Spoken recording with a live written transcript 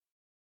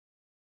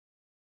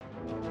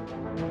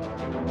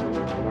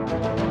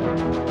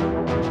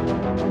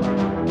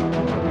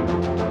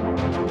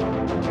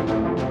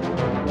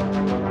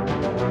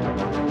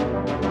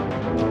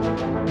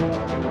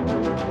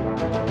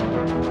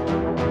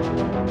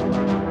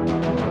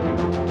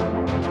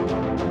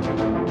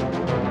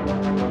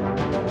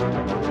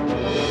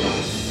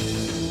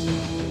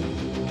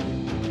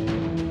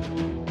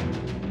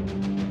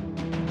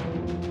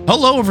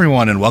Hello,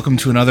 everyone, and welcome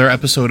to another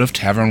episode of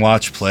Tavern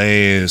Watch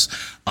Plays.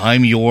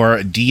 I'm your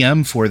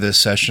DM for this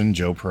session,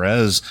 Joe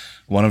Perez,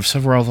 one of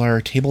several of our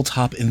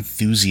tabletop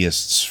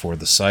enthusiasts for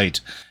the site.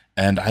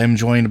 And I am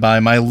joined by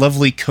my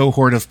lovely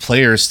cohort of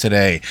players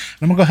today. And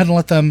I'm going to go ahead and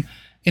let them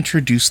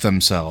introduce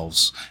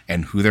themselves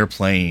and who they're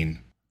playing.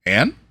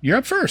 Anne, you're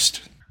up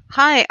first.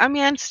 Hi, I'm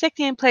Anne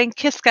Stickney. I'm playing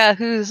Kiska,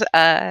 who's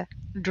a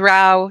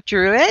drow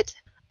druid,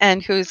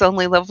 and who's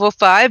only level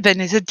 5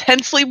 and is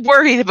intensely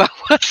worried about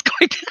what's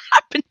going to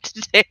happen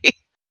today.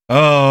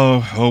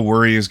 Oh,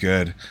 worry is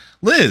good.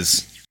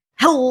 Liz.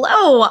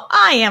 Hello,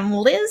 I am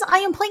Liz. I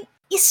am playing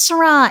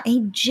Isra, a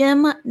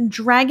gem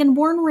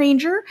dragonborn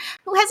ranger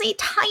who has a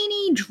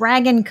tiny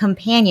dragon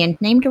companion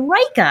named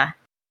Rika.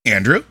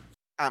 Andrew.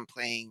 I'm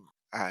playing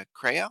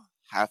Creo,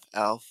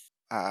 half-elf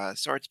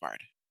swordsbard.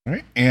 All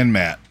right, and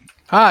Matt.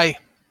 Hi,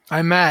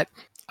 I'm Matt.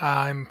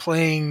 I'm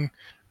playing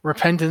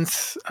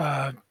Repentance,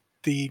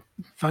 the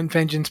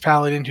Vengeance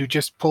Paladin who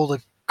just pulled a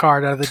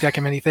card out of the deck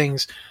of many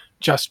things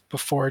just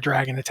before a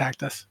dragon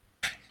attacked us.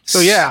 So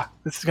yeah,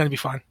 this is going to be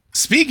fun.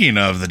 Speaking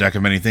of the deck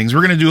of many things,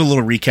 we're going to do a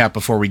little recap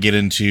before we get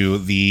into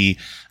the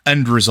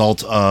end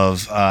result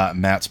of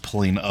Matt's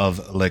pulling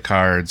of the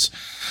cards.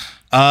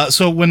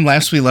 So when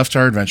last we left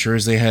our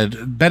adventurers, they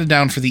had bedded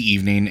down for the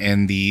evening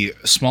in the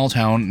small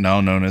town now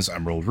known as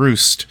Emerald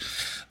Roost.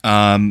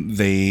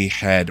 They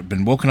had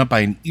been woken up by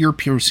an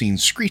ear-piercing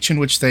screech in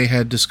which they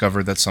had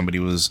discovered that somebody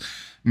was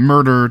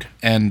murdered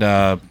and,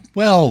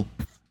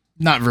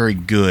 not very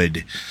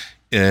good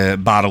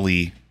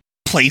bodily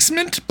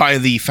placement by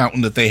the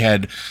fountain that they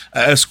had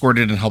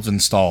escorted and helped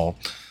install.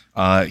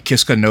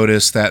 Kiska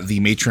noticed that the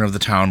matron of the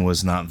town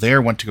was not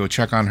there, went to go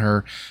check on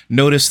her,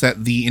 noticed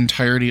that the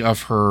entirety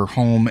of her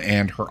home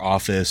and her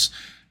office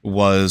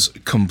was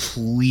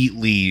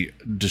completely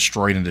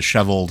destroyed and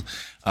disheveled,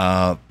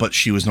 but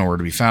she was nowhere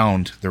to be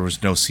found. There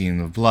was no scene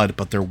of blood,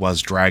 but there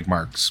was drag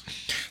marks.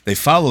 They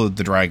followed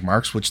the drag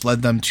marks, which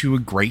led them to a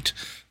grate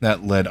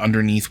that led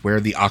underneath where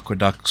the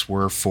aqueducts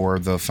were for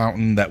the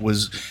fountain that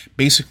was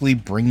basically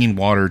bringing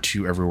water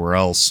to everywhere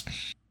else.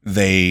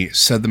 They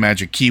said the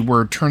magic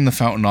keyword, turned the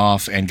fountain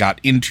off, and got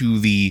into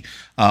the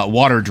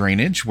water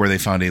drainage, where they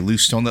found a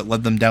loose stone that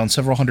led them down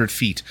several hundred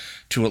feet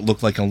to what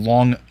looked like a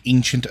long,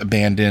 ancient,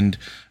 abandoned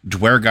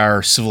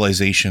Dwergar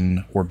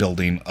civilization or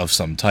building of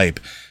some type.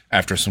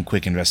 After some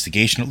quick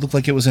investigation, it looked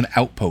like it was an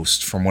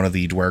outpost from one of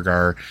the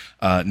Dwergar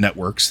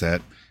networks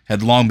that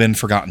had long been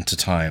forgotten to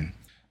time.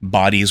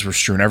 Bodies were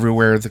strewn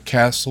everywhere. The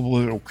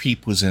castle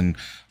keep was in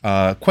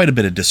quite a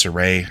bit of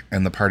disarray,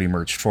 and the party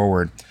marched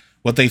forward.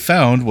 What they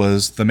found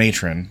was the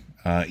matron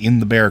in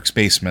the barracks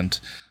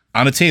basement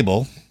on a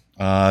table,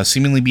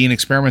 seemingly being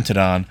experimented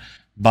on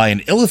by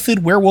an Illithid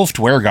werewolf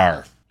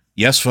Dwergar.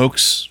 Yes,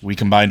 folks, we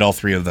combined all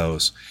three of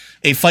those.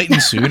 A fight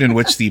ensued in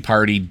which the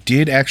party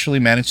did actually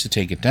manage to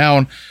take it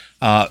down,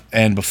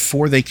 and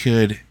before they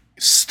could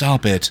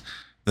stop it,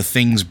 the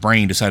thing's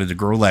brain decided to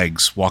grow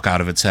legs, walk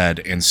out of its head,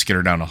 and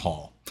skitter down a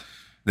hall.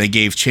 They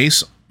gave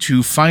chase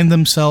to find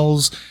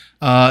themselves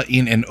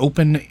in an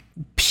open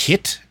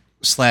pit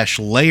 /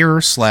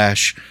 lair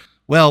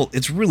 / well,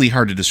 it's really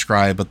hard to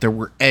describe, but there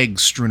were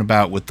eggs strewn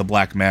about with the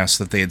black mass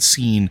that they had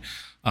seen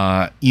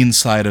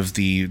inside of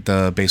the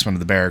basement of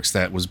the barracks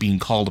that was being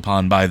called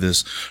upon by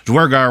this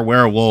Dwergar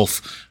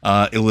werewolf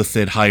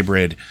Illithid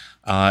hybrid.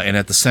 And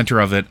at the center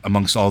of it,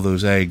 amongst all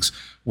those eggs,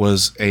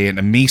 was an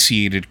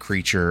emaciated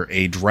creature,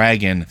 a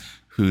dragon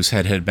whose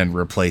head had been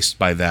replaced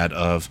by that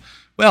of,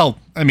 well,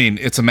 I mean,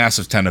 it's a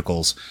massive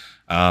tentacles.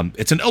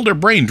 It's an elder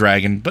brain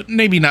dragon, but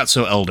maybe not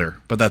so elder,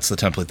 but that's the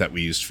template that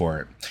we used for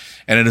it.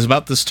 And it is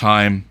about this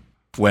time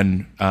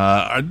when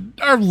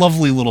our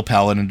lovely little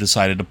paladin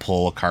decided to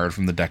pull a card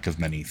from the deck of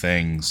many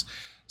things.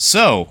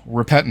 So,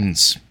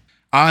 Repentance,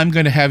 I'm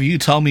going to have you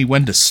tell me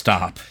when to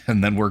stop,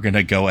 and then we're going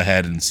to go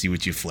ahead and see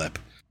what you flip.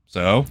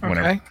 So,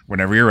 Okay.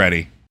 whenever you're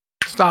ready.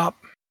 Stop.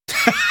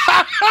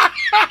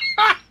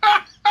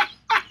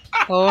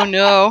 Oh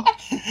no.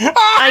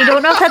 I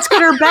don't know if that's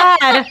good or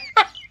bad.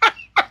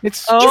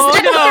 It's Oh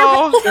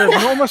no.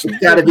 there's almost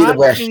Gotta be the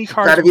wish. any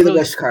cards Gotta be the really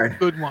wish card.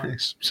 Good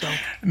ones. So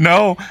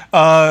No,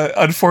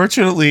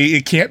 unfortunately,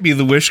 it can't be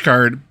the wish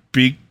card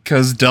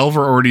because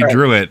Delver already Right.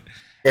 drew it.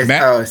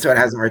 Matt- So it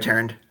hasn't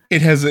returned.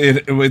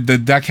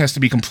 The deck has to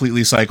be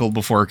completely cycled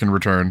before it can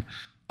return.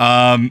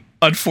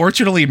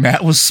 Unfortunately,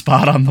 Matt was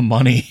spot on the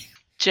money.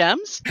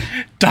 Gems?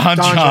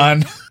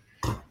 Donjon.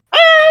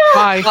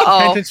 Hi, Uh-oh.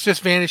 Repentance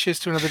just vanishes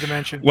to another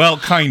dimension. Well,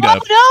 kind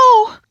of.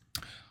 Oh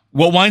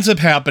What winds up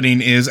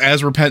happening is,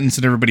 as Repentance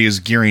and everybody is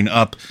gearing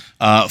up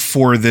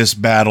for this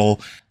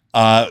battle,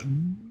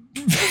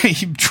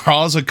 he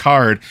draws a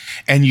card,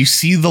 and you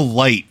see the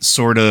light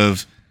sort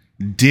of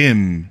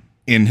dim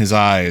in his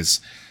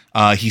eyes.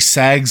 He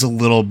sags a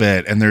little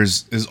bit, and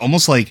there's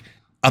almost like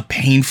a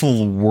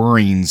painful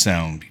whirring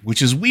sound,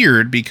 which is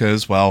weird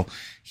because, well,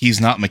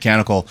 he's not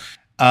mechanical.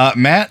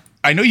 Matt,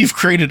 I know you've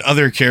created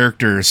other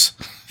characters.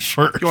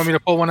 Do you want me to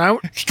pull one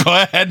out? Go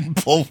ahead and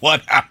pull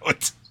one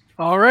out.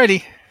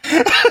 Alrighty.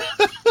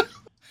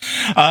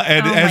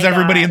 And as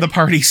everybody in the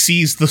party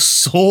sees the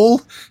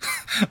soul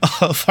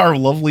of our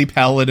lovely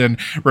paladin,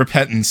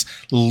 Repentance,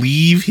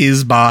 leave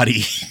his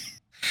body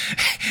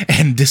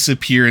and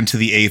disappear into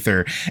the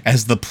aether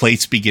as the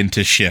plates begin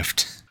to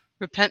shift.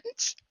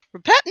 Repentance?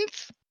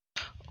 Repentance?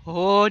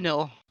 Oh,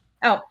 no.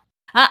 Oh,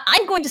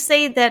 I'm going to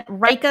say that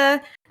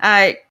Rika,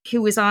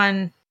 who was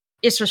on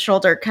Isra's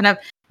shoulder, kind of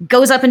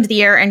goes up into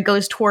the air and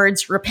goes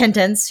towards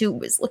Repentance,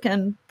 who is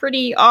looking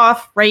pretty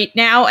off right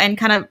now, and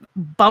kind of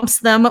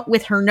bumps them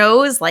with her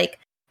nose, like,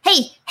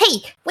 hey,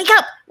 wake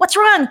up! What's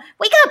wrong?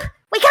 Wake up!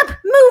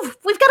 Move!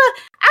 We've got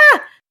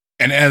to...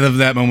 And as of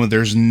that moment,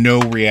 there's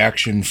no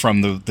reaction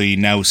from the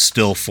now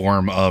still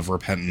form of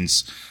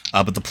Repentance,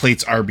 but the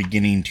plates are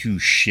beginning to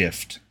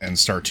shift and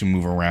start to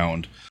move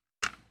around.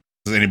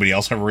 Does anybody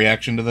else have a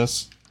reaction to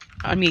this?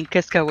 I mean,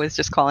 Kiska was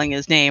just calling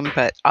his name,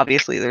 but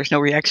obviously there's no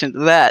reaction to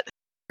that.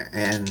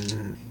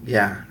 And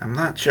yeah, I'm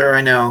not sure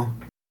I know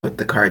what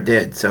the card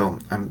did, so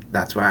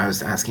that's why I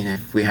was asking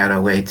if we had a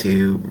way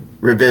to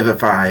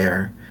revivify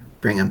or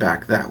bring him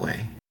back that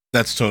way.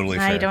 That's totally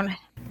fair.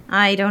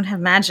 I don't have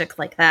magic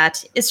like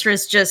that.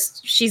 Isra's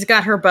she's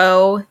got her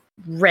bow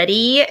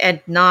ready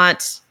and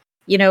not,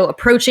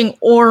 approaching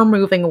or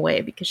moving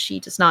away because she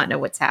does not know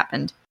what's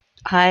happened.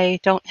 I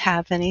don't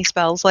have any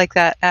spells like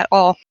that at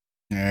all.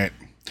 All right.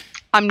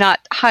 I'm not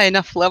high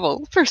enough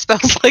level for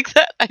spells like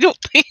that, I don't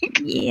think.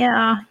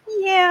 Yeah.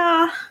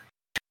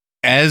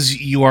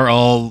 As you are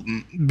all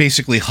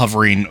basically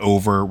hovering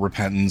over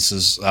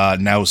Repentance's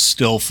now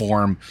still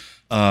form,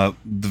 the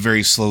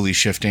very slowly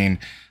shifting,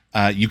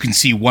 you can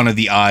see one of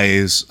the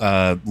eyes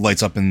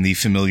lights up in the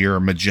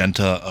familiar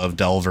magenta of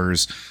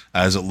Delver's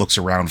as it looks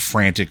around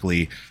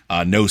frantically.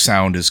 No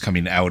sound is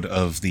coming out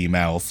of the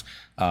mouth.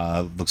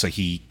 Looks like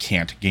he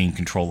can't gain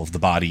control of the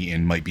body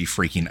and might be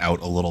freaking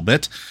out a little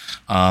bit.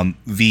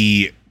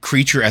 The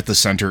creature at the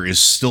center is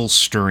still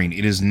stirring.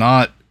 It is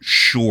not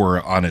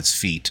sure on its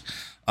feet.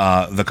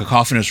 The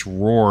cacophonous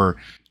roar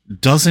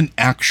doesn't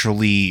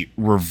actually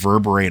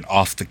reverberate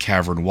off the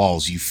cavern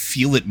walls. You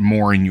feel it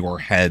more in your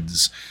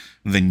heads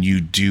than you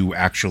do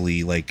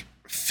actually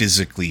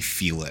physically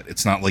feel it.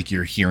 It's not like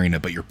you're hearing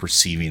it, but you're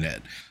perceiving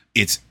it.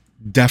 It's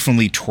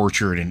definitely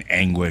tortured and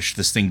anguish.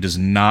 This thing does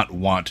not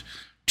want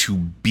to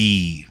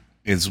be,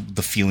 is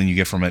the feeling you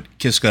get from it.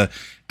 Kiska,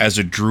 as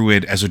a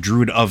druid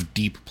of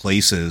deep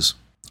places,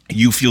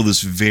 you feel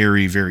this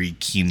very, very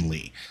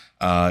keenly.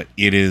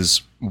 It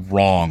is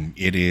wrong.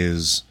 It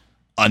is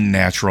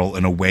unnatural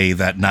in a way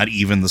that not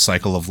even the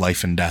cycle of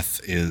life and death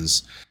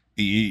is.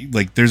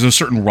 There's a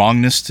certain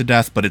wrongness to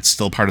death, but it's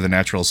still part of the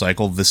natural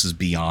cycle. This is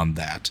beyond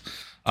that.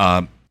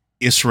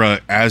 Isra,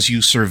 as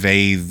you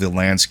survey the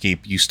landscape,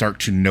 you start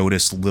to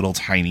notice little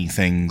tiny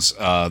things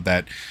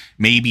that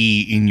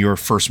maybe in your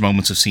first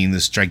moments of seeing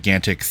this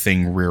gigantic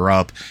thing rear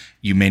up,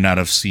 you may not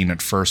have seen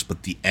at first,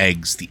 but the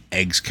eggs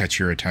catch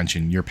your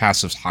attention. Your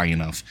passive's high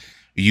enough.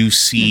 You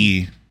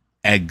see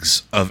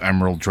eggs of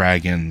emerald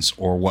dragons,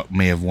 or what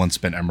may have once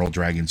been emerald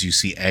dragons. You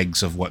see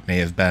eggs of what may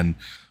have been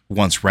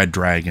once red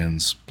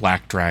dragons,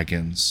 black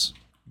dragons,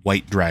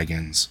 white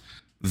dragons.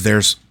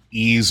 There's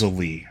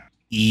easily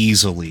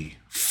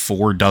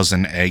 4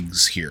 dozen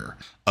eggs here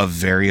of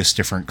various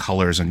different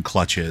colors and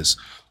clutches,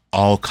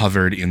 all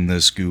covered in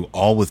this goo,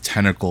 all with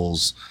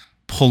tentacles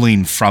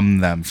pulling from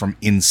them, from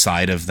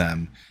inside of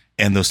them.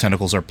 And those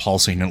tentacles are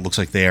pulsing, and it looks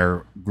like they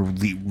are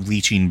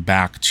reaching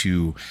back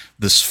to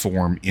this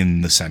form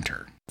in the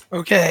center.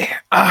 Okay,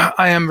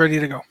 I am ready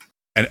to go.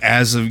 And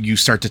as you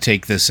start to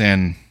take this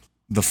in,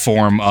 the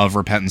form of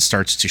Repentance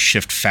starts to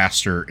shift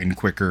faster and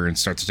quicker and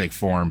starts to take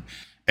form.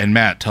 And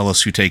Matt, tell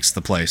us who takes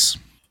the place.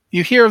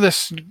 You hear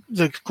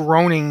the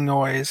groaning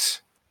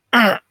noise.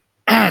 What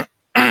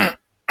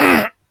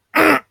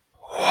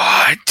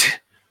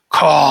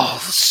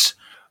calls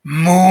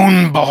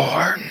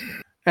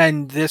Moonborn?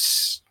 And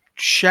this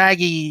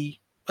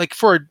shaggy,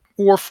 for a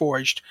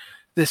Warforged,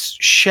 this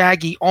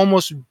shaggy,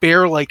 almost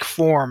bear-like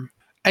form.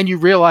 And you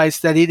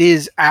realize that it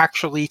is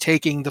actually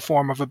taking the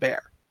form of a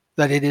bear.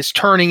 That it is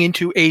turning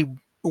into a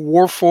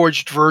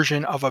Warforged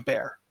version of a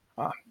bear.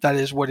 That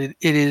is what it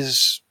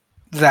is.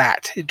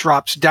 That it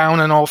drops down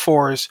on all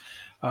fours,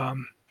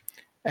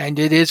 and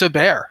it is a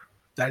bear.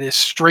 That is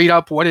straight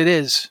up what it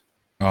is.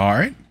 All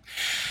right.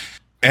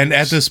 And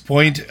at this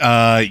point,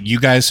 you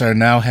guys are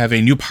now have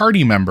a new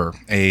party member,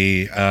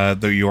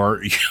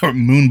 your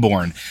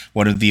Moonborn,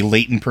 one of the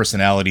latent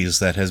personalities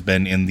that has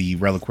been in the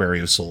Reliquary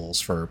of Souls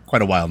for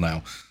quite a while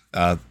now.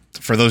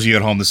 For those of you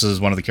at home, this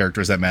is one of the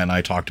characters that Matt and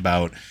I talked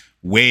about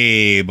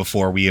way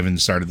before we even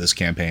started this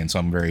campaign. So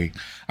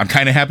I'm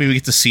kind of happy we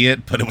get to see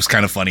it, but it was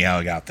kind of funny how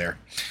it got there.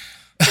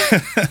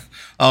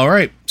 All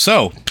right.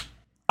 So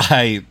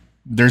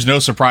there's no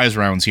surprise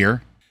rounds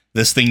here.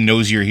 This thing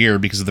knows you're here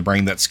because of the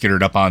brain that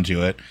skittered up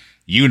onto it.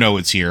 You know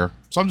it's here.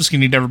 So I'm just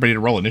going to need everybody to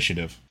roll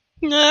initiative.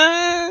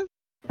 No.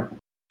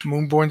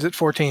 Moonborn's at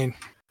 14.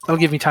 That'll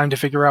give me time to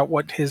figure out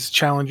what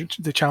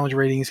the challenge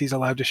ratings he's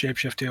allowed to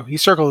shapeshift to.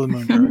 He's Circle of the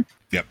Moon. Right?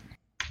 Yep.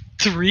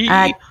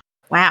 3.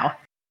 Wow.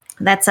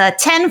 That's a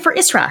 10 for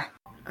Isra.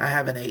 I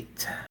have an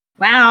 8.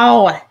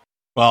 Wow.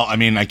 Well, I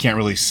mean, I can't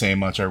really say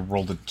much. I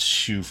rolled a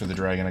 2 for the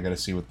dragon. I got to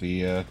see what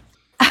the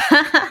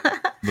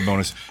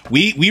bonus.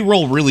 We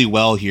roll really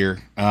well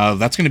here.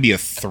 That's going to be a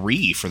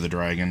 3 for the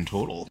dragon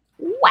total.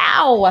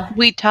 Wow.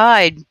 We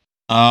tied.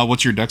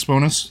 What's your dex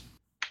bonus?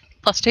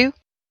 +2.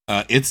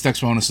 Its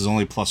dex bonus is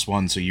only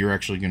 +1, so you're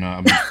actually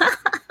gonna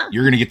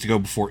you're gonna get to go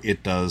before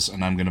it does,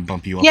 and I'm gonna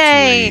bump you up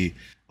Yay. to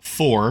a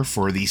 4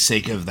 for the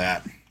sake of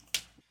that.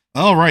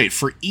 All right,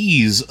 for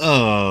ease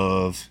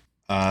of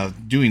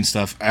doing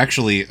stuff.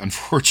 Actually,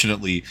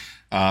 unfortunately,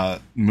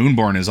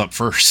 Moonborn is up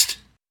first.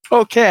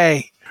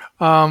 Okay.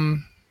 Well,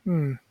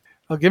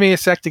 give me a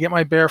sec to get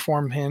my bear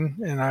form in,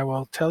 and I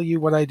will tell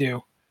you what I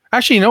do.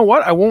 Actually, you know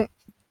what? I won't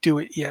do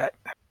it yet.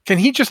 Can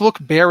he just look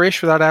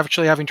bearish without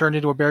actually having turned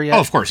into a bear yet?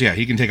 Oh, of course, yeah.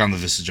 He can take on the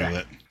visage of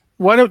it.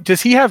 What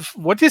does he have?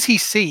 What does he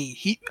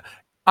see?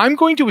 I'm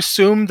going to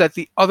assume that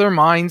the other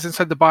minds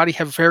inside the body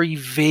have very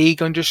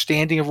vague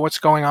understanding of what's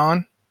going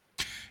on.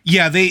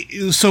 Yeah,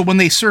 so when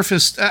they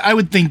surface, I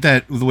would think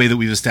that the way that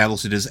we've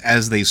established it is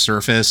as they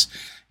surface,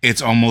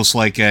 it's almost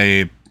like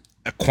a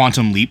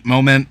quantum leap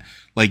moment.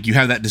 Like you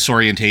have that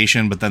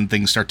disorientation, but then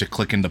things start to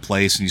click into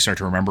place and you start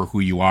to remember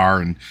who you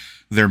are, and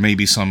there may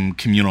be some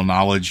communal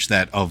knowledge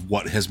of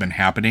what has been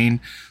happening.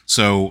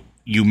 So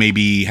you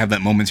maybe have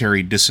that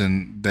momentary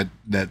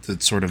that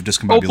sort of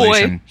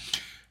discombobulation.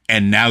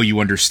 And now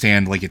you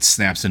understand, like it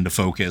snaps into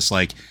focus.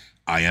 Like,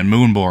 I am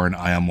Moonborn.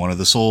 I am one of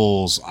the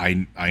souls.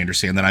 I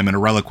understand that I'm in a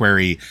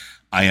reliquary.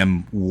 I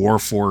am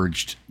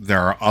Warforged. There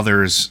are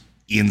others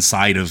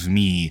inside of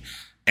me.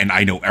 And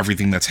I know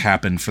everything that's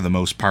happened for the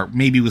most part,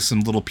 maybe with some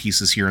little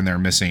pieces here and there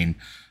missing.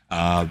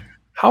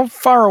 How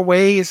far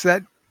away is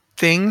that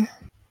thing?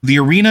 The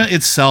arena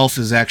itself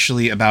is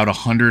actually about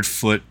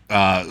 100-foot.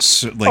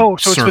 So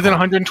it's circle. Within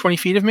 120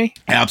 feet of me?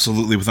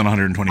 Absolutely within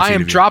 120 feet. I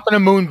am dropping a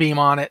moonbeam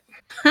on it.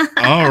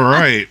 All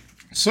right.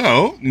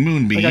 So,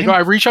 moonbeam. I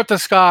reach up to the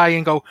sky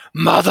and go,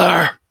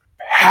 Mother,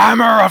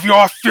 hammer of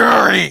your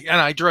fury! And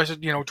I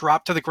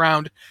drop to the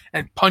ground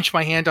and punch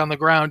my hand on the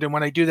ground. And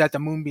when I do that, the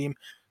moonbeam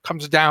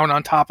comes down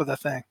on top of the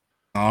thing.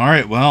 All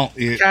right. Well,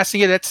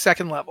 casting it at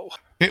 2nd level.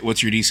 Okay,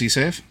 what's your DC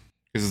save?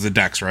 Because it's a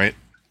dex, right?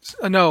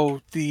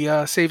 No,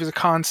 the save is a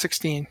con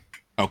 16.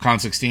 Oh, con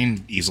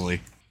 16?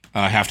 Easily.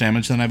 Half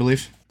damage then, I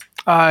believe?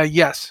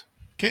 Yes.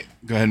 Okay,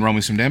 go ahead and roll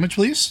me some damage,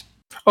 please.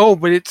 Oh,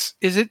 but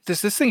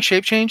does this thing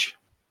shape change?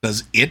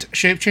 Does it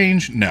shape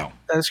change? No.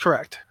 That is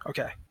correct.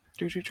 Okay.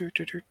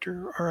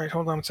 All right,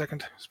 hold on a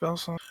second.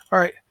 Spells. All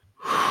right.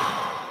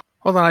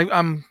 Hold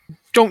on,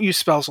 don't use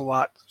spells a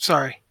lot.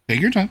 Sorry.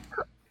 Take your time.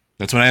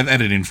 That's what I have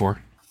editing for.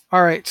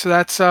 All right, so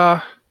that's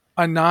a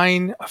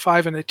 9, a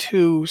 5, and a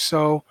 2,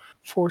 so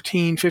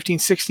 14, 15,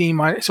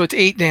 16, so it's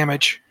 8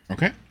 damage.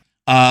 Okay.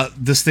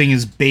 This thing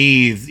is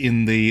bathed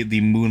in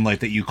the moonlight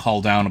that you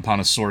call down upon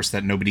a source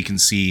that nobody can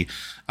see,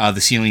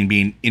 the ceiling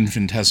being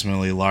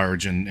infinitesimally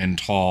large and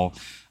tall,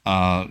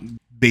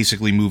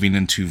 basically moving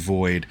into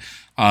void,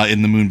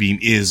 and the moonbeam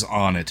is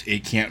on it.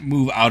 It can't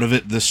move out of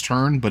it this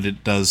turn, but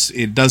it does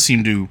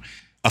seem to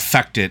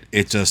affect it.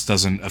 It just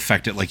doesn't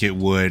affect it like it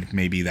would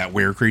maybe that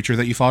were creature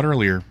that you fought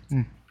earlier.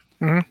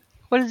 Mm-hmm.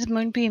 What does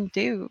moonbeam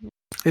do?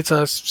 It's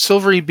a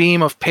silvery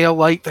beam of pale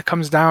light that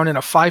comes down in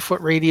a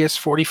 5-foot radius,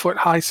 40-foot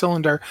high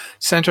cylinder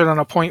centered on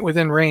a point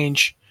within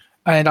range.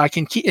 And I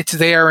can it's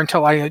there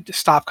until I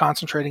stop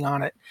concentrating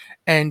on it.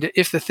 And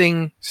if the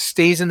thing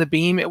stays in the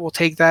beam, it will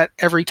take that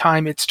every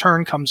time its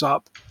turn comes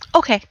up.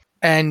 Okay.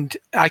 And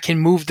I can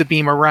move the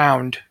beam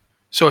around.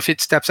 So if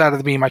it steps out of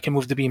the beam, I can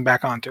move the beam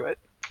back onto it.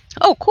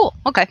 Oh, cool.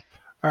 Okay.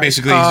 All right.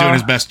 Basically, he's doing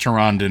his best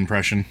Tyrande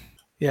impression.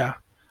 Yeah.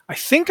 I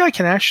think I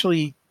can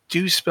actually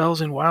do spells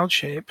in wild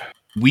shape.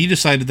 We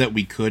decided that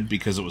we could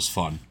because it was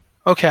fun.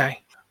 Okay.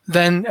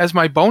 Then as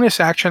my bonus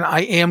action,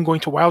 I am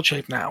going to wild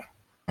shape now.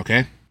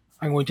 Okay.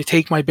 I'm going to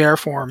take my bear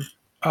form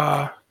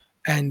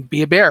and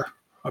be a bear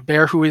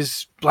who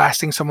is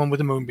blasting someone with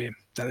a moonbeam.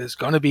 That is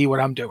going to be what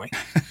I'm doing.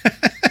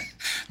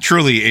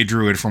 Truly a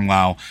druid from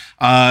WoW.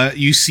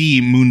 You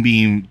see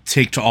Moonbeam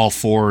take to all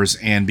fours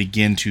and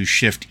begin to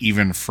shift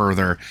even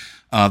further.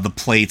 The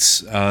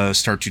plates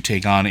start to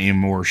take on a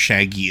more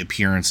shaggy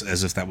appearance,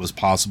 as if that was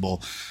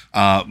possible.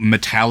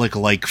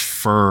 Metallic-like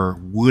fur,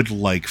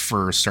 wood-like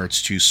fur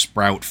starts to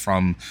sprout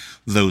from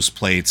those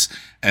plates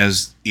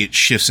as it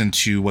shifts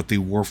into what the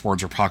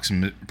Warforged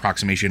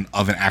approximation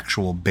of an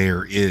actual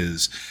bear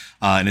is.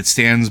 And it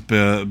stands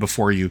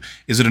before you.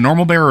 Is it a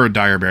normal bear or a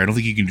dire bear? I don't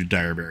think you can do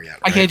dire bear yet.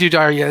 Right? I can't do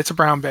dire yet. It's a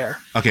brown bear.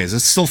 Okay, so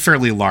it's still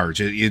fairly large.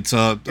 It's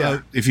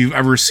if you've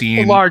ever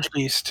seen a large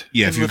beast.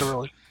 Yeah,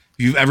 literally.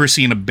 If you've ever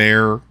seen a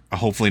bear,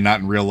 hopefully not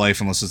in real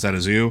life unless it's at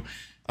a zoo,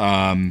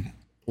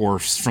 or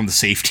from the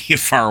safety of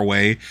far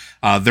away,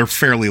 they're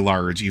fairly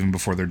large even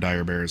before they're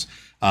dire bears.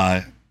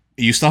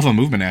 You still have a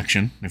movement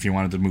action if you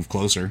wanted to move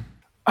closer.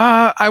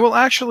 I will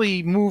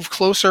actually move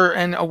closer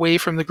and away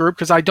from the group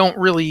because I don't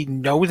really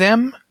know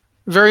them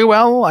very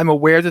well. I'm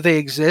aware that they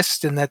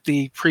exist and that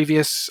the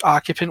previous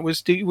occupant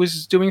was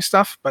doing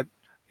stuff, but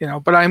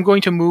I'm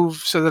going to move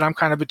so that I'm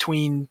kind of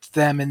between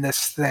them and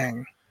this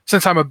thing.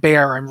 Since I'm a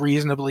bear, I'm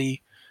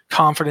reasonably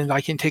confident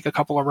I can take a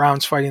couple of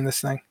rounds fighting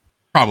this thing.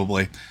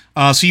 Probably.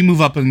 So you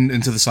move up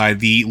into the side.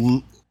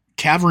 The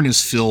cavern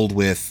is filled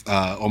with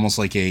almost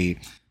like a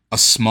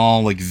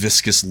small, like,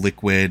 viscous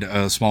liquid,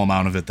 a small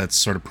amount of it that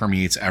sort of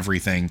permeates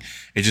everything.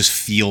 It just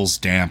feels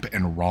damp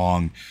and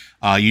wrong.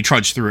 You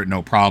trudge through it,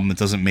 no problem. It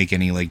doesn't make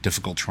any, like,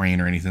 difficult terrain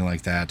or anything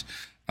like that.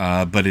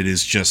 But it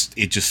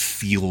just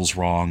feels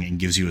wrong and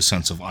gives you a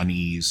sense of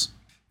unease.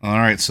 All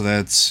right, so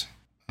that's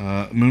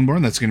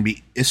Moonborn. That's going to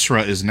be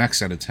Isra is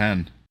next out of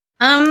 10.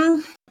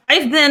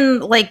 I've been,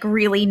 like,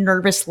 really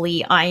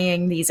nervously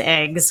eyeing these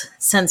eggs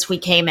since we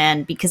came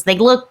in because they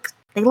look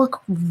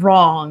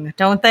wrong,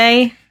 don't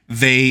they?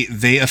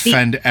 They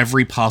offend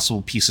every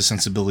possible piece of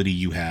sensibility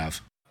you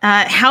have.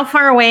 How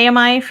far away am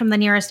I from the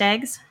nearest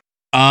eggs?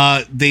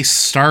 They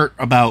start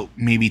about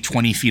maybe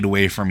 20 feet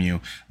away from you.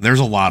 There's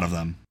a lot of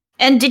them.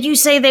 And did you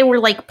say they were,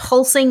 like,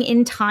 pulsing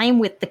in time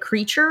with the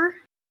creature?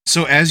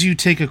 So as you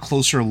take a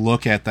closer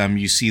look at them,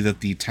 you see that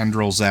the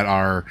tendrils that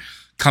are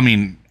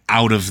coming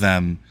out of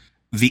them,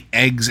 the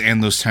eggs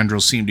and those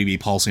tendrils seem to be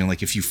pulsing.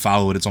 Like, if you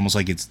follow it, it's almost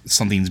like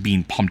something's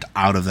being pumped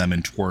out of them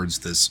and towards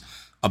this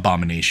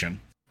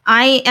abomination.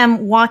 I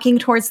am walking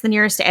towards the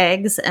nearest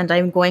eggs, and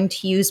I'm going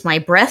to use my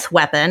breath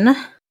weapon.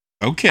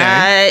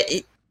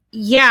 Okay.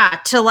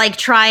 To, like,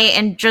 try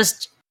and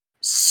just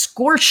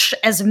scorch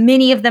as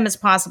many of them as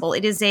possible.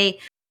 It is a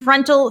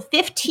frontal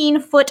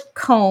 15-foot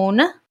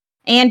cone,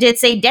 and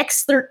it's a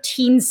Dex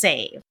 13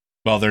 save.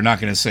 Well, they're not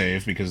going to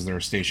save because they're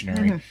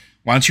stationary. Mm-hmm.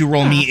 Why don't you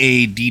roll me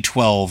a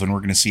d12, and we're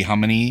going to see how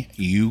many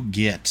you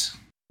get.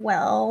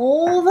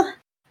 12.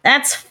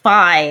 That's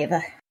 5.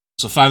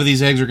 So 5 of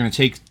these eggs are going to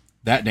take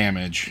that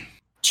damage.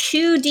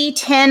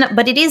 2d10,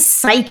 but it is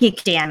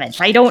psychic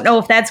damage. I don't know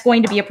if that's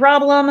going to be a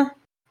problem.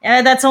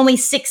 That's only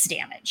 6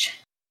 damage.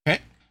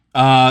 Okay.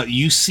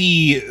 You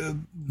see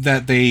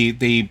that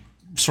they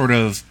sort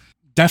of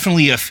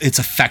definitely it's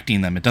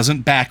affecting them. It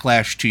doesn't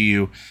backlash to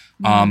you.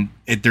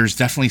 There's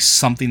definitely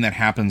something that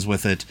happens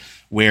with it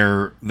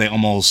where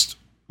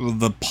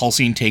the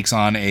pulsing takes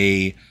on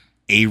a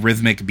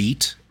rhythmic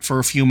beat for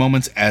a few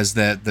moments as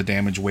the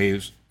damage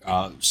waves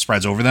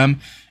spreads over them.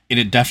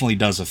 It definitely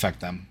does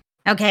affect them.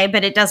 Okay,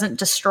 but it doesn't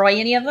destroy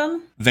any of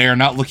them? They are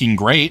not looking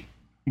great,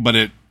 but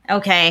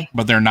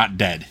they're not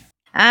dead.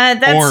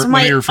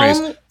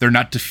 They're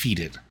not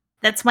defeated.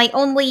 That's my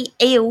only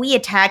AoE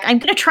attack. I'm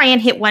going to try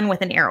and hit one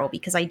with an arrow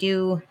because I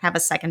do have a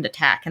second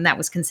attack, and that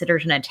was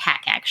considered an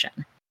attack action.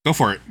 Go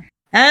for it.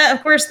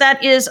 Of course,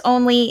 that is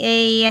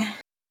only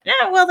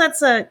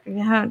that's a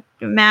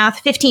math.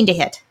 15 to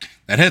hit.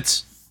 That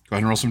hits. Go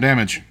ahead and roll some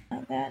damage.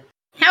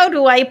 How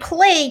do I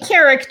play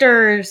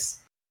characters?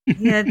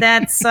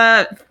 That's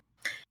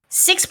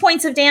 6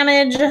 points of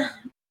damage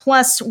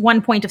plus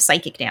 1 point of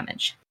psychic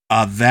damage.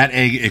 That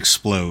egg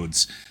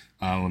explodes.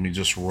 Let me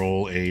just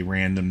roll a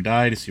random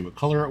die to see what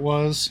color it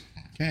was.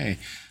 Okay.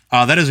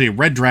 That is a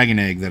red dragon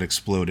egg that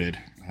exploded.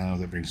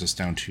 That brings us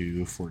down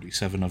to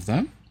 47 of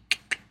them.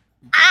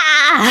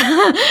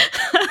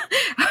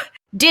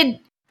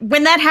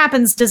 When that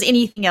happens, does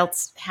anything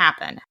else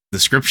happen?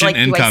 Description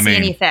incoming. Do I see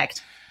any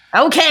effect?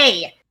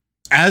 Okay.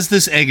 As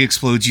this egg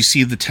explodes, you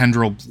see the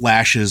tendril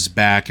lashes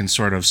back and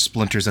sort of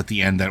splinters at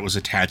the end that was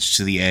attached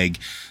to the egg.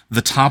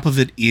 The top of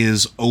it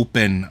is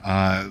open,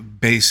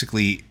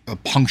 basically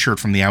punctured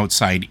from the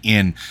outside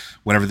in.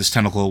 Whatever this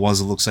tentacle was,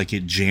 it looks like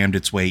it jammed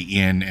its way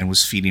in and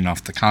was feeding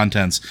off the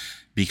contents,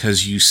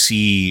 because you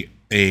see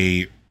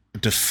a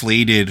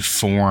deflated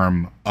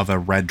form of a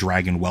red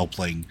dragon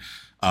whelpling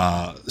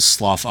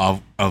slough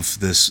of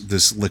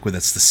this liquid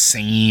that's the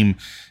same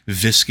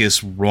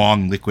viscous,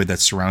 wrong liquid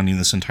that's surrounding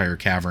this entire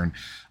cavern.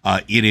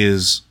 It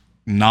is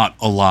not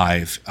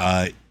alive.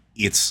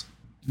 It's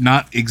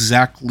not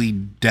exactly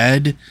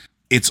dead.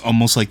 It's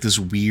almost like this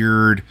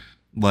weird,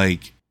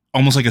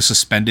 almost like a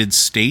suspended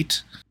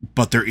state,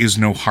 but there is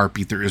no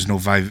heartbeat. There is no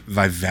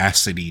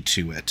vivacity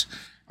to it.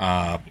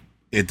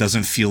 It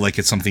doesn't feel like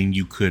it's something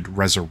you could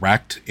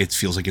resurrect. It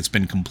feels like it's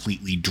been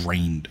completely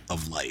drained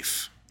of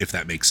life, if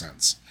that makes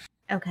sense.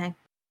 Okay.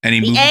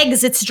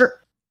 Eggs, it's... Go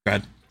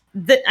ahead.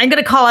 I'm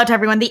going to call out to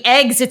everyone. The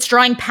eggs, it's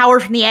drawing power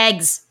from the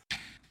eggs.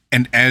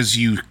 And as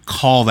you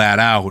call that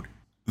out,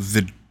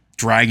 the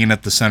dragon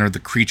at the center, the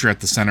creature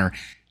at the center,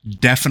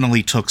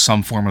 definitely took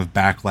some form of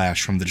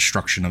backlash from the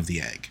destruction of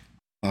the egg.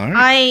 All right.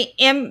 I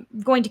am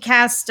going to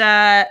cast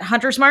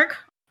Hunter's Mark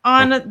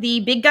on the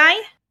big guy,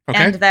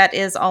 and that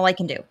is all I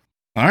can do.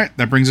 All right,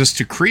 that brings us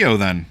to Creo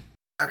then.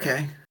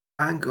 Okay,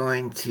 I've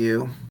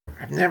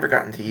never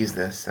gotten to use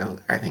this, so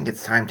I think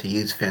it's time to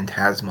use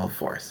Phantasmal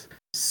Force.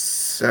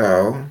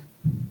 So,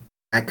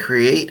 I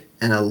create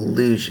an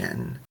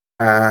illusion.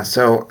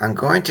 So I'm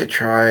going to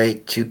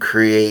try to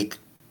create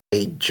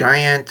a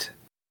giant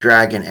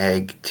dragon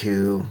egg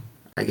to,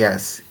 I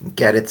guess,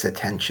 get its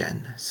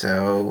attention.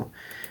 So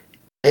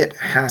It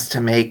has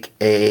to make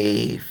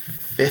a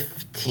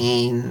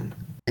 15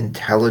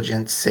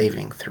 intelligence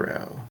saving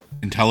throw.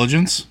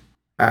 Intelligence?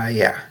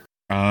 Yeah.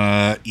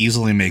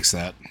 Easily makes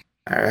that.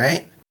 All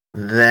right.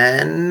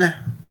 Then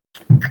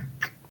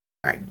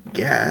I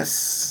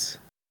guess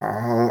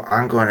all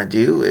I'm going to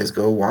do is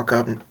go walk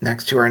up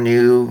next to our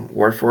new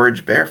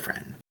Warforged bear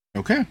friend.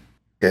 Okay.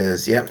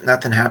 Because, yep,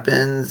 nothing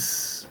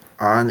happens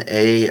on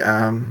a,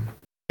 I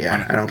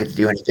don't get to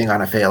do anything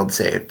on a failed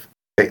save.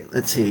 Wait,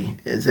 let's see.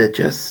 Is it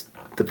just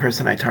the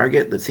person I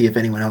target? Let's see if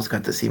anyone else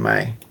got to see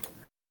my,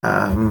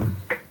 I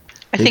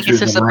think it's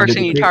just the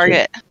person you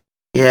target.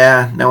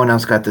 Yeah, no one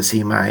else got to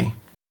see my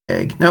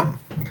egg. Nope.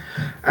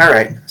 All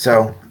right,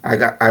 so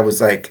I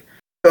was like,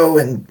 go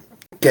and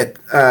get,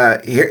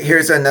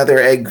 here's another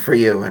egg for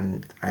you.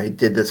 And I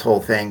did this whole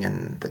thing,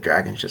 and the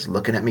dragon's just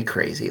looking at me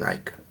crazy,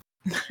 like.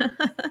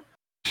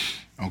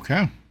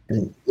 Okay.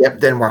 And, yep,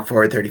 then walk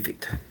forward 30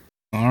 feet.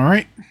 All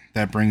right.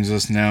 That brings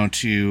us now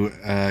to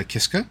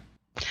Kiska.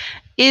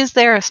 Is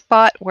there a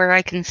spot where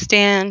I can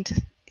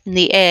stand in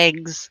the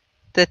eggs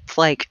that's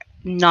like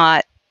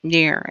not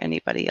near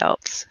anybody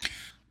else?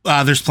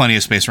 There's plenty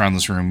of space around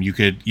this room. You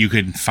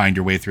could find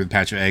your way through the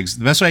patch of eggs.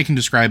 The best way I can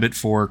describe it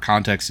for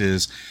context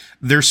is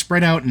they're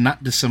spread out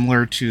not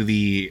dissimilar to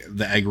the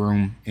egg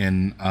room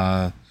in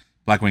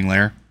Blackwing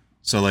Lair.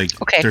 So like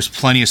there's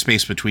plenty of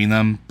space between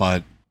them,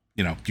 but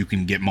you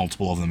can get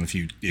multiple of them if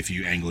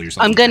you angle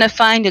yourself. I'm gonna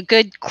find a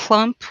good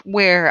clump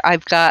where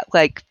I've got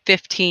like a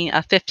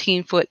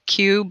 15-foot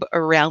cube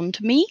around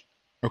me.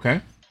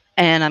 Okay.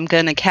 And I'm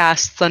gonna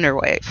cast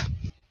Thunderwave.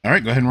 All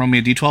right, go ahead and roll me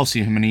a d12.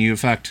 See how many you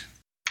affect.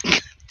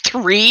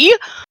 3?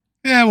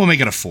 Yeah, we'll make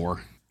it a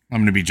 4.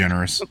 I'm gonna be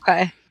generous.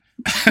 Okay.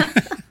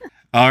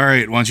 All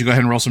right, why don't you go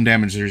ahead and roll some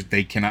damage?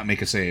 They cannot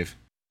make a save.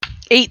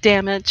 8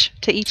 damage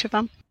to each of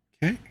them.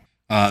 Okay.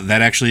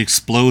 That actually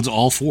explodes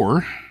all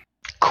 4.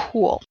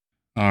 Cool.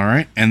 All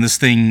right, and this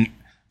thing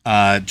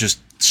just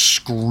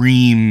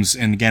screams,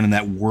 and again in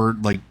that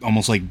word, like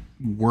almost like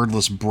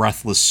wordless,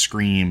 breathless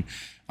scream,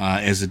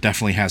 as it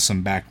definitely has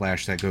some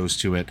backlash that goes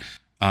to it.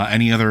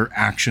 Any other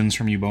actions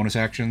from you? Bonus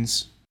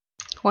actions?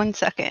 1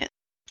 second.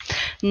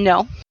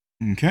 No.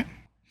 Okay.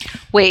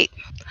 Wait,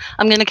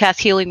 I'm gonna cast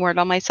Healing Word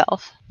on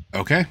myself.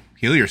 Okay,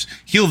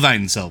 heal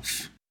thine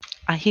self.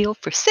 I heal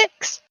for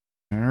 6.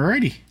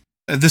 Alrighty.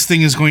 This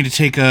thing is going to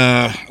take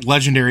a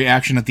legendary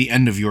action at the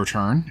end of your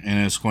turn,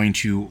 and it's going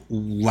to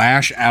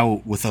lash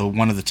out with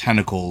one of the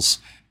tentacles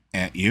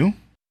at you.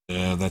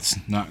 That's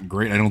not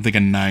great. I don't think a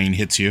 9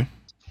 hits you.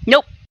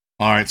 Nope.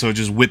 Alright, so it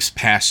just whips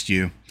past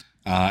you,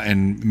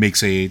 and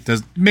makes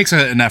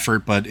an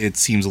effort, but it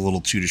seems a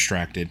little too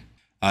distracted.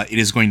 It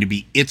is going to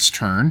be its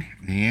turn,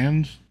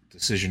 and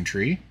decision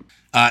tree.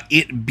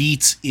 It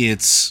beats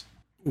its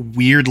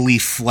weirdly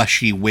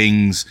fleshy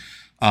wings,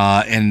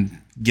 and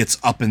gets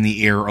up in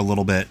the air a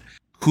little bit.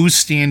 Who's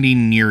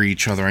standing near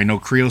each other? I know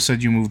Creo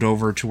said you moved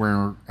over to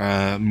where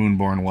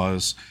Moonborn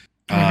was.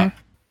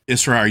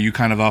 Isra, are you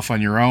kind of off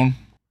on your own?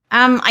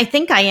 I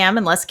think I am,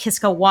 unless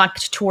Kiska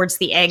walked towards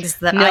the eggs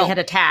that I had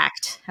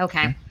attacked.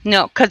 Okay.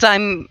 No, because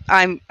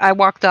I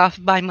walked off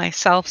by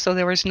myself, so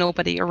there was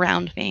nobody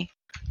around me.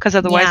 Because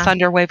otherwise,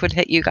 Thunderwave would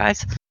hit you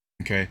guys.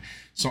 Okay,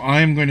 so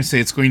I'm going to say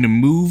it's going to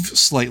move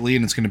slightly,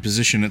 and it's going to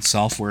position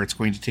itself where it's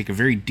going to take a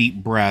very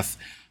deep breath,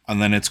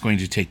 and then it's going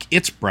to take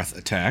its breath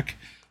attack,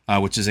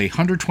 which is a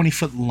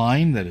 120-foot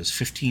line that is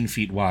 15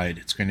 feet wide.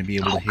 It's going to be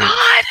able to hit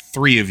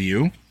 3 of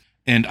you,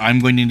 and I'm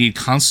going to need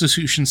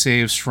Constitution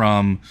saves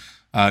from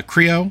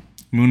Creo,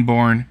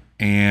 Moonborn,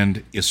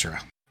 and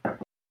Isra.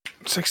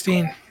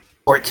 16.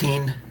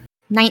 14.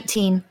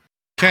 19.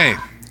 Okay,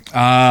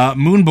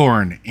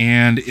 Moonborn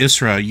and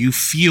Isra, you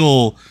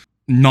feel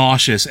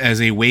nauseous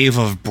as a wave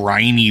of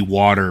briny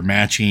water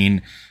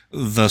matching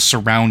the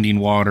surrounding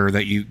water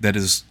that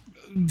is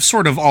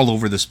sort of all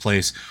over this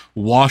place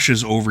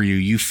washes over you.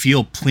 You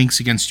feel plinks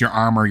against your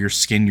armor, your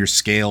skin, your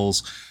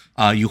scales.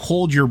 You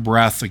hold your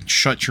breath and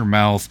shut your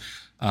mouth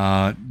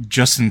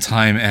just in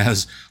time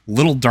as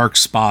little dark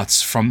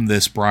spots from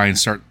this brine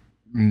start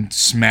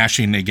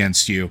smashing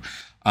against you.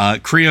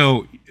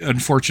 Creo,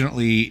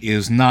 unfortunately,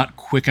 is not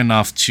quick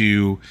enough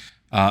to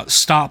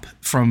stop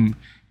from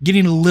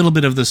getting a little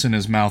bit of this in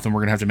his mouth, and we're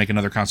going to have to make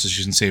another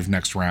Constitution save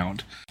next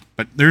round.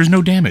 But there's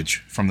no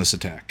damage from this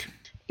attack.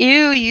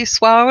 Ew, you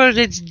swallowed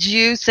its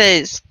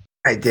juices.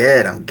 I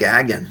did. I'm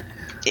gagging.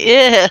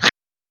 Ew.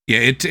 Yeah,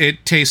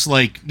 it tastes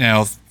like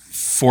now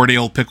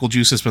 4-day-old pickle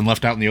juice has been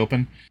left out in the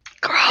open.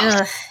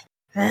 Gross.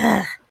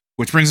 Ugh.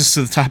 Which brings us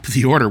to the top of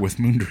the order with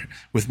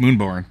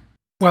Moonborn.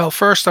 Well,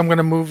 first I'm going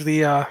to move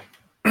the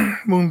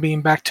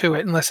Moonbeam back to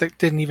it, unless it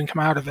didn't even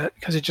come out of it,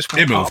 because it just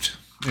went up.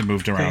 It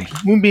moved around. Okay.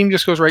 Moonbeam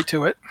just goes right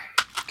to it.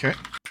 Okay.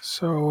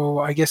 So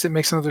I guess it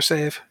makes another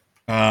save.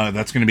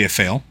 That's going to be a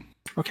fail.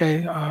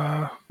 Okay.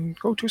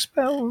 Go to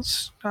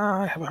spells.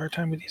 I have a hard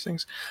time with these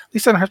things. At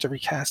least I don't have to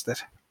recast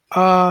it.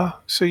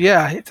 So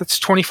yeah, that's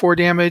 24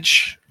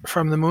 damage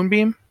from the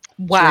Moonbeam.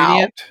 Wow.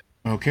 Radiant.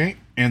 Okay,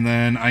 and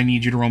then I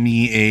need you to roll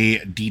me a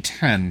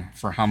d10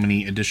 for how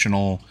many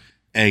additional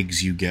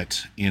eggs you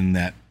get in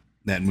that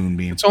that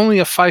moonbeam. It's only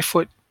a 5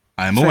 foot.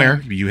 I'm thing.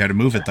 aware. You had to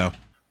move it, though.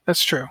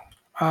 That's true.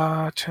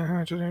 Over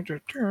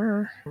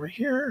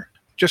here.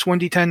 Just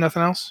 1d10,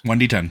 nothing else?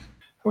 1d10. I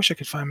wish I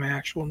could find my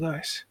actual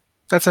dice.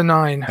 That's a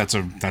 9.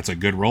 That's a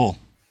good roll.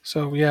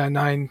 So, yeah,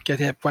 9 get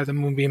hit by the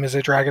moonbeam as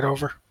I drag it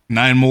over.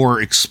 9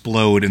 more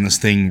explode and this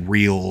thing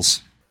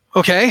reels.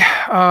 Okay.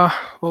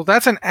 Well,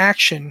 that's an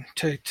action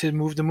to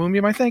move the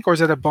moonbeam, I think, or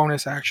is it a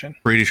bonus action?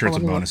 Pretty sure it's a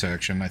Let me look. bonus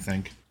action, I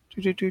think.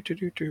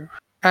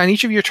 And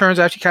each of your turns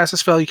after you cast a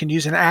spell, you can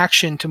use an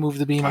action to move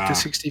the beam up to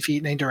 60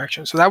 feet in any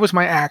direction. So that was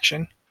my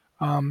action.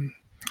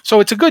 So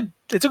it's a good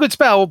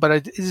spell, but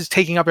it is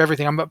taking up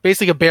everything. I'm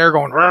basically a bear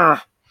going.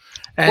 Rrr.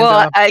 And,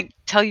 well, I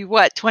tell you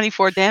what,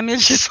 24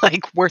 damage is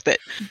like worth it.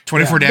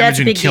 24 Yeah. damage That's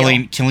a and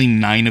big killing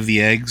 9 of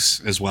the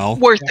eggs as well.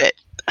 Worth it.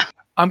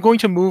 I'm going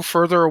to move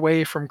further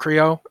away from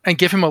Creo and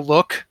give him a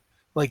look.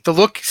 Like the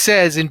look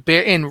says in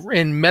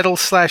metal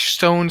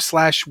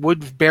 /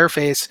 wood bear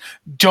face,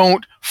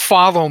 don't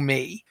follow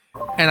me.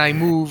 And I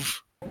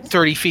move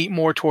 30 feet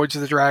more towards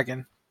the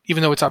dragon,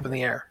 even though it's up in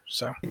the air.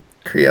 So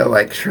Creo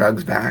like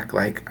shrugs back,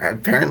 like,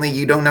 apparently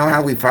you don't know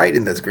how we fight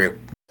in this group.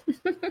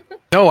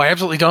 no, I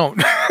absolutely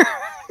don't.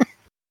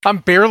 I'm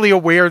barely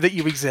aware that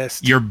you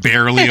exist. You're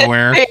barely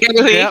aware.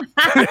 Really? Yep.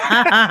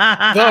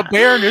 The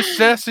bare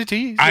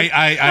necessities.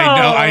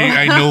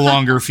 I no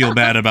longer feel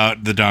bad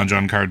about the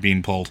Donjon card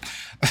being pulled.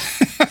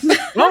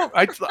 No,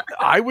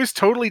 I was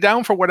totally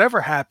down for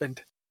whatever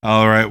happened.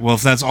 All right. Well,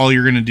 if that's all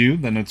you're going to do,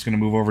 then it's going to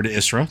move over to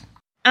Isra.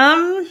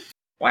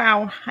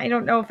 Wow. I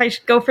don't know if I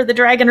should go for the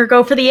dragon or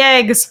go for the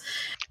eggs.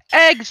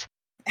 Eggs.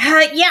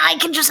 Yeah, I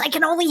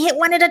can only hit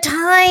one at a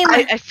time.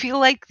 I feel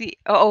like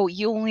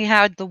you only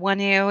had the one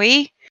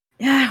AoE.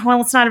 Yeah, well,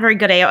 it's not a very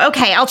good AoE.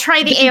 Okay, I'll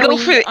try the Go AoE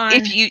for on...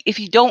 if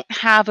you don't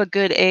have a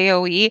good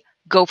AoE,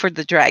 go for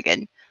the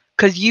dragon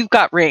because you've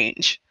got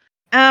range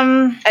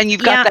and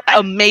you've got that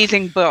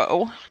amazing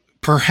bow.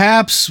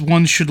 Perhaps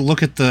one should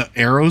look at the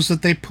arrows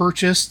that they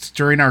purchased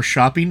during our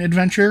shopping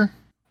adventure.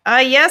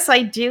 Yes,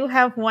 I do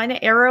have one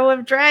arrow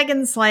of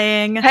dragon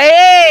slaying.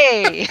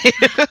 Hey!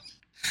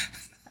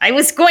 I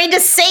was going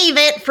to save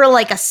it for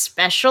like a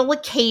special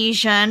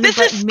occasion. This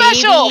but is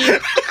special!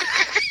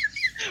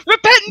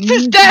 Repentance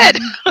is dead!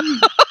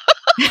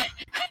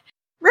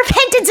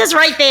 Repentance is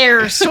right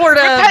there, sort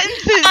of.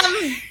 Repentance is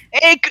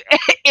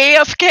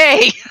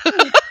AFK.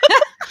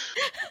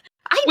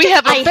 We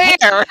have a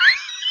bear.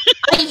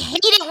 I hate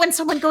it when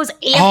someone goes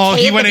AFK Oh,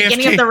 he at the went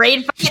beginning AFK. of the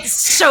raid fight. It's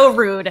so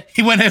rude.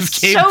 He went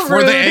AFK So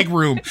before the rude. egg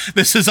room.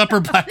 This is Upper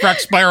Blackrock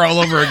Spire all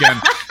over again.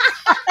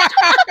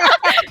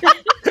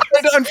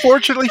 And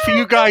unfortunately for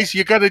you guys,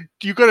 you got a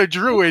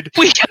druid,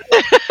 We-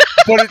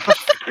 but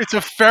it's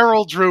a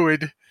feral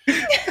druid.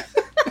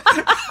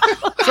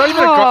 It's not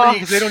even a guardian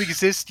because they don't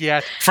exist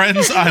yet.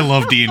 Friends, I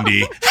love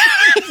D&D.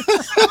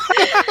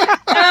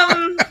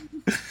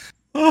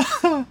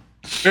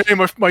 Hey,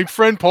 my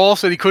friend Paul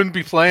said he couldn't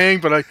be playing,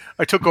 but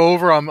I took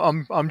over.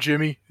 I'm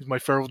Jimmy. He's my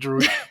feral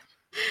druid.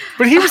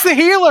 But he was the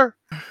healer.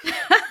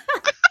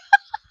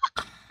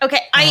 Okay,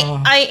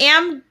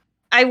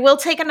 I will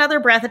take another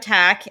breath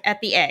attack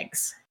at the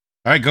eggs.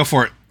 All right, go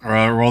for it.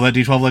 Roll that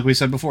d12 like we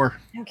said before.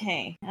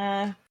 Okay,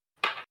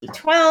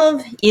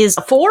 12 is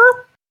a 4.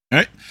 All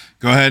right,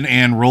 go ahead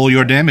and roll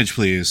your damage,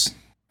 please.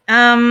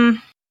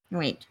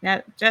 Wait,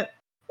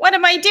 what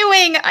am I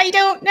doing? I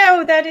don't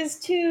know. That is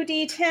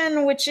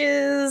 2d10, which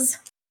is...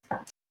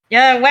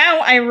 Yeah,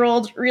 wow, I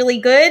rolled really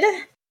good.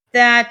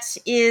 That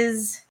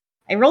is...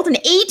 I rolled an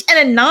 8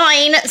 and a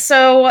 9,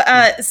 so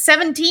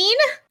 17?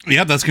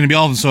 Yeah, that's going to be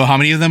all of them. So how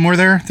many of them were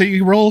there that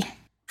you rolled?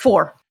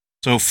 4.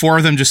 So 4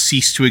 of them just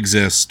cease to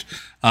exist.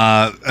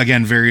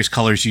 Again, various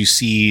colors. You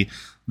see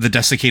the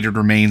desiccated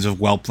remains of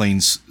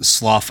whelplings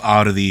slough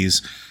out of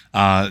these,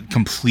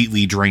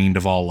 completely drained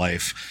of all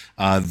life.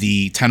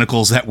 The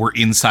tentacles that were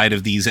inside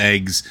of these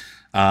eggs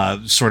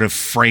sort of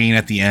fraying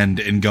at the end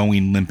and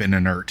going limp and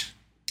inert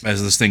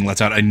as this thing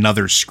lets out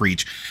another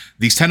screech.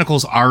 These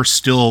tentacles are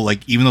still,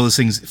 like, even though this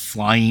thing's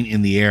flying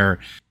in the air,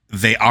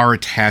 they are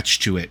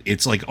attached to it.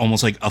 It's like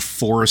almost like a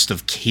forest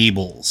of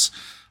cables.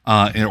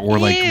 Or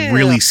like Ew.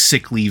 really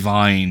sickly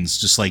vines,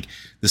 just like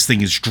this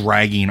thing is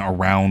dragging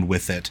around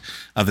with it,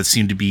 that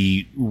seem to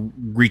be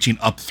reaching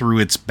up through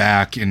its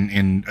back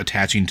and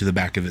attaching to the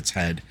back of its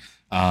head.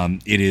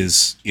 It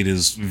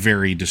is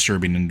very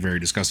disturbing and very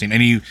disgusting.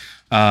 Any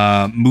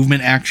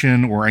movement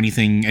action or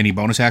anything, any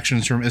bonus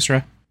actions from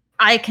Isra?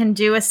 I can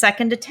do a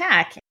second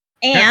attack.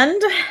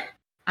 And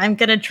I'm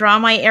going to draw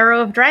my arrow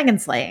of dragon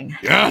slaying.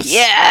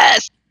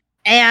 Yes.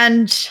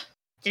 And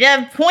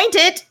point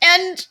it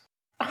and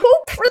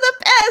hope for the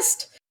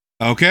best.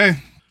 Okay,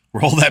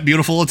 roll that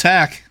beautiful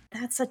attack.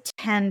 That's a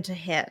 10 to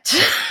hit.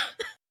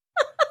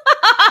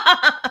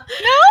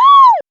 No.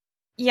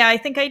 Yeah, I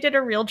think I did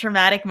a real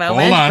dramatic Hold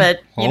moment, on, but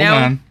you hold know,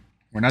 on.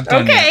 We're not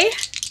done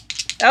yet.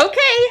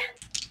 Okay.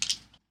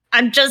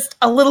 I'm just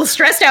a little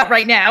stressed out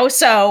right now,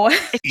 so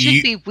It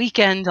should be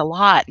weekend a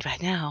lot by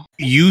now.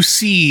 You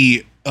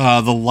see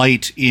the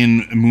light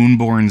in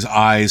Moonborn's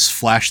eyes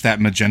flash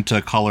that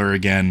magenta color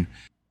again,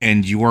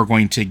 and you are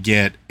going to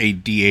get a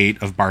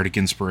D8 of Bardic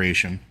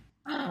Inspiration.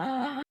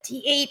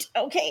 D8.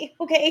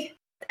 Okay.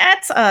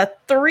 That's a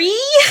 3.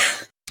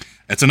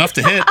 That's enough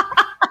to hit.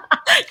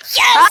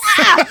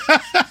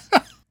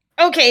 Yes!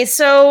 Okay,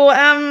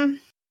 so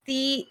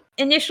the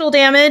initial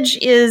damage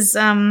is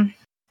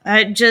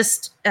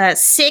just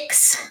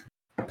 6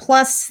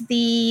 plus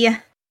the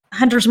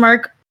Hunter's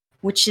Mark,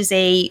 which is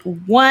a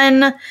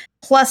 1,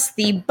 plus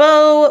the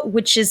bow,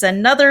 which is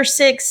another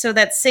 6, so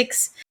that's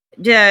 6,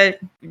 12,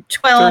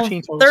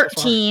 13 total so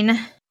 13.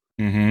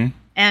 Mm-hmm.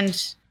 And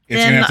It's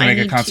then going to have to I make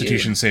a need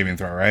Constitution saving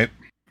throw, right?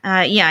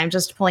 yeah, I'm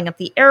just pulling up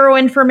the arrow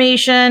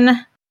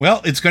information.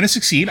 Well, it's going to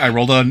succeed. I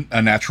rolled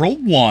a natural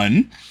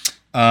 1.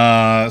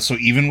 So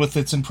even with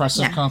its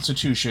impressive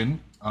Constitution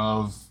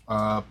of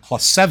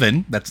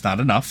 +7, that's not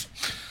enough.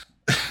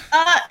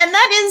 And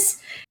that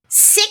is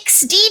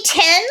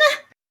 6d10.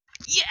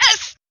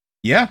 Yes!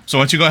 Yeah. So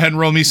why don't you go ahead and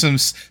roll me some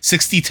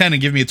 6d10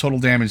 and give me a total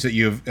damage that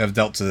you have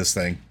dealt to this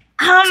thing.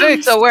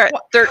 So we're at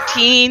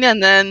 13,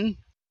 and then...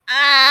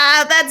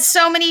 That's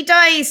so many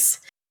dice.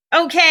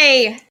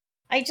 Okay.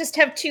 I just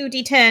have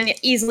 2d10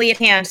 easily at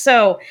hand.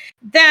 So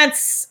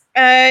that's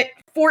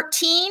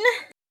 14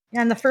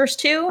 on the first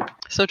 2.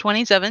 So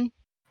 27?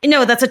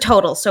 No, that's a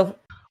total. So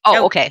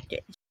okay.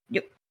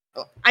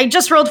 I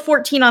just rolled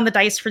 14 on the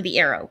dice for the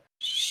arrow.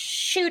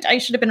 Shoot, I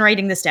should have been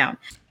writing this down.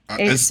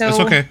 It's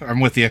okay.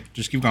 I'm with you.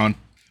 Just keep going.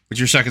 What's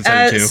your second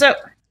set of 2? So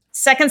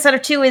second set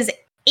of 2 is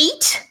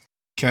 8.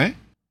 Okay.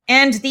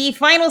 And the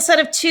final set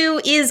of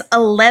 2 is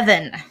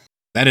 11.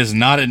 That is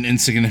not an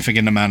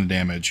insignificant amount of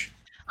damage.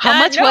 How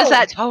much was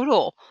that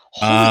total?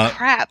 Holy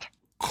crap.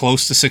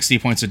 Close to 60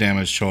 points of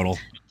damage total.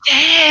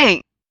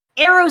 Dang!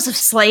 Arrows of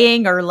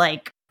slaying are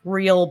like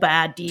real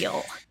bad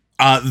deal.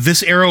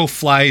 This arrow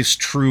flies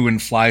true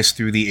and flies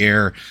through the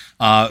air,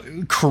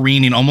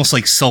 careening, almost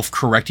like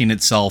self-correcting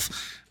itself.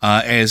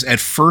 As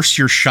at first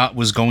your shot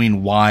was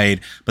going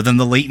wide, but then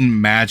the latent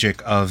magic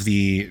of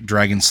the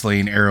dragon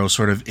slaying arrow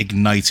sort of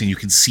ignites, and you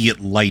can see it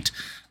light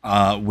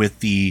with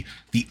the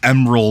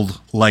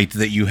emerald light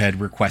that you had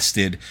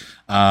requested,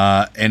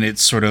 and it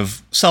sort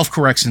of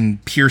self-corrects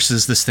and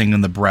pierces this thing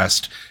in the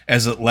breast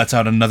as it lets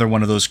out another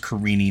one of those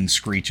careening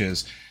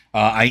screeches.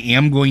 I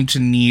am going to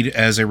need,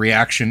 as a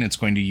reaction, it's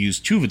going to use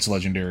 2 of its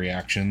legendary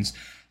actions.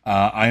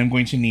 I am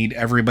going to need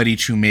everybody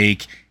to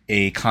make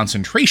a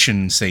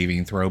concentration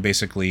saving throw,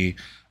 basically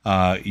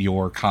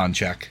your con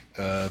check.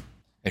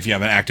 If you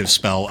have an active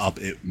spell up,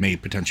 it may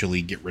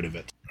potentially get rid of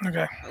it.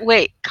 Okay.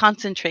 Wait,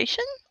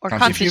 concentration or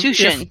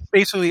constitution?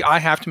 Basically, I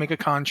have to make a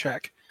con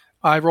check.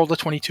 I rolled a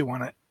 22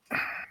 on it.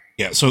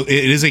 Yeah, so it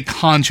is a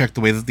con check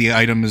the way that the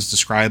item is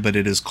described, but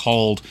it is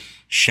called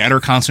Shatter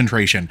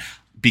Concentration,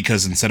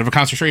 because instead of a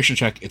concentration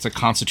check, it's a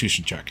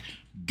constitution check.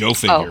 Go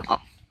figure.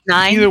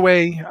 9? Either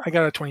way, I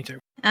got a 22.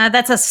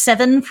 That's a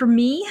 7 for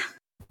me.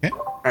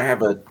 I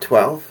have a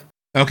 12.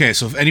 Okay,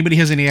 so if anybody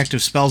has any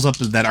active spells up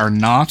that are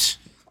not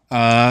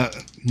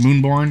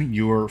Moonborn,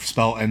 your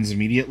spell ends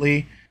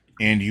immediately,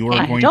 and you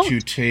are going to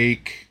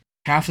take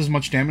half as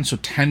much damage, so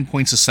 10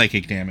 points of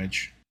psychic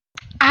damage.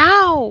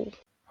 Ow!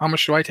 How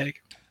much do I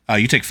take?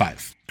 You take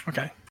 5.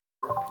 Okay.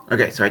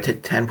 Okay, so I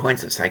take 10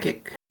 points of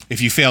psychic.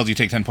 If you failed, you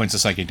take 10 points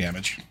of psychic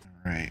damage.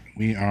 All right,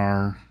 we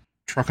are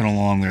trucking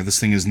along there. This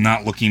thing is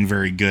not looking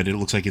very good. It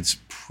looks like it's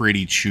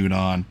pretty chewed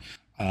on.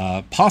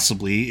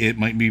 Possibly, it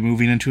might be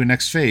moving into a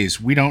next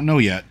phase. We don't know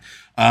yet.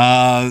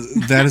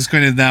 That is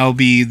going to now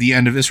be the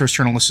end of Isra's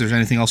turn, unless there's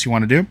anything else you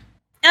want to do.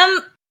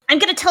 I'm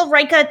going to tell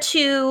Rika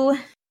to...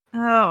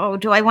 Oh,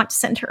 do I want to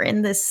send her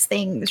in this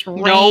thing's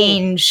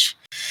range?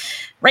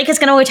 No. Rika's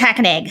going to attack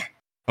an egg.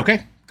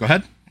 Okay, go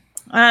ahead.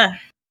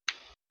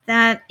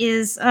 That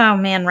is... Oh,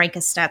 man,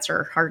 Rika's stats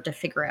are hard to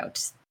figure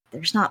out.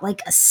 There's not,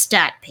 like, a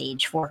stat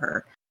page for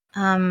her.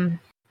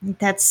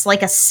 That's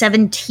like a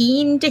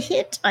 17 to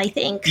hit, I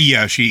think.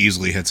 Yeah, she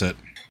easily hits it.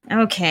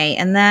 Okay,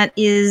 and that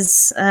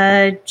is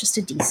just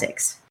a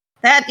d6.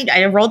 That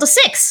I rolled a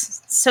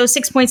 6, so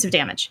 6 points of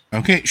damage.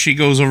 Okay, she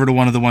goes over to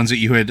one of the ones that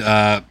you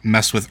had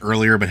messed with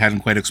earlier but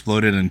hadn't quite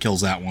exploded and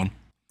kills that one.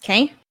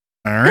 Okay.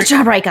 All right. Good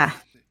job, Rika.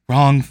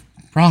 Wrong,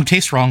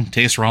 taste wrong.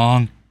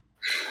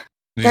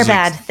 They're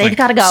bad. They've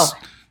got to go.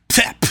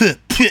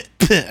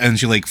 And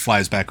she like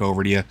flies back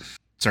over to you,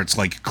 starts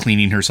like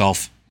cleaning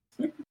herself.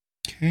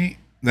 Okay,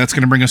 that's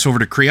going to bring us over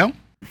to Creo.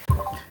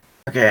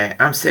 Okay,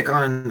 I'm sick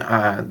on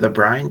the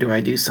brine. Do I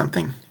do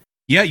something?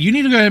 Yeah, you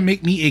need to go ahead and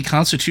make me a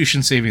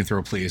Constitution saving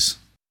throw, please.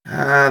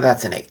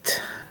 That's an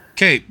 8.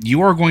 Okay,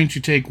 you are going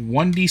to take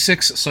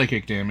 1d6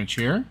 psychic damage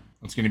here.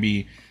 That's going to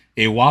be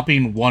a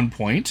whopping 1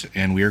 point,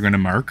 and we are going to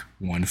mark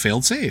 1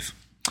 failed save.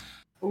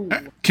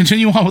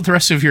 Continue on with the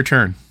rest of your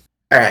turn.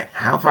 All right,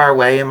 how far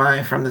away am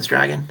I from this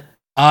dragon?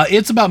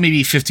 It's about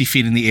maybe 50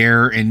 feet in the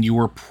air, and you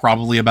were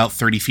probably about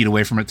 30 feet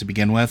away from it to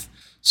begin with.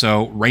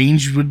 So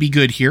range would be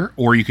good here,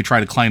 or you could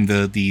try to climb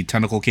the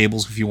tentacle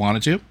cables if you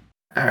wanted to.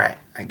 All right,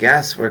 I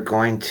guess we're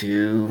going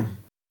to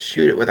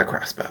shoot it with a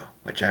crossbow,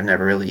 which I've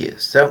never really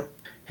used. So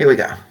here we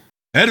go.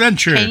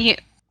 Adventure. Can you...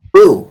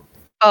 Ooh.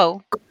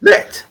 Oh.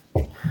 Lit.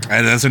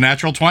 And that's a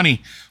natural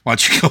 20. Why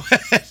don't you go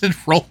ahead and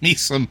roll me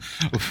some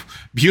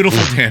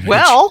beautiful damage?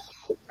 Well,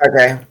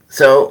 Okay,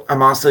 so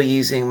I'm also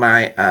using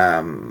my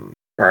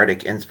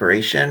bardic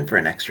inspiration for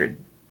an extra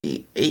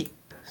D8.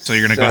 So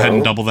you're going to go ahead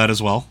and double that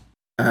as well.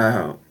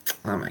 Oh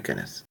my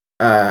goodness.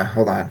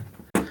 Hold on.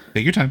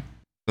 Take your time.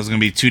 So it's going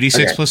to be 2d6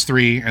 Okay. plus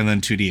 3 and then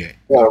 2d8.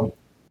 So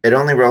it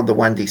only rolled the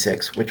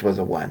 1d6, which was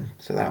a 1,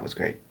 so that was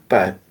great.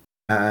 But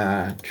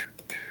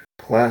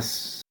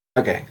plus,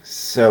 okay,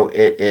 so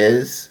it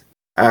is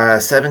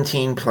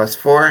 17 plus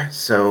 4,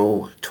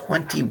 so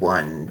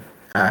 21.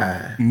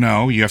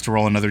 No, you have to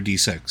roll another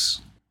d6.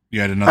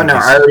 You had Oh another no,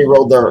 d6. I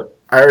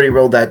already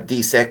rolled that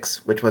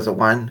d6, which was a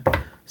 1.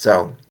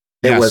 So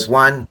it Yes. was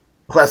 1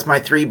 plus my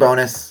 3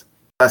 bonus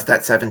plus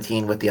that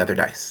 17 with the other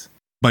dice.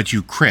 But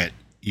you crit.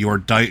 Your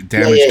damage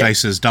yeah.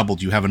 dice is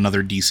doubled. You have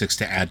another d6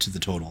 to add to the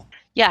total.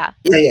 yeah.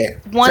 Yeah.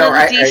 One So of the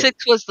I- D6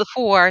 was the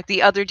 4.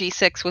 The other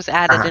D6 was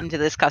added Uh-huh. into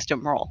this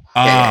custom roll.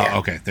 Yeah.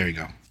 Okay, there you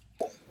go.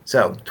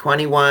 So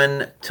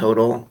 21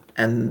 total,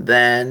 and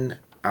then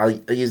I'll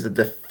use the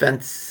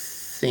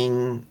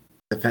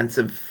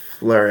defensive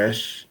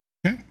flourish.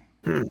 Okay.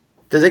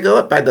 Does it go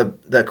up by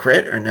the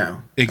crit or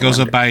no? It goes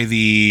up by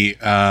the,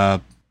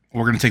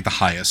 we're going to take the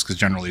highest, because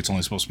generally it's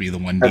only supposed to be the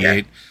 1d8.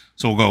 Okay.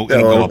 So it'll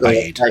So go up by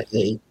 8. By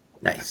 8.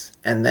 Nice.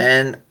 And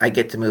then I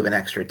get to move an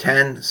extra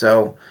 10,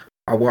 so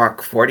I'll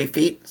walk 40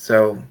 feet.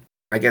 So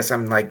I guess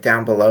I'm like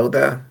down below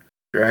the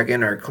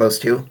dragon or close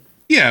to.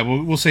 Yeah,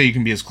 we'll say you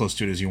can be as close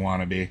to it as you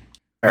want to be.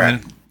 All right.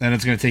 And then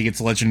it's going to take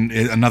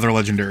another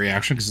legendary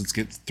action, because it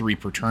gets 3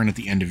 per turn at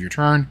the end of your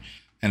turn.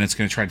 And it's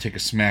going to try to take a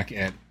smack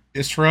at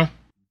Istra.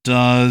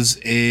 Well,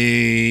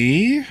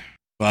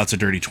 that's a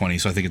dirty 20,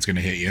 so I think it's going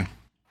to hit you.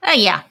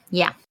 Yeah.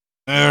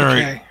 All right.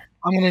 Okay.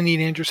 I'm going to need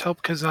Andrew's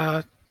help because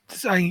I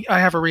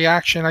have a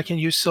reaction. I can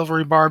use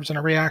silvery barbs in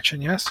a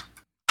reaction, yes?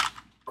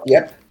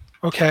 Yep.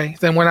 Okay.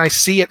 Then when I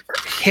see it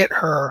hit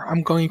her,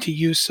 I'm going to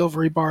use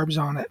silvery barbs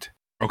on it.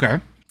 Okay.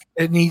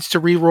 It needs to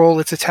re-roll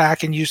its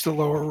attack and use the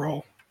lower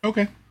roll.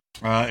 Okay.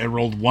 It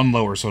rolled 1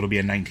 lower, so it'll be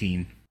a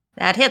 19.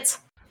 That hits.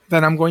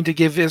 Then I'm going to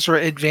give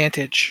Isra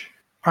advantage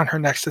on her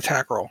next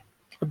attack roll.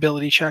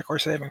 Ability check or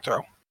saving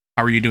throw.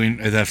 How are you doing?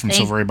 Is that from Thank-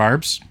 Silvery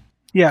Barbs?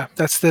 Yeah,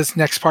 that's this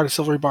next part of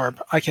Silvery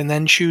Barb. I can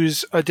then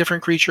choose a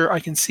different creature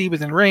I can see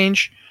within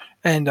range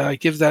and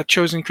give that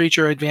chosen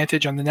creature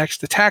advantage on the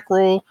next attack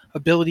roll,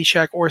 ability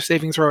check, or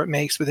saving throw it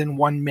makes within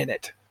 1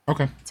 minute.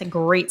 Okay. It's a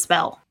great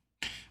spell.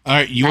 All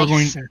right. You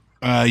Nice.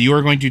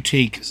 are going to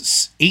take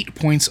 8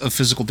 points of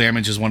physical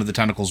damage as one of the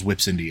tentacles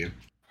whips into you.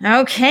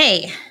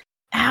 Okay.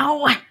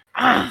 Ow.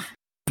 Ah.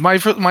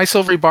 My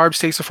Silvery Barbs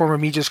takes the form of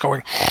me just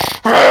going,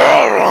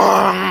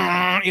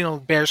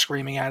 bear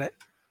screaming at it.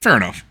 Fair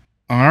enough.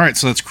 All right.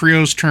 So that's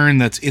Creo's turn.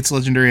 That's its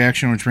legendary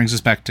action, which brings us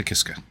back to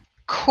Kiska.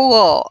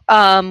 Cool.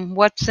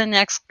 What's the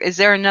next? Is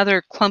there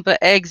another clump of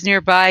eggs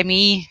nearby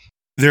me?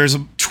 There's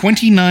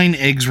 29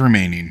 eggs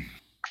remaining.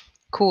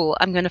 Cool.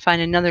 I'm going to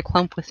find another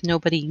clump with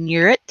nobody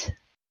near it.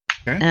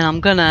 Okay. And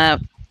I'm going to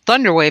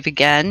Thunderwave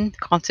again.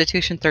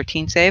 Constitution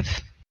 13 save.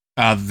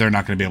 They're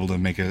not going to be able to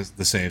make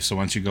the save. So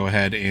once you go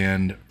ahead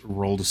and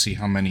roll to see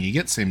how many you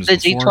get, same as The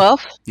before.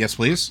 D12. Yes,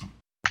 please.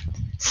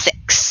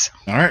 6.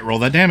 All right. Roll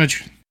that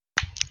damage.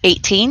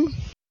 18.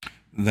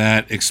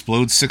 That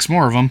explodes 6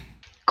 more of them.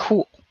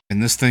 Cool.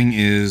 And this thing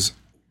is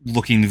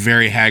looking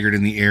very haggard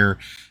in the air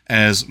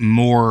as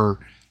more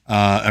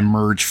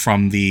emerge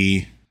from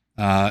the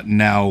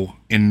now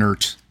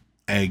inert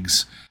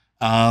eggs.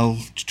 Yeah,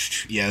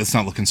 it's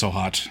not looking so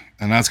hot.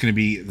 And that's going to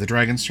be the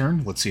dragon's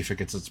turn. Let's see if it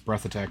gets its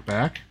breath attack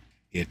back.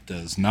 It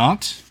does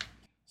not.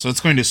 So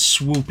it's going to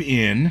swoop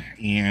in,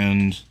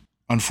 and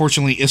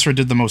unfortunately, Isra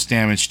did the most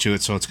damage to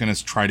it, so it's going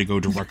to try to go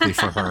directly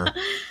for her.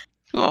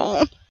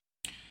 Oh.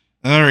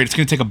 All right, it's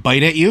going to take a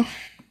bite at you.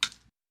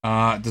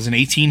 Does an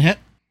 18 hit?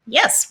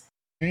 Yes.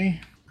 Okay.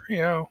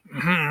 Rio.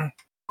 Mm-hmm.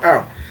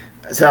 Oh,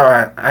 so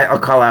I'll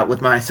call out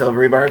with my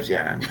silvery barbs.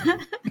 Yeah.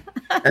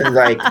 And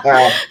like,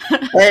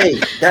 hey,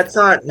 that's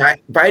not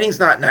biting's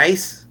not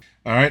nice.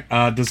 All right.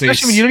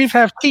 Especially when you don't even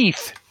have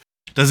teeth.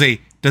 Does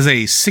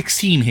a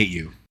 16 hit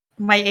you?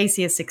 My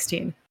AC is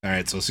 16. All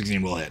right, so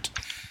 16 will hit.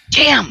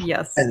 Damn.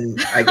 Yes. And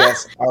I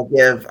guess I'll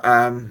give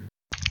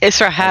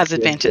Isra has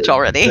advantage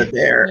already. the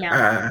bear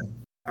Yeah.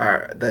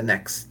 the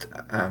next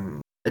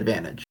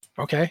advantage.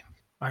 Okay.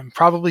 I'm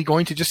probably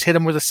going to just hit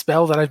him with a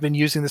spell that I've been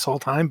using this whole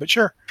time, but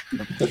sure.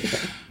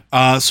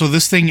 So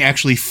this thing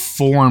actually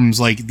forms,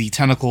 like the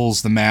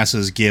tentacles, the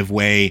masses give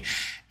way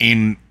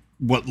in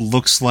what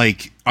looks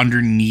like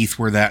underneath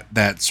where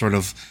that sort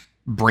of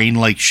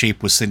brain-like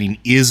shape was sitting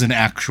is an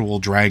actual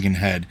dragon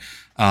head.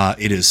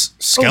 It is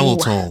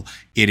skeletal.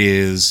 It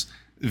is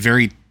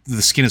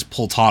the skin is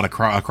pulled taut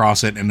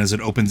across it, and as it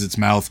opens its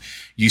mouth,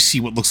 you see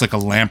what looks like a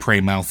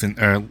lamprey mouth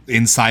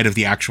inside of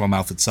the actual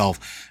mouth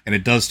itself, and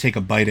it does take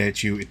a bite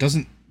at you. It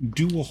doesn't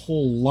do a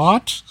whole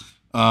lot.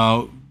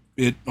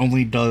 It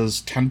only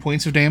does 10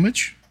 points of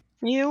damage.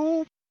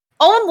 You.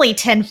 Only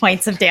 10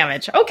 points of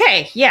damage.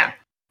 Okay, yeah.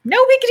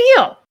 No big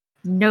deal.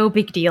 No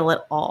big deal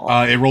at all.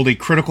 It rolled a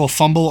critical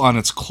fumble on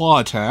its claw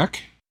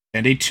attack.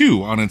 and a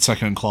 2 on its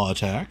second claw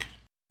attack.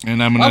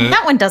 And I'm Well, gonna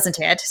that one doesn't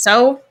hit.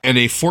 So and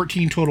a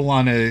 14 total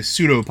on a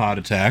pseudopod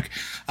attack.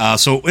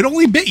 So it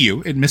only bit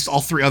you. It missed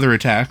all 3 other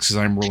attacks, as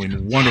I'm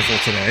rolling wonderful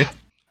today.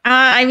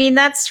 I mean,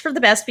 that's for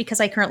the best because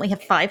I currently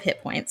have 5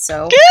 hit points.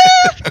 So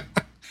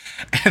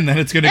And then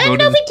it's gonna go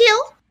no to big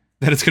deal.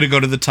 then it's gonna go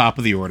to the top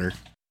of the order.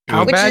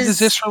 How Which bad is-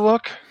 does Isra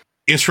look?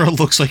 Isra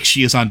looks like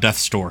she is on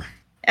death's door.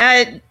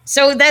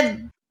 So that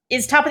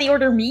is top of the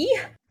order me.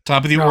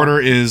 Top of the No. order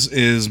is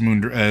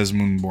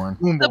Moonborn.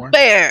 The Moonborn.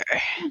 bear.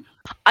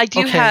 I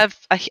do Okay.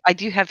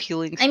 have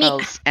healing I mean,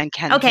 spells and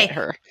can okay. hit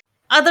her.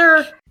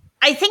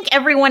 I think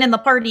everyone in the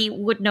party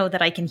would know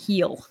that I can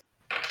heal.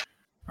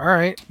 All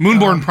right.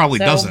 Moonborn probably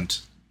so-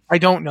 doesn't. I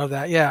don't know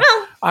that. Yeah.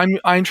 Well,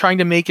 I'm trying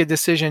to make a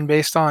decision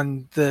based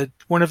on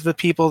one of the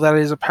people that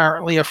is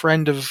apparently a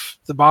friend of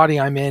the body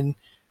I'm in.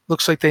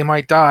 Looks like they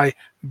might die,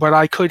 but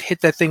I could hit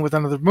that thing with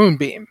another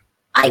moonbeam.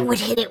 I would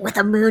hit it with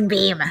a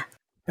moonbeam,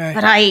 Okay.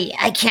 but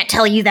I can't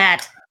tell you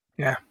that.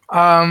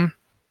 I'm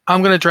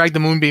gonna drag the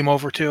moonbeam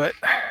over to it,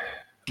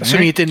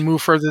 assuming it didn't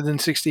move further than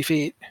 60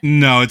 feet.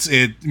 No,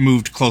 it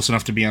moved close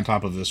enough to be on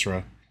top of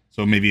Isra.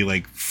 So maybe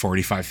like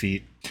 45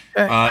 feet.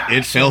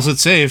 It fails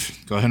its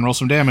save. Go ahead and roll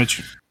some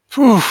damage.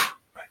 Whew,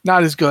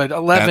 not as good.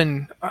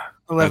 11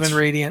 that's-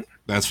 radiant.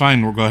 That's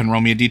fine. We'll go ahead and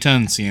roll me a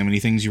d10. See how many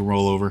things you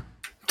roll over.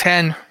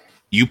 10.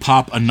 You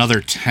pop another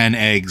 10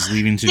 eggs,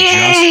 leaving to Yay!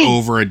 just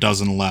over a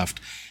dozen left.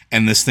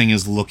 And this thing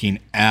is looking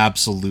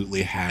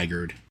absolutely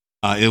haggard.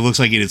 It looks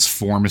like its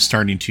form is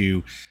starting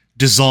to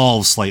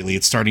dissolve slightly.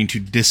 It's starting to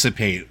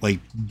dissipate. Like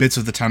bits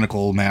of the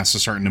tentacle mass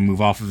is starting to move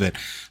off of it.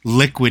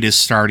 Liquid is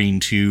starting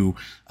to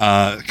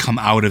come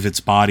out of its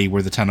body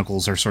where the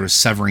tentacles are sort of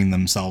severing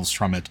themselves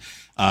from it.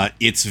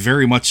 It's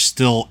very much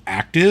still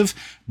active,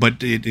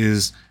 but it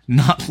is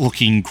not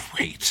looking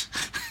great.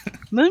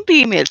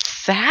 Moonbeam is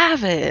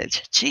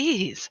savage.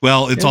 Jeez.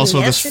 Well, it's also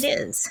yes, this. it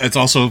is. It's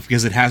also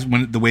because it has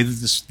when the way that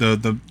this,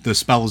 the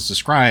spell is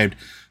described,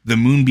 the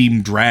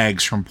moonbeam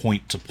drags from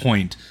point to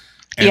point.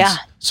 And Yeah.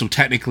 So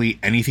technically,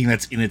 anything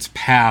that's in its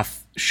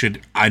path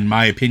should, in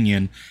my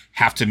opinion,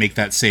 have to make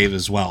that save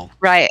as well.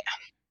 Right.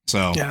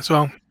 So Yeah,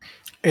 so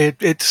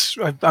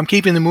I'm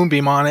keeping the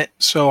moonbeam on it,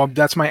 so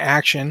that's my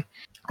action.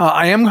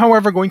 I am,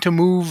 however, going to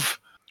move.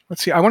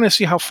 Let's see. I want to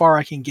see how far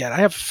I can get. I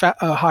have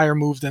a higher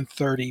move than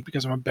 30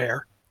 because I'm a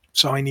bear,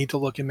 so I need to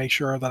look and make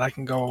sure that I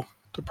can go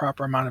the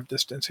proper amount of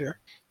distance here.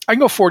 I can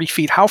go 40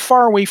 feet. How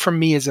far away from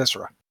me is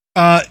Isra?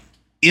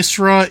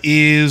 Isra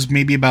is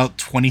maybe about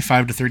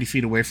 25 to 30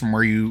 feet away from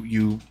where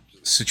you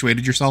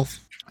situated yourself.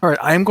 All right,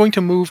 I am going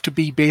to move to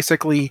be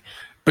basically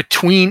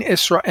between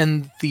Isra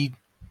and the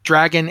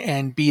dragon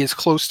and be as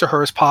close to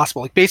her as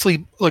possible. Like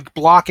basically like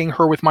blocking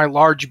her with my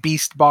large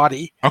beast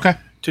body Okay.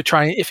 to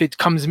try, if it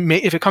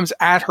comes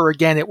at her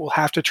again, it will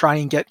have to try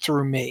and get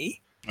through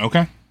me.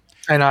 Okay.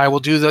 And I will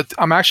do that.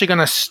 I'm actually going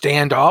to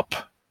stand up,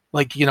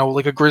 like, you know,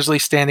 like a grizzly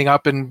standing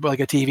up in like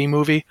a TV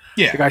movie.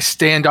 Yeah. Like I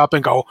stand up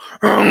and go.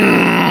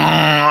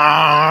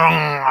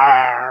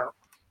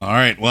 All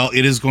right. Well,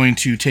 it is going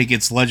to take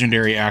its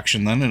legendary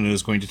action then, and it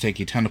is going to take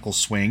a tentacle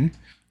swing.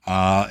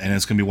 And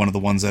it's going to be one of the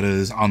ones that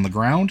is on the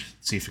ground.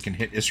 Let's see if it can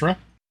hit Isra.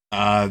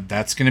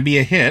 That's going to be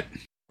a hit.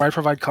 Do I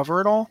provide cover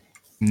at all?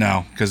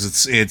 No,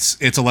 because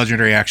it's a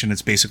legendary action.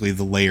 It's basically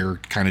the layer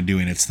kind of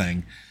doing its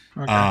thing.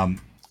 Okay.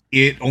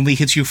 It only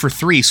hits you for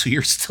 3, so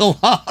you're still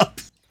up.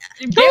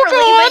 Barely,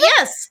 but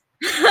yes.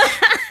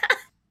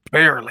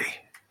 Barely.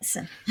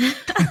 Listen.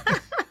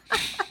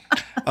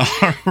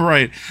 All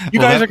right. You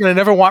guys are going to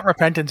never want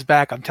repentance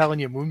back. I'm telling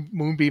you,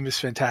 Moonbeam is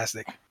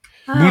fantastic.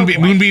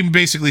 Moonbeam, boy. Moonbeam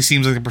basically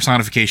seems like a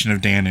personification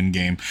of Dan in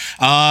game.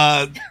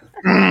 I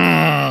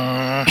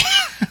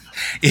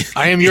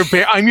am your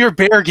bear. I'm your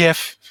bear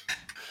gif.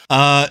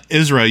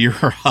 Isra,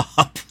 you're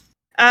up.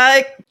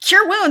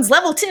 Cure wounds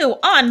level 2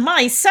 on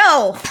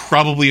myself.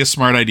 Probably a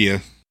smart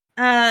idea.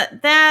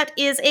 That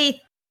is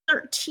a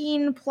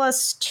 13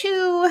 plus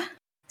 2,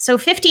 so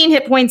 15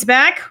 hit points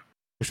back.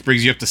 Which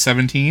brings you up to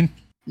 17.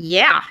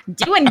 Yeah,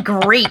 doing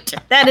great.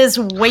 That is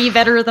way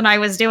better than I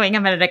was doing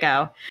a minute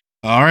ago.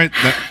 All right,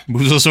 that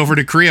moves us over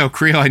to Creo.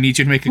 Creo, I need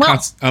you to make a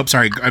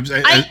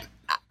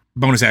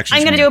bonus action.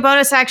 I'm going to do a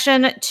bonus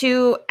action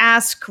to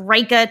ask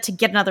Rika to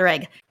get another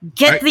egg.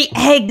 Get Right. the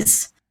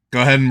eggs.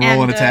 Go ahead and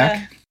roll an And,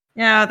 attack.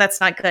 No, that's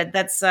not good.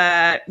 That's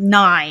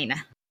 9.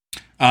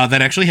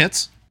 That actually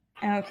hits.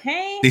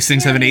 Okay. These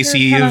things have an Yeah,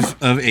 AC they're kinda-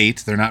 of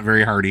 8. They're not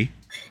very hardy.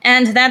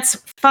 And that's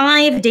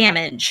 5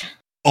 damage.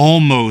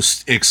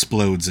 Almost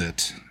explodes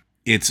it.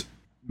 It's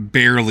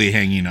barely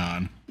hanging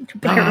on.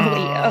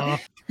 Barely.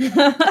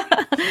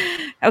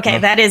 Okay,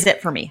 that is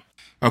it for me.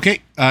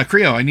 Okay,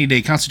 Creo, I need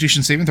a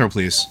Constitution saving throw,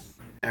 please.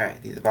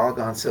 Alright, these have all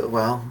gone so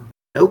well.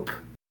 Nope.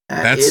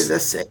 That's- That is a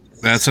 6.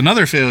 That's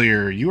another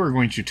failure. You are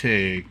going to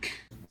take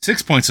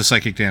 6 points of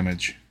psychic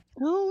damage.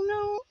 Oh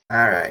no.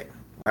 Alright.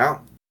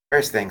 Well,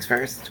 first things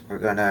first, we're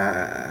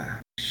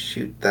gonna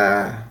shoot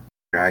the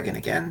dragon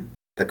again.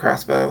 The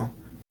crossbow.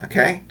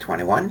 Okay,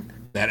 21.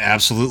 That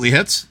absolutely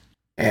hits.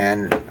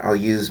 And I'll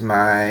use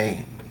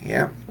my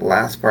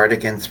last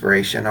bardic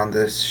inspiration on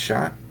this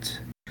shot.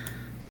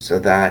 So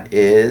that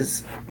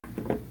is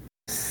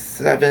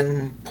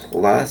 7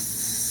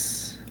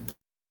 plus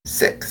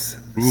 6.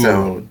 Ooh.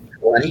 So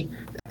 20.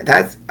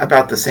 That's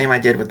about the same I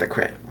did with the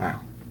crit. Wow.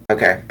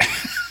 Okay.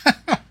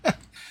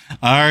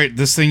 All right,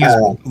 this thing is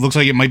looks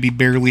like it might be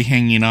barely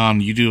hanging on.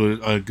 You do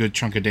a good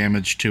chunk of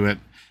damage to it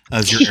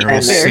as your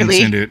arrow sinks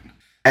Barely. into it.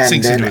 And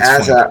Sinks then into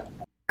its flank.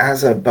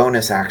 as a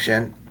bonus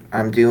action,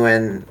 I'm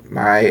doing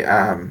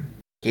my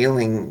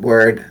healing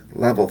word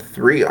level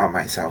 3 on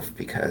myself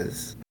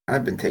because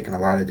I've been taking a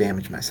lot of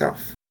damage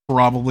myself.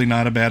 Probably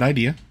not a bad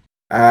idea.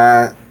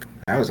 That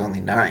was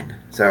only 9.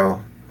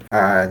 So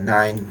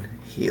 9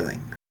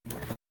 healing.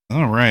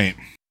 All right.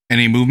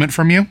 Any movement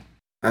from you?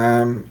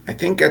 I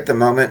think at the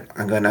moment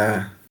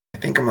I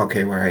think I'm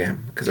okay where I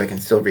am because I can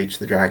still reach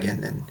the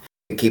dragon and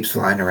it keeps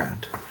flying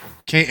around.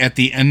 Okay, at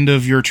the end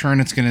of your turn,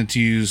 it's going to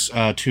use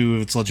 2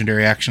 of its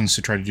legendary actions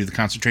to try to do the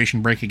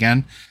concentration break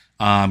again.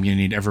 You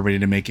need everybody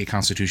to make a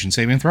Constitution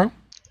saving throw.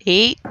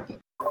 8.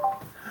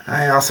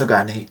 I also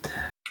got an 8.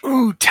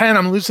 Ooh, 10.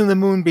 I'm losing the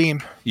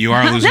moonbeam. You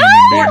are losing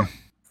the moonbeam.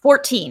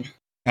 14.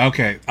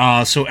 Okay,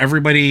 so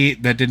everybody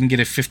that didn't get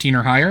a 15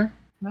 or higher,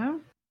 No.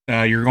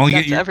 you're going to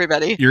That's get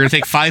everybody. you're going to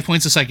take 5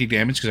 points of psychic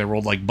damage because I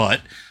rolled like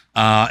butt,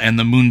 and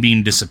the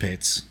moonbeam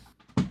dissipates.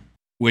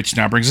 Which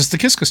now brings us to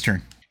Kiska's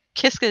turn.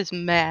 Kiska's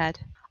mad.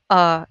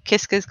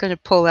 Kiska's gonna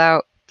pull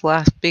out the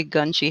last big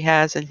gun she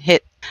has and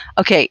hit.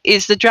 Okay,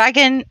 is the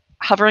dragon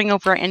hovering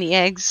over any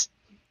eggs?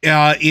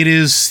 It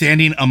is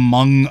standing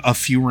among a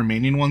few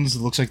remaining ones. It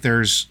looks like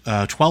there's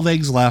 12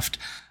 eggs left,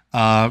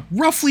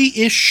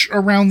 roughly-ish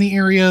around the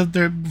area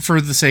there,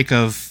 for the sake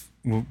of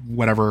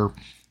whatever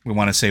we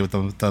want to say with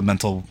the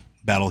mental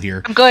battle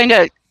here. I'm going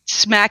to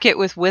smack it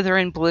with Wither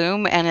and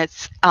Bloom, and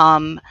it's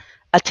a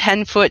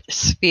 10-foot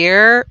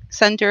sphere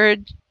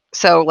centered.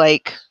 So,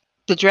 like,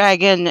 the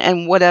dragon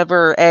and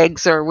whatever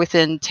eggs are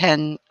within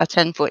a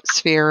 10-foot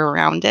sphere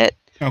around it.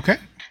 Okay.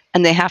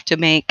 And they have to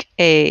make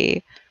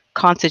a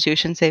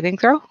Constitution saving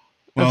throw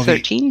of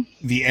 13.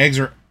 The eggs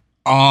are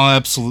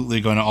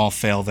absolutely going to all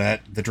fail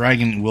that. The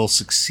dragon will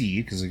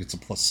succeed because it gets a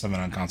 +7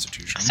 on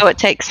Constitution. So it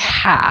takes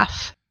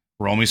half.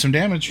 Roll me some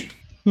damage.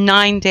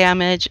 9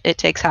 damage. It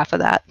takes half of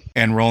that.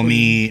 And roll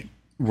me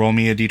a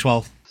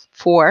d12.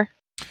 4.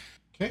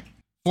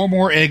 4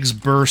 more eggs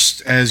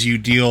burst as you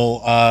deal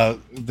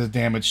the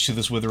damage to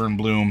this Wither and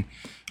Bloom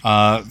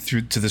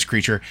through to this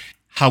creature.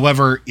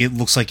 However, it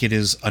looks like it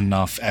is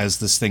enough as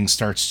this thing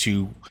starts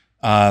to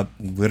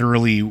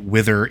literally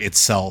wither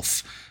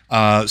itself.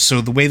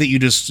 So the way that you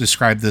just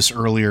described this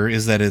earlier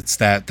is that it's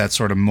that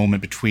sort of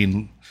moment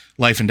between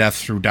life and death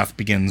through death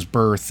begins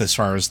birth as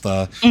far as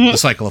the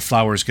cycle of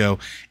flowers go.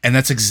 And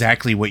that's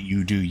exactly what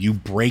you do. You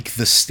break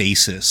the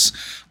stasis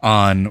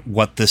on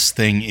what this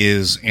thing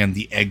is and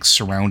the eggs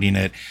surrounding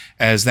it.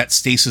 As that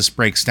stasis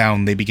breaks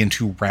down, they begin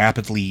to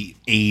rapidly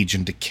age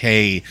and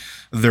decay,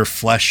 their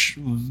flesh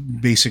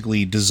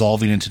basically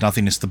dissolving into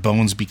nothingness, the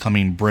bones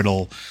becoming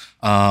brittle.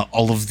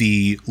 All of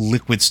the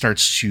liquid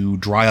starts to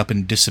dry up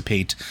and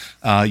dissipate.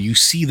 You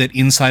see that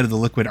inside of the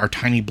liquid are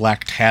tiny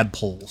black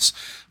tadpoles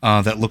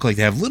that look like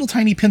they have little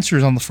tiny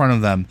pincers on the front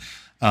of them.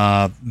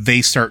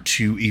 They start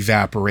to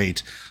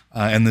evaporate,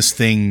 and this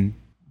thing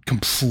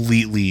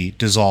completely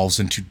dissolves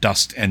into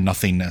dust and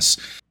nothingness.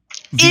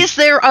 Is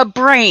there a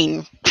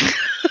brain?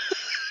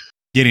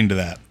 Getting to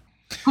that.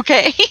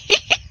 Okay.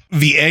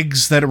 The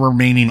eggs that are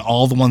remaining,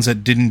 all the ones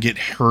that didn't get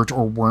hurt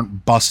or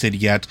weren't busted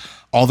yet,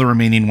 all the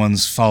remaining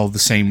ones follow the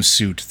same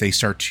suit. They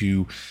start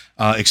to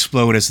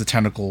explode as the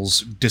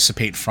tentacles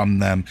dissipate from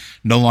them,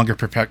 no longer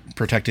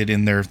protected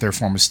in their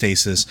form of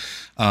stasis.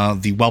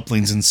 The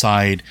whelplings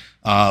inside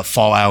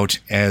fall out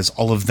as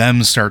all of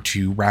them start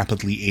to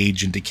rapidly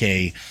age and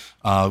decay.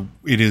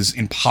 It is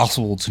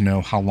impossible to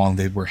know how long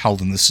they were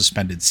held in this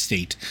suspended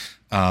state,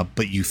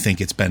 but you think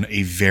it's been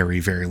a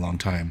very, very long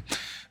time.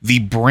 The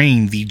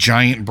brain, the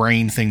giant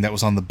brain thing that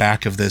was on the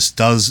back of this,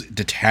 does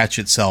detach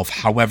itself.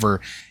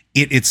 However,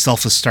 it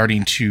itself is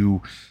starting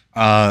to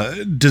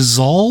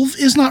dissolve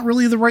is not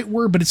really the right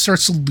word, but it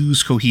starts to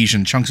lose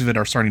cohesion. Chunks of it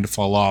are starting to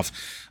fall off.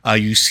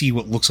 You see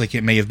what looks like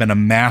it may have been a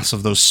mass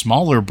of those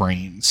smaller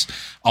brains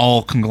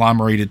all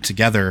conglomerated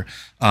together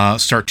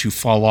start to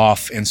fall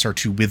off and start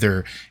to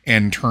wither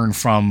and turn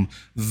from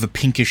the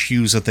pinkish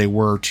hues that they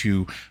were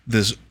to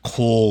this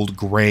cold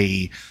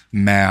gray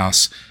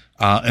mass.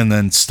 And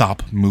then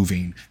stop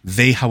moving.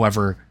 They,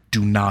 however,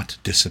 do not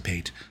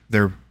dissipate.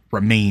 Their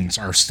remains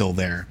are still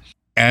there.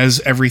 As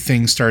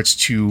everything starts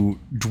to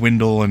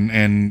dwindle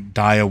and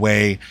die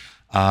away,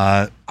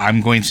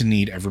 I'm going to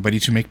need everybody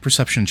to make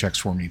perception checks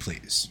for me,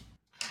 please.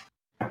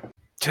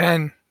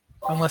 10,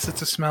 unless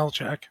it's a smell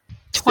check.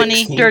 20,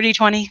 16. dirty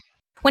 20.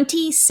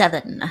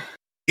 27.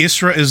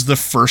 Isra is the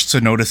first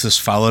to notice this,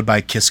 followed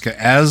by Kiska.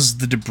 As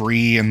the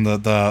debris and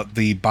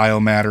the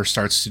biomatter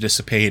starts to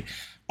dissipate,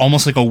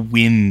 almost like a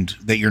wind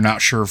that you're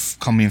not sure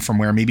coming from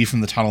where, maybe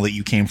from the tunnel that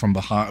you came from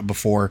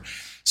before,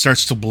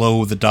 starts to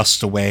blow the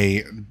dust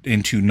away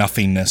into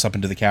nothingness up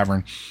into the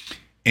cavern.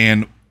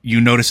 And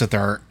you notice that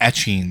there are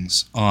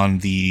etchings on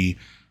the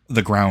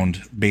the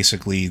ground,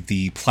 basically,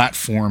 the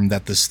platform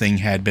that this thing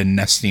had been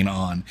nesting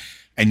on,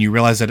 and you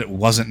realize that it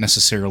wasn't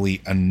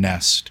necessarily a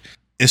nest.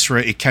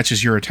 Isra, it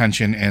catches your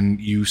attention, and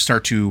you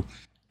start to,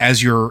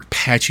 as you're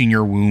patching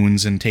your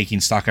wounds and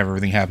taking stock of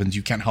everything happens,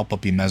 you can't help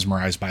but be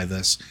mesmerized by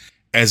this,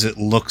 as it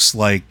looks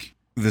like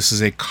this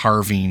is a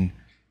carving,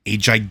 a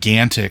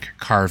gigantic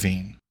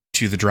carving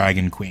to the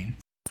Dragon Queen.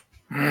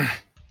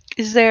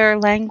 Is there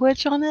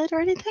language on it or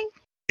anything?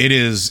 It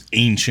is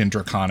ancient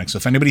Draconic, so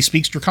if anybody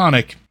speaks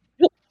Draconic,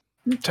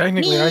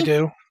 Technically, I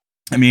do.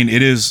 I mean,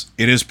 it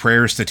is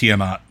prayers to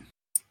Tiamat.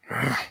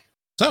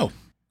 So,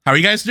 how are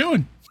you guys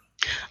doing?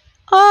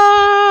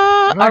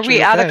 Are actually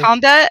we out of okay.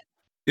 combat?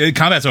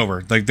 Combat's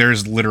over. Like,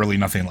 there's literally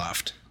nothing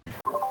left.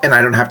 And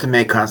I don't have to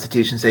make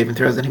Constitution saving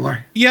throws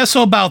anymore. Yeah,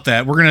 so about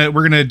that, we're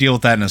gonna deal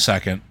with that in a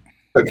second.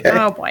 Okay.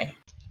 Oh boy.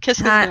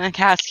 Kiska's gonna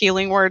cast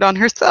Healing Word on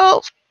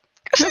herself.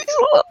 She's a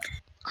little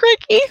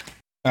cricky.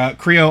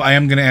 Creo, I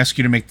am gonna ask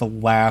you to make the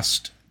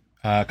last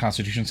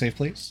Constitution save,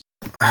 please.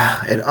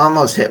 It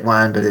almost hit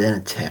one, but it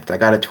didn't tip. I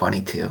got a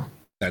 22.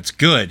 That's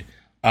good.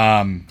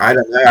 I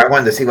don't know. I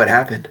wanted to see what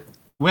happened.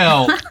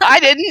 Well, I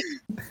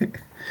didn't.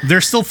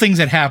 there's still things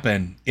that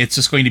happen. It's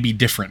just going to be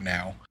different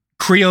now.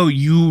 Creo,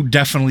 you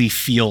definitely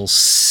feel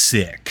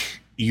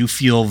sick. You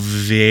feel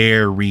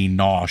very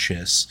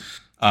nauseous.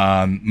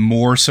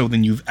 More so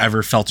than you've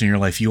ever felt in your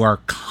life. You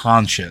are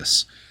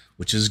conscious,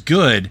 which is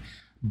good,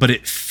 but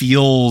it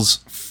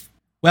feels,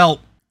 well,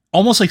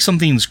 almost like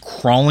something's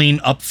crawling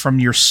up from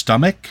your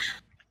stomach.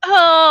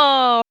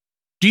 Oh.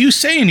 Do you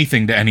say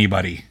anything to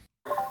anybody?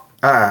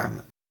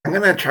 I'm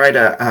gonna try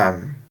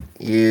to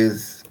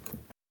use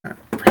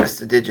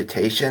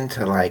prestidigitation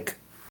to like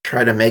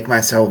try to make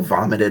myself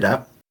vomit it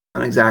up.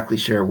 I'm not exactly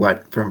sure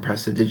what from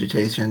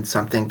prestidigitation.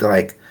 Something to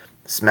like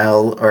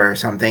smell or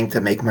something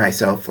to make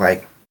myself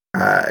like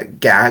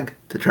gag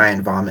to try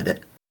and vomit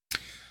it.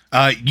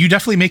 You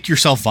definitely make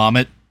yourself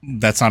vomit.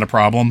 That's not a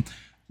problem.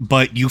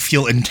 But you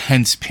feel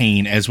intense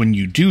pain as when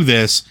you do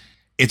this,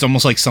 it's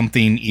almost like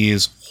something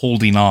is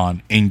holding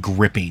on and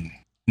gripping,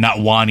 not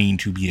wanting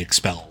to be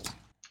expelled.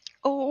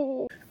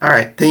 Oh. All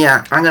right, then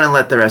yeah, I'm gonna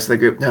let the rest of the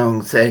group know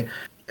and say,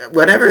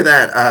 whatever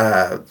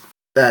that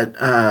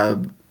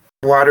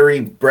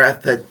watery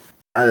breath that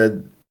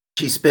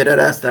she spit at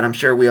us, that I'm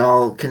sure we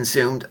all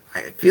consumed.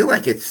 I feel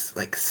like it's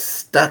like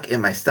stuck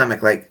in my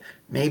stomach. Like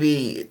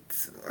maybe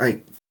it's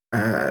like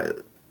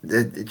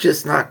it's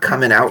just not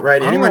coming out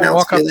right. I'm Anyone gonna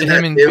else walk up to feeling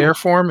him that in too? bear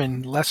form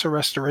and lesser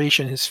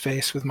restoration his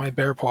face with my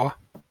bear paw.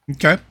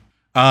 Okay.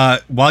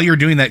 While you're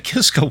doing that,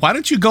 Kiska, why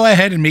don't you go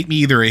ahead and make me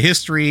either a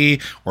history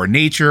or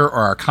nature or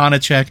arcana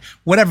check,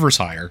 whatever's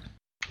higher.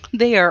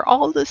 They are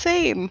all the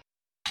same.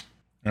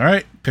 All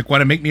right, pick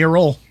one and make me a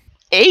roll.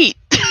 8.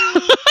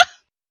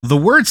 The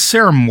word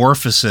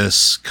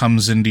ceramorphosis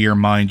comes into your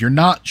mind. You're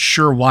not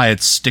sure why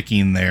it's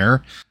sticking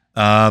there,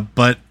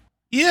 but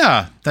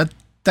yeah,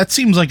 that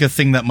seems like a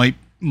thing that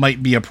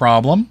might be a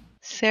problem.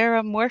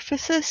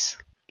 Ceramorphosis?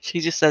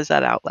 She just says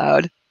that out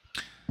loud.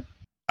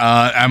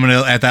 I'm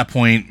gonna, at that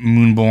point,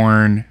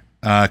 Moonborn,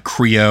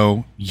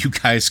 Creo, you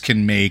guys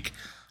can make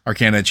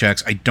Arcana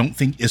checks. I don't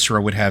think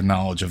Isra would have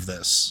knowledge of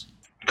this.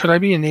 Could I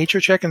be a nature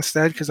check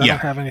instead? Because I Yeah.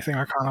 don't have anything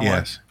arcana Yeah.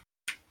 wise.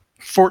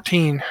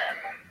 14.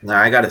 No,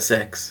 I got a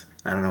 6.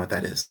 I don't know what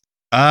that is.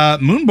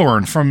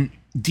 Moonborn, from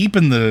deep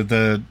in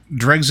the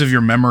dregs of your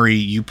memory,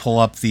 you pull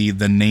up the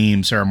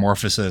name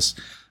Ceramorphosis.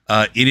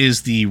 It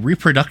is the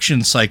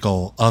reproduction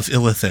cycle of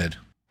Illithid,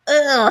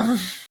 Ugh.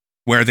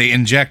 where they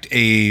inject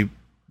a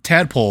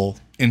tadpole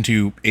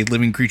into a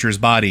living creature's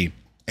body,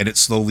 and it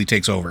slowly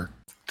takes over.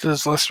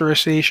 Is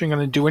restoration going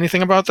to do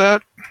anything about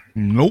that?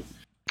 Nope.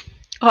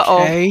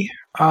 Uh-oh. Okay.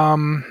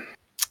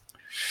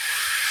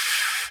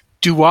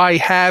 Do I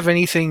have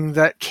anything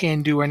that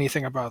can do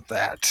anything about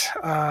that?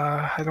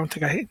 I don't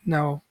think I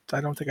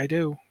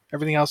do.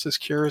 Everything else is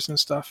cures and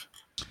stuff.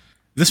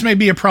 This may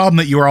be a problem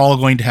that you are all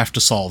going to have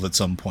to solve at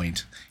some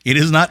point. It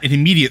is not an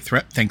immediate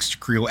threat, thanks to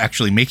Creo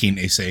actually making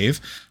a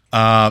save,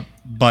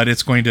 but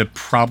it's going to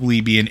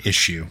probably be an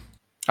issue.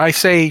 I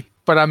say,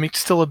 but I'm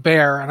still a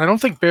bear, and I don't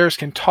think bears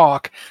can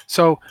talk.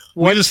 So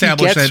what We've he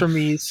established gets that- from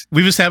me is,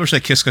 We've established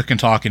that Kiska can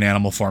talk in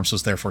animal form, so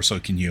therefore so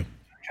can you.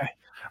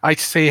 I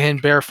say in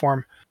bear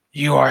form,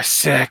 "You are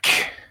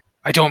sick.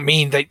 I don't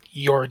mean that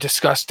you're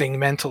disgusting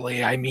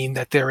mentally. I mean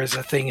that there is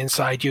a thing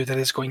inside you that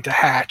is going to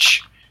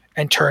hatch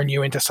and turn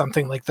you into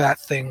something like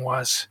that thing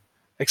was,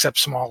 except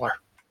smaller.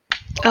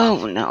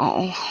 Oh,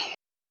 no.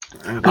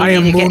 I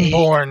am need to get-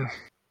 Moonborn.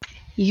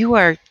 You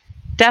are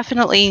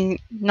definitely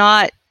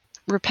not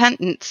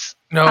repentance.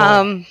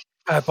 No,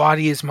 that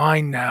body is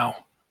mine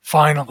now.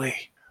 Finally,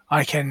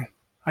 I can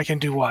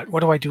do what?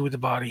 What do I do with the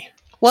body?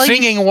 Well,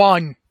 Singing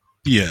one.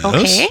 Yes.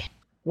 Okay.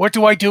 What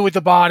do I do with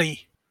the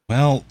body?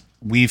 Well,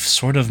 we've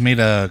sort of made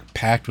a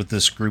pact with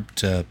this group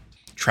to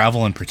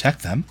travel and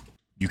protect them.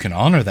 You can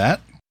honor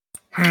that.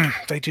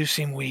 They do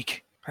seem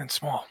weak and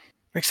small,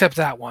 except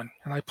that one.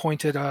 And I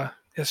pointed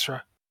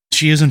Isra.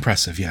 She is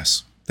impressive,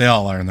 yes. They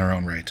all are in their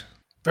own right.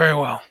 Very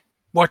well.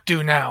 What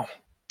do now?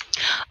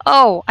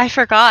 Oh, I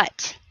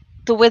forgot.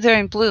 the Wither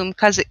and Bloom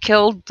because it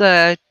killed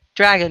the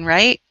dragon,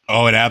 right?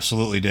 Oh, it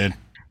absolutely did.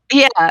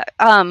 Yeah.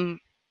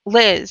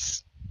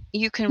 Liz,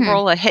 you can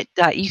roll a hit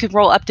die. You can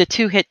roll up to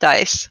 2 hit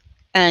dice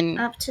and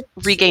Up to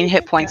regain 2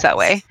 hit points that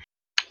way. dice.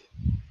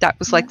 That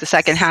was like the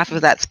second half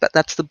of that, but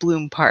that's the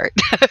Bloom part.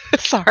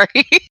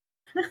 Sorry.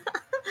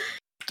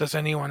 Does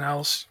anyone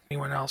else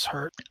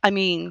hurt? I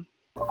mean,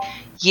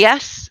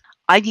 yes,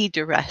 I need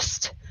to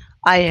rest.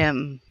 I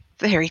am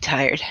very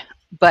tired,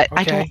 but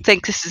I Okay. don't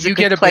think this is You a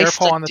good get a bear place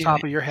paw to on the do top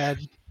it. of your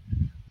head.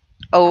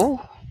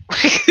 Oh.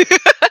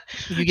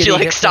 You get She 8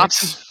 like hit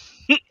stops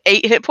points.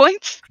 8 hit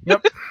points?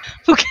 Yep.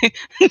 Okay.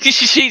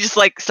 She just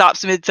like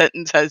stops mid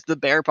sentence as the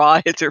bear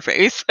paw hits her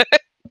face.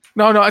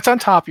 No, it's on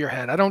top of your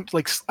head. I don't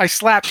like. I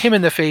slapped him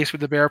in the face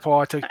with the bear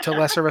paw to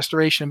lesser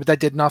restoration, but that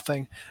did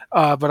nothing.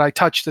 But I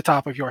touched the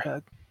top of your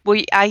head.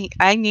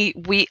 I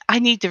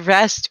need to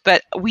rest,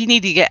 but we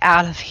need to get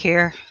out of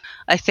here.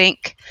 I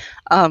think.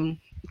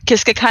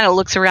 Kiska kind of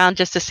looks around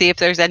just to see if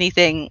there's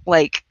anything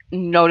like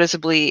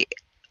noticeably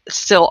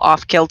still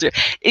off kilter.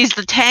 Is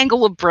the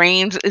tangle of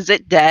brains? Is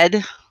it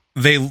dead?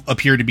 They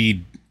appear to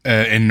be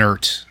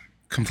inert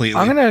completely.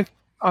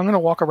 I'm gonna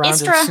walk around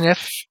Istra. and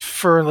sniff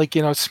for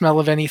smell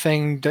of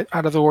anything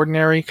out of the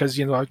ordinary because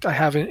I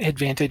have an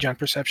advantage on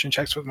perception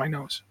checks with my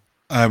nose.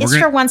 We're Istra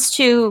gonna, wants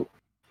to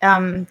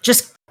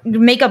just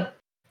make a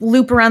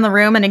loop around the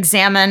room and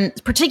examine,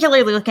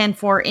 particularly looking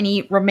for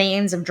any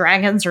remains of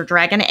dragons or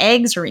dragon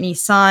eggs or any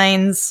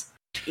signs,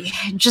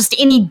 just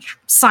any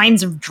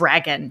signs of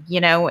dragon,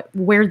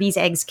 where these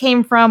eggs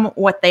came from,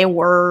 what they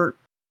were,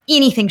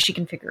 anything she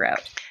can figure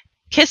out.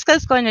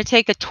 Kiska's going to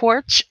take a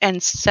torch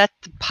and set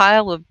the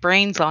pile of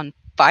brains on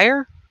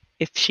fire,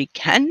 if she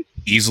can.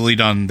 easily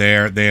done.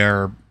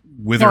 They're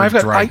withered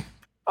dry.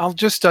 I'll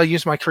just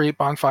use my create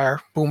bonfire.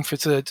 Boom! If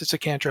it's a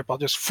cantrip, I'll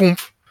just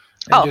foomph.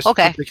 And just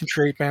okay. quickly can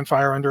create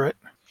bonfire under it.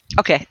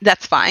 Okay,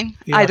 that's fine.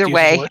 You don't have Either to use a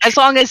way, torch. as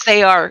long as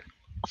they are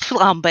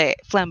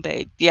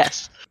flambéed,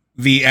 yes.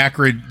 The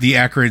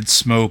acrid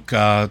smoke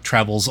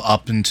travels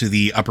up into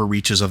the upper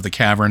reaches of the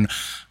cavern.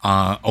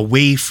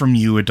 Away from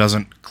you, it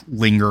doesn't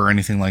linger or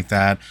anything like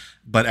that,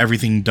 but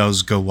everything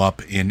does go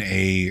up in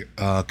a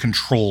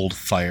controlled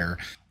fire.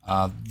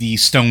 The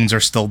stones are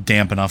still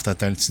damp enough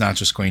that it's not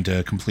just going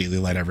to completely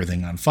light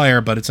everything on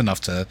fire, but it's enough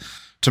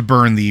to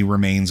burn the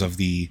remains of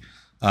the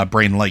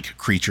brain-like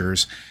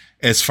creatures.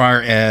 As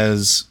far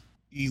as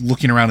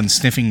looking around and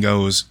sniffing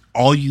goes,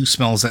 all you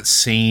smell is that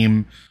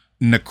same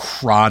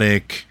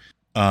necrotic,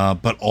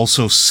 but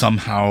also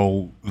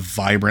somehow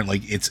vibrant,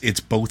 like it's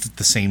both at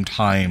the same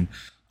time,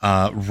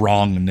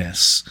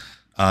 wrongness.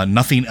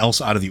 Nothing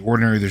else out of the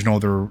ordinary. There's no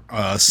other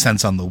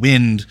sense on the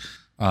wind.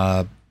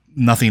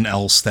 Nothing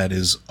else that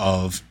is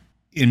of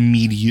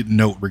immediate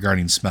note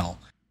regarding smell.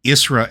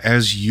 Isra,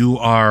 as you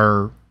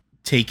are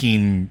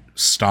taking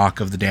stock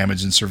of the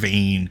damage and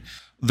surveying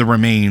the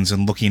remains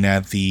and looking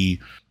at the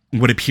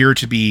what appear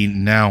to be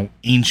now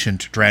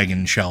ancient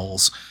dragon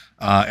shells,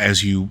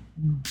 as you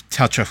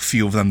touch a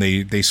few of them,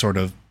 they sort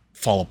of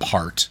fall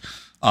apart.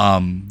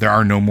 There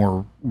are no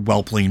more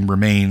whelpling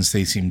remains.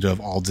 They seem to have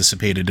all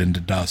dissipated into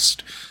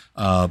dust.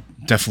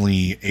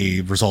 Definitely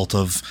a result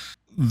of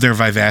their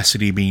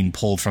vivacity being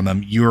pulled from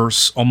them. You're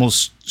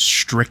almost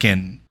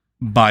stricken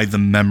by the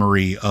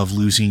memory of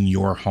losing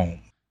your home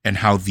and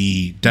how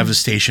the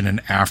devastation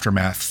and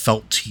aftermath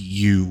felt to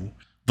you.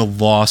 The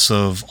loss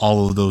of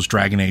all of those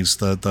dragon eggs,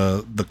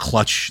 the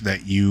clutch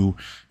that you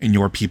and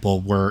your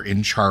people were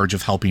in charge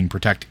of helping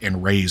protect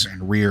and raise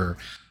and rear.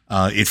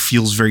 It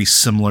feels very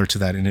similar to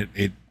that, and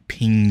it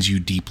pains you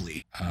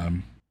deeply.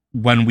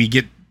 When we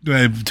get,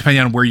 depending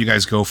on where you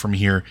guys go from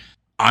here,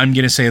 I'm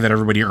going to say that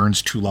everybody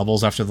earns 2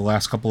 levels after the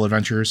last couple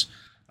adventures.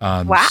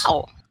 Wow.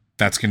 So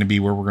that's going to be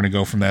where we're going to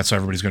go from that. So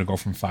everybody's going to go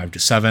from 5 to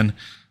 7.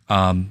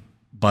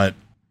 But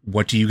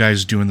what do you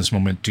guys do in this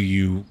moment? Do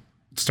you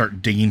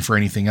start digging for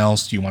anything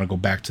else? Do you want to go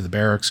back to the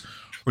barracks,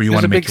 or you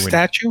want to make There's your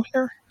a way? big statue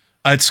here.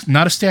 It's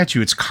not a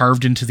statue. It's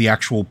carved into the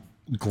actual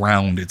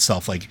ground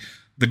itself. Like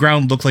the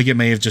ground looked like it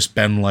may have just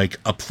been like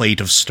a plate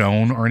of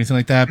stone or anything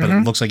like that, but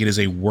it looks like it is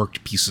a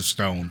worked piece of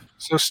stone.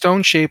 So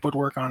stone shape would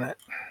work on it.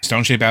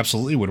 Stone shape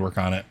absolutely would work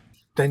on it.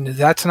 Then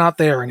that's not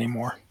there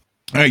anymore.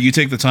 All right, you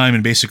take the time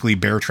and basically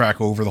bear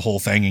track over the whole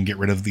thing and get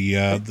rid of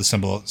the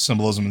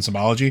symbolism and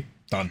symbology.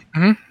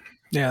 Done.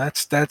 Yeah,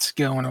 that's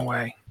going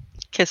away.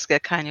 Kiska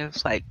kind of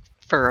like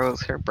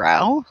furrows her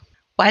brow.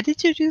 Why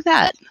did you do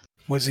that?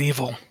 Was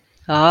evil.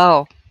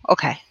 Oh,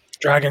 okay.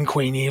 Dragon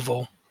Queen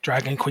evil.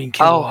 Dragon Queen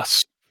kill Oh.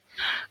 us.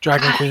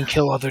 Dragon Queen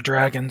kill other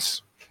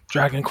dragons.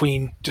 Dragon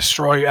Queen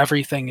destroy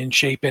everything in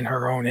shape in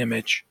her own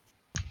image.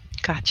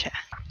 Gotcha.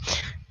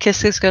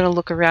 Kiska's going to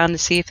look around to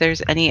see if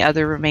there's any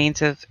other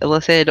remains of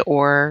Illithid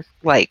or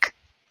like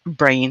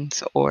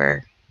brains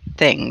or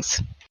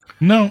things.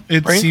 No,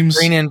 it Brain, seems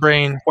brain and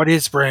brain. What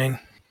is brain?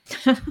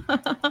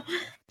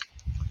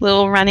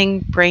 Little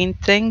running brain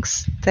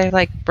things. They're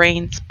like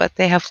brains, but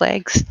they have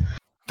legs.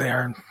 They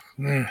are.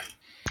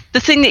 The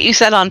thing that you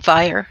set on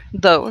fire,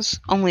 those,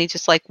 only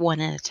just like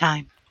one at a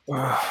time.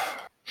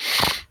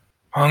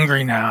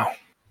 Hungry now.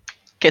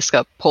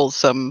 Kiska pulls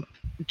some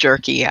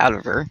jerky out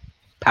of her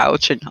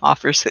pouch and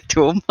offers it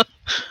to him.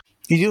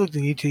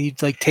 He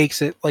like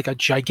takes it like a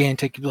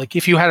gigantic, like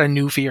if you had a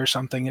Newfie or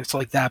something, it's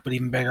like that, but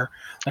even bigger.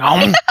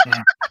 Like,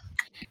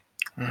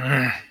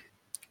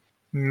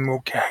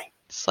 okay.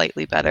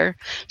 Slightly better.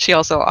 She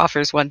also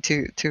offers one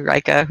to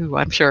Rika, who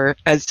I'm sure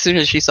as soon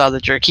as she saw the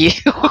jerky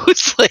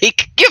was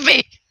like, give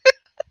me.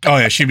 Oh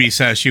yeah,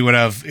 she would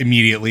have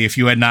immediately, if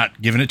you had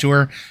not given it to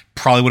her,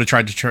 probably would have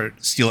tried to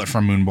steal it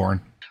from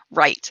Moonborn.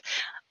 Right.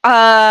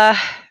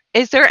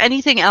 Is there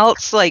anything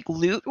else like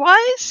loot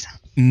wise?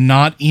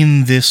 Not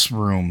in this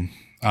room.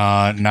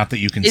 Not that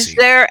you can see. Is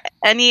there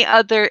any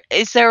other?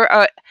 Is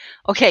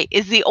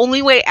the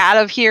only way out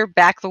of here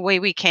back the way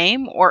we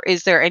came, or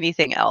is there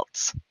anything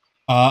else?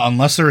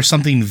 Unless there is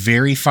something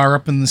very far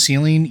up in the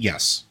ceiling,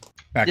 yes.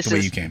 Back the way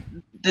you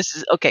came. This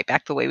is okay.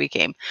 Back the way we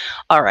came.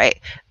 All right,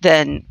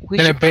 then we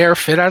Can should. a bear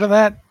fit out of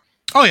that?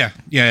 Oh yeah,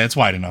 it's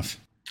wide enough.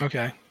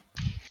 Okay.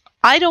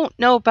 I don't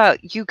know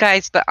about you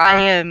guys, but I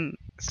am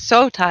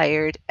so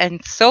tired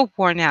and so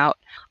worn out.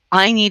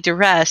 I need to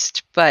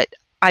rest, but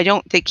I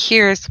don't think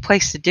here is the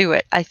place to do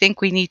it. I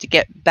think we need to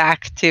get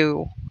back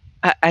to.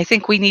 I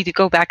think we need to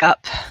go back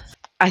up.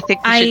 I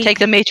think we should take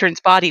the matron's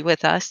body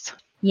with us.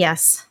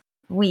 Yes,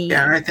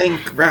 Yeah, I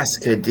think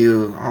rest could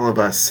do all of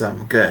us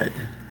some good.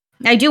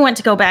 I do want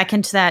to go back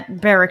into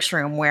that barracks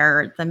room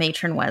where the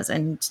matron was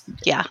and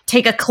Yeah.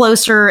 take a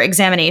closer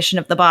examination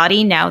of the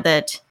body now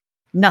that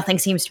nothing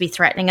seems to be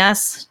threatening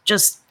us.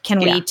 Just can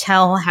we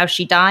tell how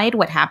she died?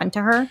 What happened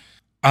to her?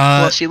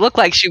 Well, she looked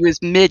like she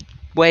was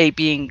midway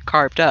being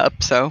carved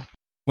up, so.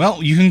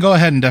 Well, you can go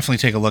ahead and definitely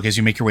take a look as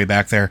you make your way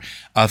back there.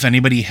 If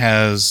anybody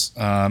has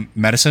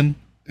medicine,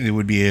 it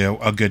would be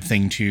a good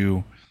thing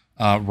to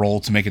roll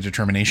to make a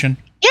determination.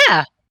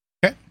 Yeah.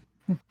 Okay.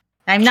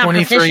 I'm not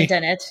 23. proficient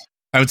in it.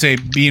 I would say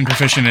being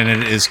proficient in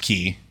it is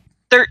key.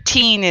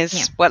 13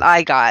 is what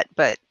I got,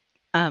 but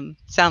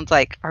sounds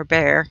like our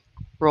bear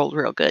rolled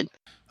real good.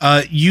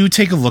 You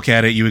take a look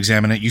at it, you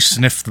examine it, you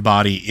sniff the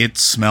body. It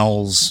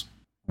smells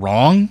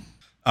wrong.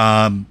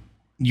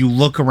 You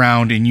look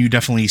around and you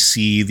definitely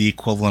see the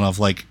equivalent of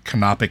like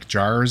canopic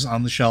jars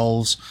on the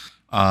shelves.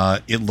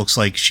 It looks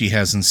like she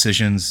has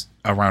incisions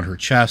around her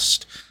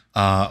chest.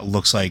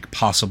 Looks like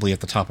possibly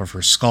at the top of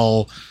her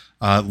skull.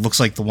 Looks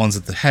like the ones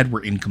at the head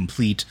were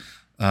incomplete.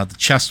 The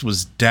chest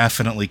was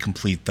definitely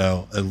complete,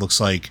 though. It looks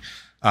like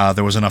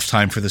there was enough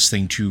time for this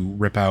thing to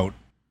rip out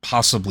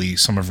possibly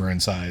some of her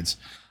insides.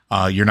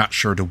 You're not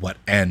sure to what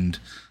end,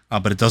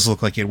 but it does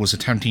look like it was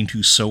attempting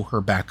to sew her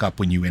back up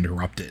when you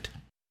interrupted.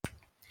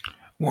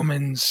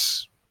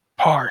 Woman's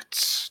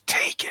parts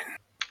taken.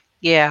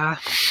 Yeah,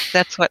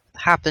 that's what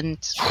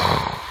happened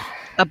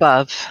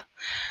above.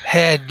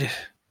 Head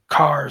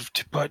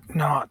carved but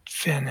not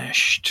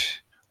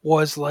finished.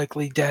 Was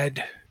likely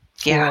dead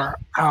for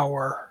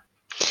hour.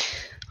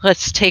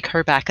 Let's take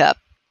her back up.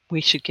 We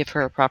should give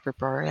her a proper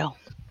burial.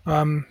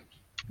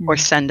 Or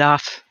send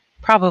off.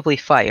 Probably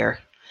fire.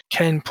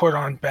 Can put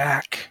on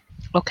back.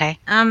 Okay.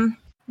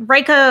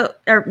 Rika,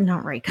 or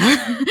not Rika,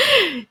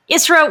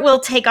 Isra will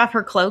take off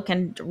her cloak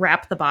and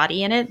wrap the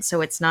body in it, so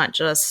it's not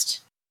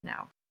just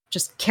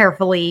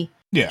carefully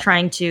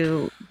trying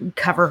to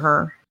cover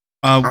her.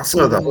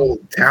 Also, the whole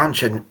town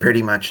should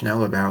pretty much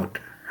know about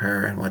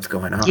her and what's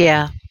going on.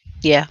 Yeah.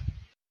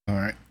 All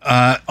right.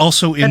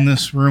 Also in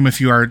this room,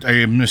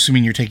 I'm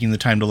assuming you're taking the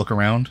time to look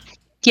around.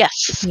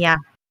 Yes. Yeah.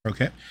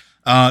 Okay.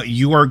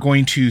 You are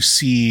going to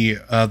see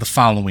the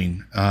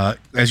following.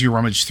 As you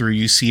rummage through,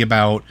 you see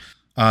about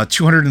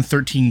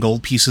 213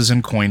 gold pieces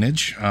in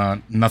coinage.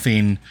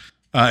 Nothing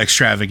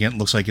extravagant.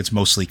 Looks like it's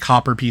mostly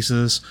copper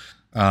pieces.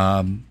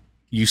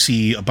 You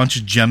see a bunch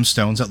of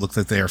gemstones that look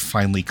like they are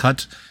finely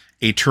cut.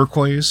 A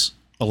turquoise,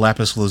 a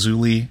lapis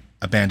lazuli,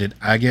 a banded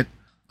agate,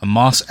 a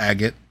moss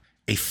agate,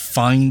 a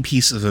fine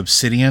piece of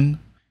obsidian,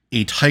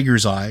 a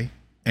tiger's eye,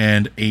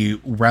 and a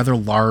rather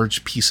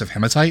large piece of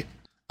hematite.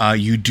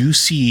 You do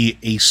see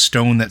a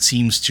stone that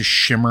seems to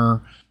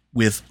shimmer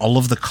with all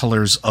of the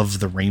colors of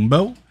the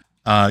rainbow.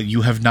 You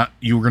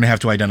were going to have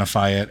to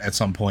identify it at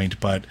some point,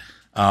 but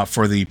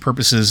for the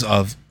purposes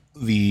of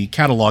the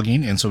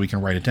cataloging, and so we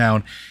can write it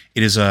down,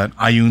 it is an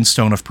Ioun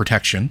stone of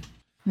protection.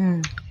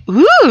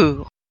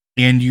 Ooh!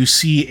 And you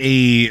see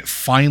a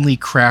finely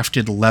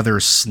crafted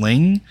leather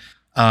sling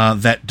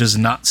that does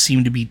not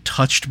seem to be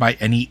touched by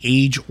any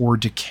age or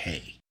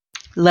decay.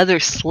 Leather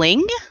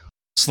sling?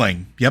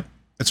 Sling, yep.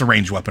 It's a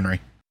ranged weaponry.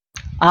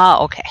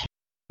 Ah, okay.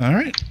 All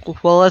right.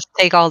 Well, let's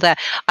take all that.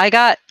 I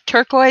got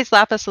turquoise,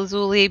 lapis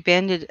lazuli,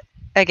 banded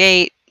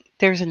agate.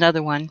 There's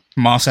another one.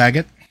 Moss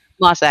agate.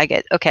 Moss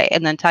agate. Okay,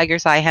 and then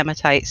tiger's eye,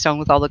 hematite, stone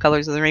with all the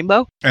colors of the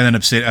rainbow. And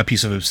then a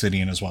piece of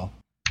obsidian as well.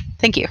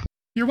 Thank you.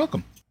 You're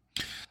welcome.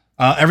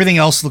 Everything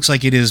else looks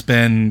like it has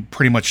been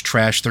pretty much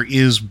trashed. There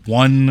is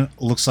one,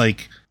 looks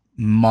like,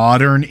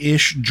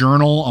 modern-ish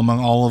journal among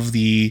all of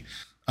the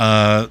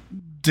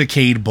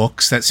decayed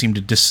books that seem to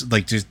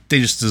they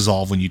just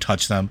dissolve when you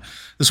touch them.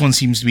 This one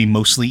seems to be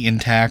mostly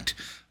intact.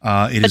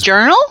 A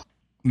journal?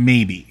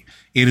 Maybe.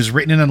 It is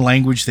written in a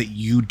language that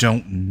you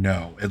don't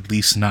know, at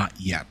least not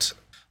yet.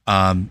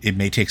 It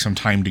may take some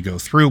time to go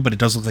through, but it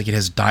does look like it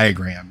has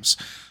diagrams.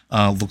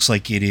 Looks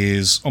like it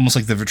is almost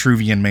like the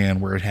Vitruvian Man,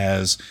 where it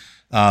has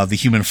the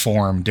human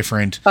form,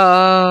 different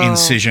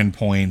incision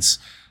points.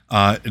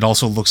 It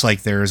also looks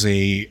like there's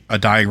a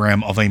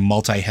diagram of a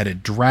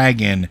multi-headed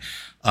dragon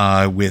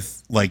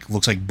with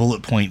looks like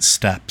bullet point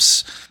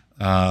steps.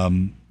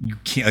 You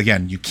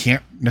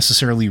can't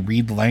necessarily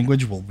read the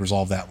language. We'll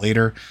resolve that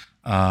later.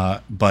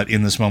 But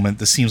in this moment,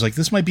 this seems like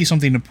this might be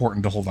something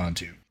important to hold on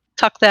to.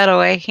 Tuck that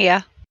away,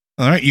 yeah.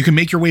 All right, you can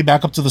make your way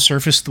back up to the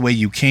surface the way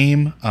you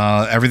came.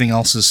 Everything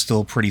else is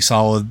still pretty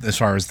solid as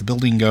far as the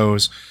building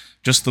goes.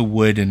 Just the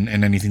wood and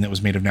anything that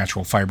was made of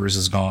natural fibers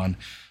is gone.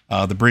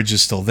 The bridge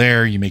is still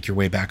there. You make your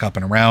way back up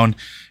and around,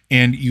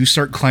 and you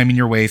start climbing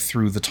your way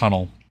through the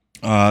tunnel.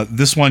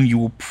 This one, you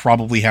will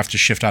probably have to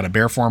shift out of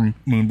bear form,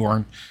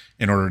 Moonborn,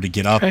 in order to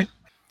get up. Okay.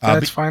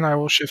 That's fine. I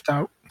will shift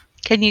out.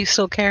 Can you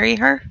still carry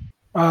her?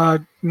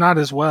 Not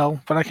as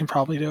well, but I can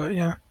probably do it,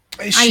 yeah.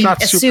 I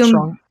not super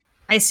strong.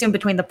 I assume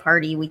between the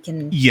party we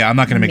can. Yeah, I'm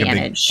not going to make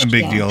manage, a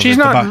big deal. She's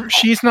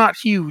not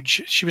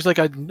huge. She was like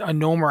a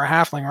gnome or a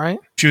halfling, right?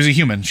 She was a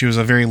human. She was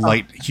a very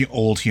light,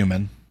 old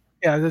human.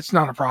 Yeah, that's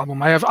not a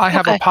problem. I have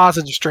a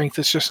positive strength.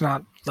 It's just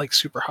not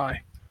super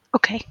high.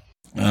 Okay.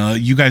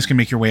 You guys can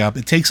make your way up.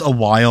 It takes a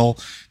while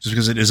just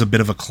because it is a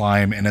bit of a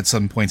climb, and at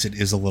some points it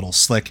is a little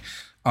slick.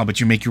 But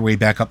you make your way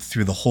back up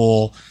through the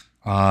hole,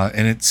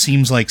 and it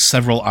seems like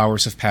several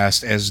hours have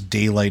passed as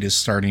daylight is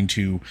starting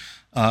to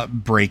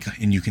break,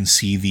 and you can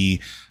see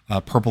the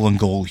purple and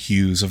gold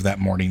hues of that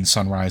morning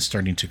sunrise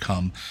starting to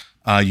come.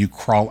 You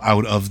crawl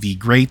out of the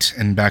grate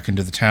and back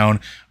into the town.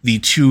 The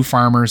two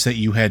farmers that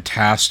you had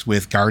tasked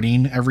with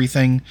guarding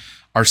everything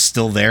are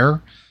still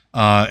there,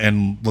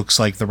 and looks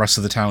like the rest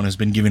of the town has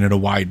been giving it a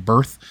wide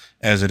berth,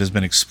 as it has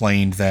been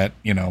explained that,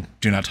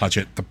 do not touch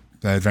it.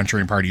 The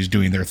adventuring party is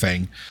doing their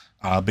thing.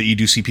 But you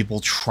do see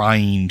people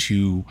trying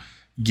to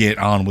get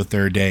on with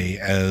their day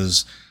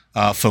as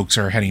folks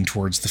are heading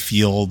towards the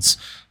fields,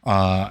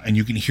 and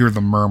you can hear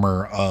the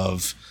murmur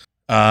of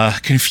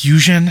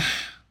confusion,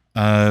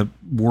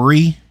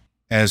 worry,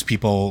 as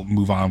people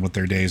move on with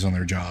their days on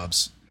their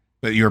jobs.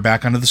 But you're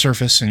back onto the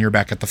surface, and you're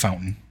back at the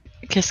fountain.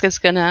 Kiska's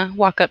gonna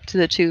walk up to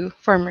the two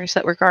farmers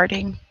that were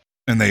guarding.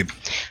 And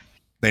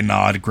they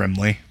nod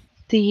grimly.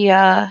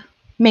 The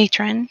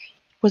matron,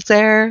 was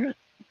there...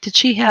 Did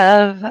she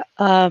have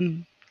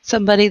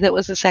somebody that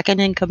was a second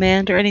in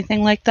command or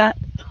anything like that?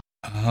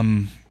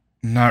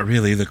 Not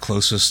really. The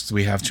closest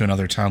we have to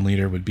another town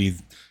leader would be,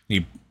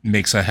 he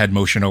makes a head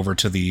motion over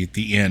to the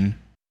inn.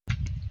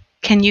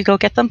 Can you go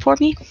get them for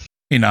me?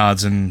 He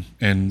nods and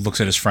looks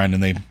at his friend,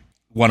 and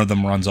one of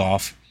them runs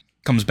off.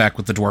 Comes back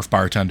with the dwarf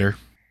bartender.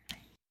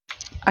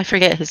 I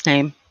forget his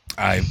name.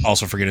 I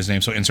also forget his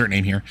name, so insert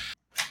name here.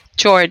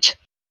 George.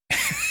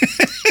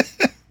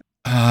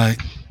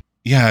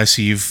 Yeah, I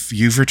see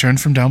you've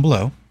returned from down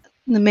below.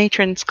 The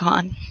matron's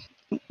gone.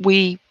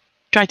 We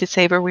tried to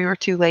save her. We were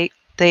too late.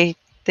 They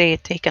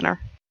had taken her.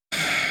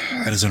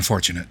 That is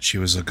unfortunate. She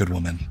was a good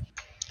woman.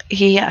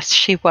 Yes,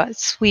 she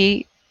was.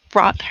 We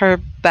brought her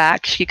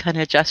back. She kind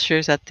of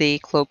gestures at the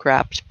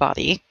cloak-wrapped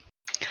body.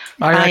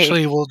 I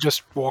actually will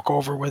just walk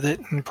over with it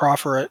and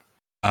proffer it.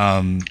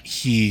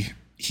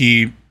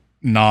 He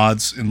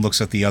nods and looks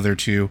at the other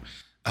two.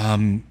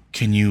 Can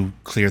you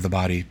clear the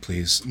body,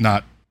 please?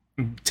 Not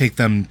take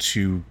them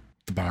to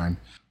the barn.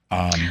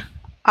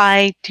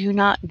 I do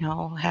not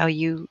know how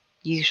you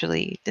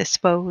usually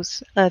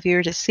dispose of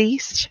your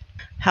deceased.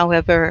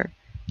 However,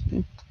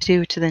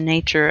 due to the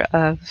nature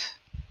of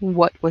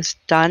what was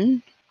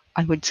done,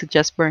 I would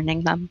suggest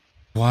burning them.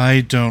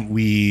 Why don't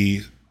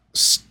we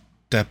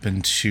step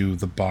into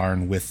the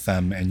barn with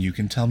them, and you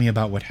can tell me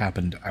about what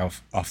happened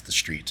off the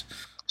street?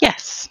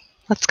 Yes,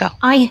 let's go.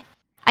 I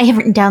have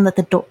written down that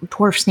the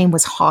dwarf's name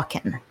was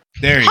Hawken.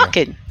 There you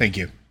Hawken. go. Thank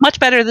you. Much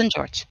better than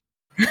George.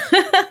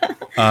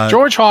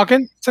 George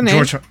Hawken. It's a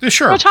name. Sure.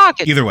 George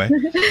Hawken. Either way.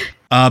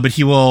 But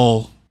he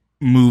will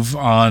move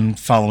on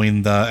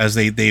following as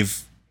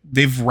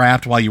they've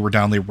wrapped while you were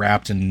down. They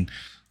wrapped and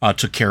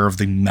took care of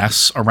the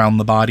mess around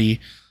the body,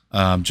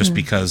 just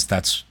because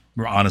that's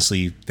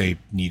honestly they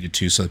needed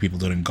to, so that people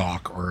didn't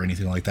gawk or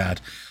anything like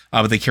that.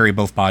 But they carry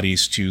both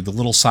bodies to the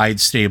little side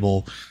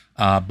stable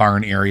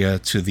barn area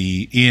to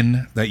the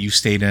inn that you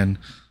stayed in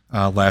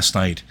last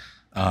night.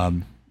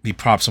 He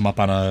props them up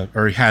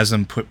he has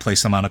them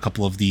place them on a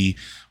couple of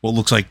what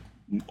looks like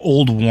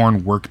old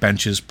worn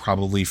workbenches,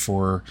 probably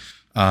for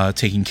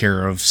taking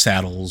care of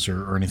saddles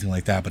or anything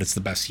like that, but it's the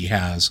best he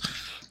has.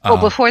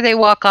 Before they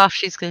walk off,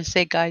 she's going to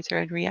say geyser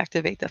and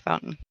reactivate the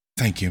fountain.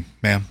 Thank you,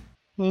 ma'am.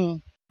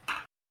 And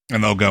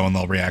they'll go and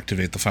they'll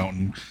reactivate the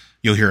fountain.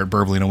 You'll hear it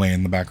burbling away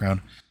in the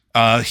background.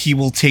 He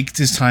will take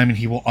his time and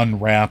he will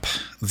unwrap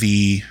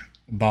the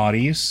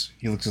bodies.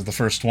 He looks at the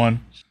first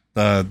one.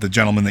 The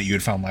gentleman that you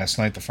had found last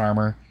night, the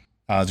farmer,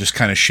 just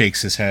kind of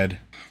shakes his head.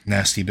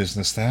 Nasty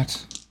business,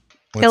 that.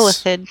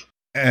 Illithid.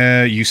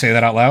 You say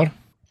that out loud?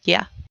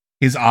 Yeah.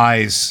 His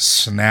eyes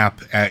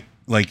snap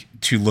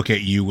to look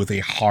at you with a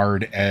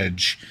hard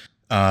edge,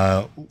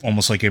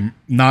 almost like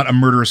not a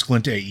murderous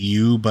glint at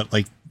you, but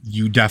like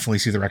you definitely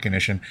see the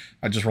recognition.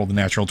 I just rolled a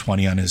natural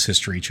 20 on his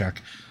history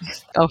check.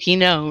 Oh, he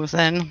knows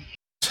then.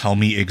 Tell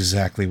me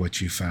exactly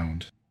what you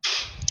found.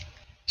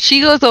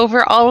 She goes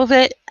over all of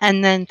it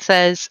and then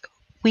says,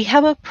 we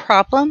have a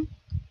problem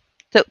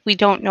that we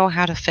don't know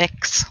how to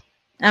fix.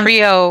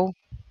 Creo,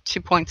 she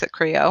points at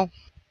Creo,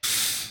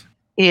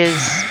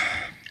 is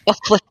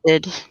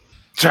afflicted.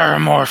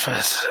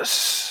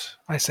 Terramorphosis,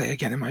 I say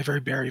again in my very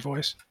Barry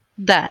voice.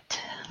 That.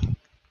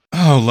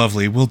 Oh,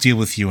 lovely. We'll deal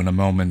with you in a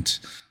moment.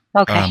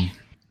 Okay.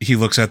 He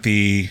looks at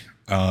the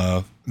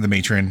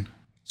matron,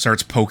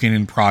 starts poking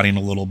and prodding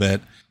a little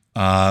bit.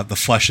 The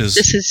flesh is...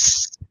 This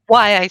is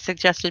why I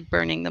suggested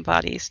burning the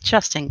bodies,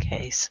 just in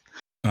case.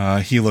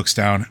 He looks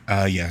down.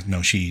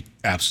 She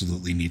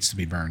absolutely needs to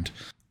be burned.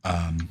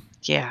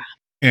 Yeah.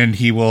 And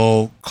he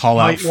will call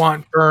out... Might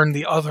want burn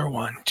the other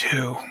one,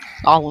 too.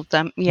 All of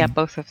them. Yeah,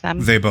 both of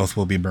them. They both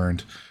will be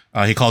burned.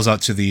 He calls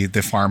out to the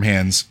farm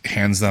hands,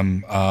 hands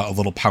them a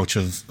little pouch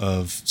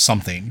of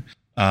something,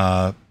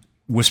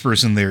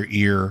 whispers in their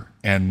ear,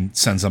 and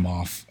sends them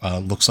off.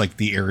 Looks like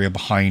the area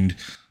behind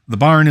the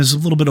barn is a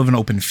little bit of an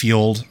open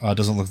field.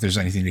 Doesn't look like there's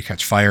anything to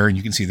catch fire, and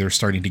you can see they're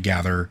starting to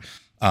gather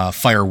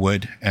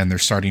firewood, and they're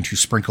starting to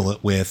sprinkle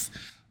it with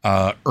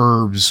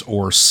herbs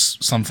or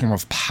some form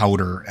of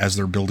powder as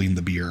they're building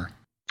the beer.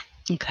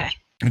 Okay.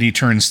 And he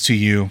turns to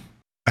you.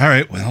 All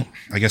right, well,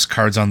 I guess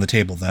cards on the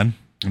table then.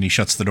 And he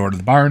shuts the door to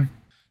the barn,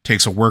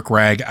 takes a work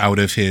rag out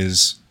of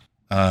his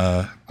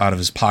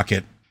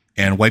pocket,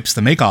 and wipes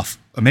the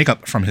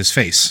makeup from his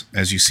face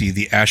as you see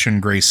the ashen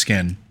gray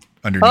skin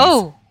underneath.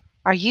 Oh,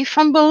 are you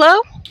from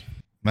below?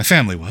 My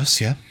family was,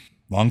 yeah,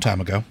 long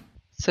time ago.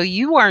 So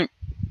you weren't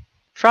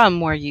from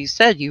where you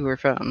said you were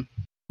from.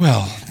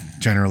 Well,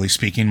 generally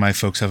speaking, my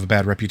folks have a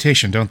bad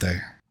reputation, don't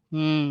they?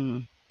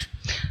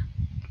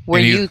 Were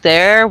you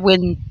there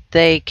when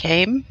they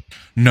came?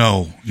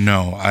 No,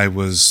 I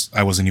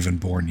wasn't even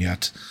born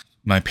yet.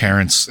 My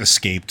parents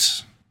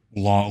escaped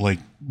right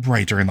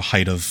during the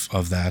height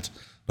of that.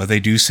 But they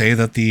do say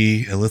that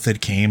the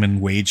Illithid came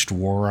and waged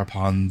war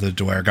upon the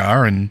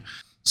Duergar, and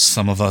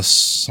some of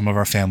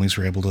our families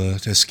were able to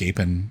escape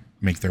and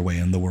make their way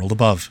in the world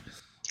above.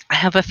 I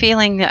have a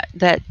feeling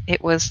that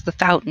it was the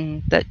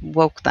fountain that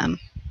woke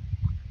them.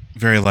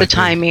 Very likely.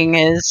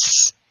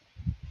 The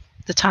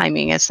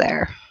timing is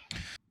there.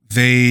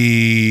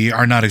 They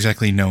are not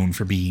exactly known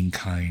for being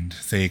kind.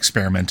 They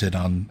experimented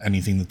on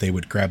anything that they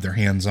would grab their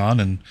hands on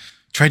and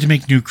tried to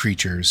make new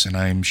creatures, and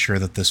I'm sure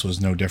that this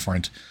was no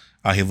different.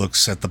 He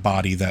looks at the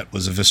body that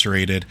was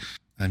eviscerated.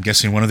 I'm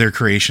guessing one of their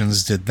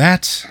creations did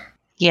that?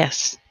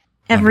 Yes.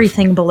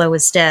 Everything below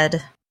is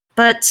dead.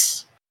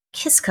 But,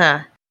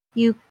 Kiska,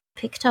 you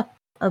picked up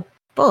a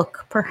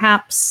book,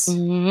 perhaps?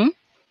 Mm-hmm.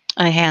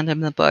 I hand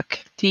him the book.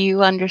 Do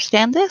you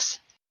understand this?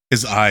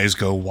 His eyes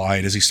go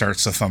wide as he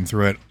starts to thumb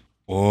through it.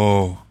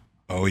 Oh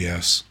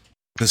yes.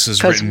 This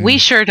is written... Because we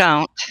sure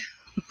don't.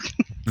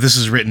 This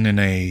is written in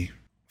a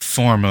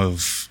form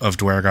of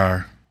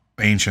Duergar,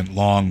 ancient,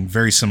 long,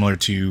 very similar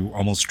to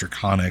almost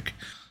draconic.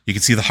 You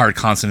can see the hard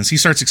consonants. He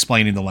starts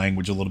explaining the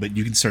language a little bit.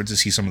 You can start to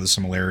see some of the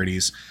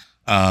similarities.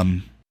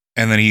 And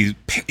then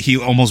he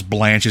almost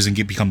blanches and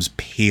becomes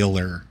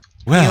paler.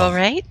 Well, you all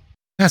right?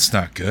 That's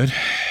not good.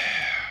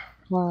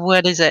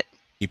 What is it?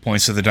 He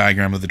points to the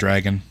diagram of the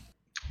dragon.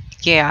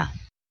 Yeah.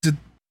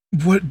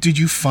 What did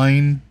you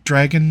find?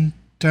 Dragon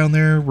down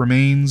there?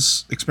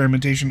 Remains?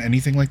 Experimentation?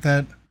 Anything like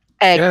that?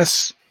 Eggs.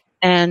 Yes.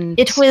 And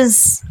It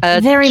was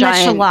very much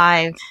giant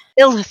alive,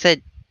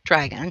 Illithid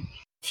dragon.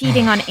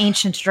 feeding on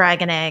ancient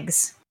dragon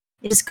eggs.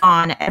 It is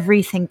gone.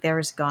 Everything there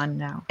is gone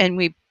now. And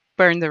we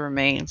burned the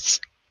remains.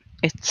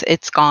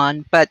 It's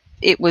gone, but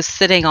it was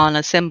sitting on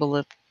a symbol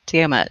of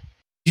Tiamat.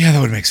 Yeah,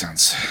 that would make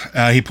sense.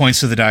 He points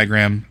to the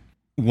diagram.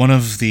 One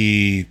of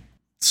the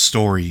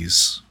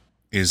stories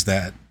is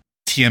that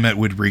Tiamat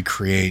would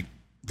recreate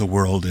the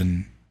world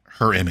in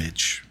her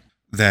image.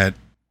 That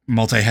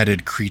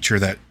multi-headed creature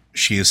that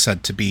she is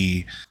said to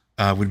be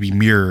would be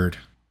mirrored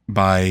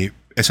by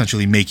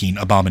essentially making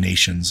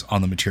abominations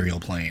on the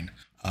material plane.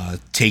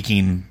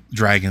 Taking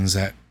dragons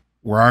that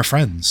were our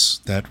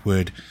friends, that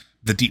would,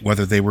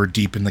 whether they were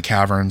deep in the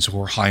caverns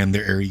or high in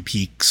their airy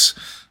peaks,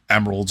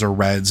 emeralds or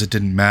reds, it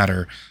didn't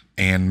matter,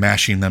 and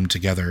mashing them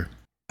together.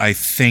 I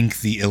think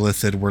the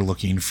Illithid were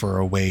looking for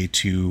a way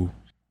to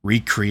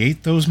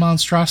recreate those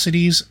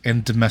monstrosities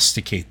and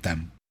domesticate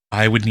them.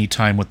 I would need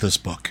time with this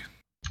book.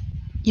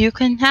 You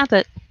can have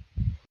it.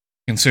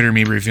 Consider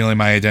me revealing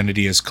my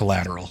identity as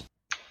collateral.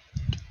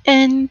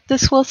 And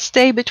this will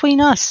stay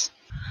between us.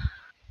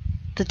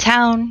 The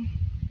town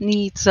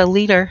needs a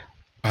leader.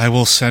 I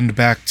will send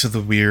back to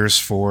the Weirs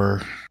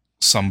for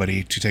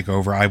somebody to take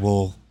over.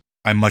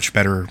 I'm much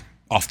better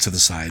off to the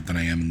side than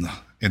I am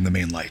in the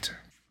main light.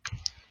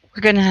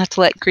 We're going to have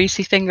to let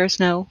Greasy Fingers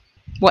know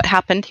what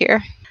happened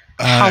here.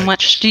 How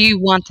much do you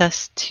want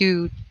us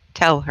to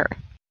tell her?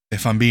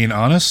 If I'm being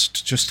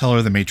honest, just tell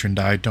her the matron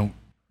died. Don't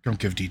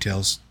give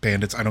details.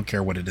 Bandits, I don't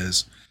care what it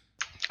is.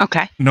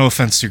 Okay. No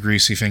offense to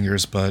Greasy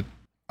Fingers, but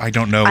I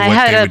don't know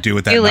what they would do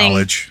with that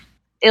knowledge.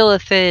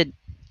 Illithid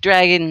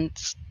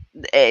dragons,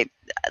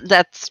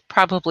 that's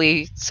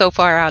probably so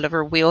far out of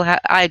her wheelhouse.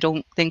 I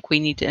don't think we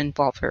need to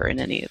involve her in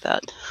any of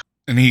that.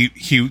 And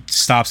he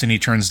stops and he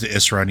turns to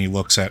Isra and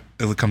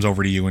he comes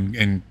over to you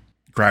and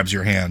grabs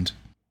your hand.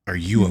 Are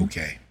you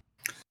okay?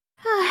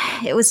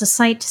 It was a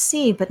sight to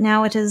see, but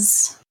now it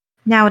is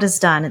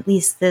done. At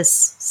least this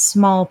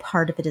small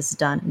part of it is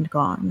done and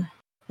gone.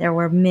 There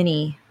were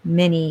many,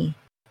 many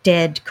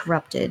dead,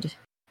 corrupted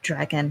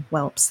dragon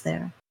whelps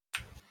there.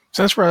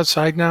 Since we're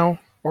outside now,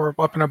 or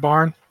up in a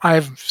barn,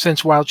 I've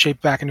since wild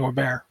shaped back into a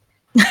bear.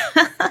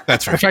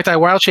 That's In right. fact, I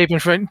wild shaped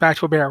back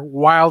to a bear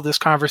while this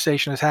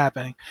conversation is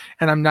happening,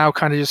 and I'm now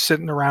kind of just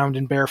sitting around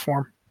in bear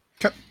form.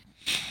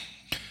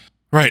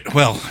 Right,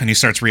 well, and he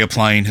starts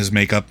reapplying his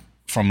makeup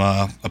from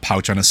a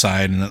pouch on his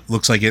side, and it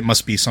looks like it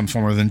must be some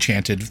form of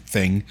enchanted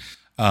thing.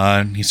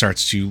 And he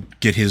starts to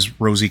get his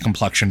rosy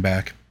complexion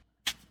back.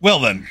 Well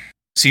then,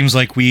 seems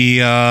like we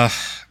have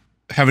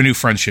a new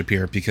friendship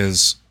here,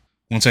 because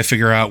once I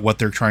figure out what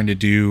they're trying to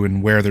do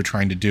and where they're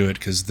trying to do it,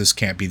 because this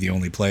can't be the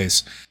only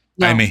place,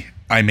 No.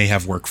 I may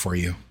have work for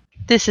you.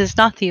 This is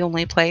not the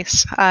only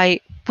place.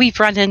 We've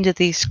run into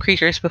these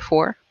creatures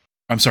before.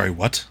 I'm sorry,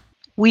 what?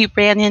 We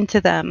ran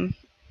into them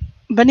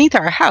beneath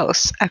our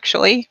house,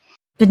 actually.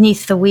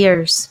 Beneath the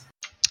weirs,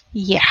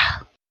 Yeah.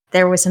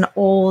 there was an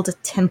old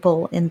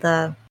temple in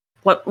the...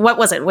 What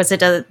was it? Was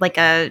it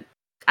a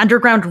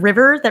underground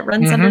river that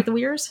runs Mhm. under the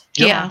weirs?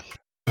 Yep. Yeah.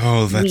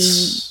 Oh,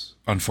 that's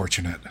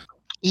unfortunate.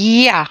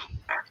 Yeah.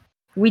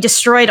 We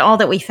destroyed all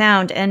that we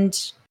found, and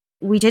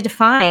we did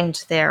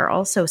find there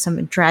also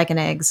some dragon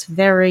eggs.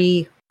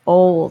 Very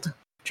old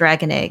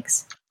dragon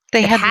eggs.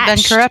 They It haven't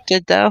hatched. been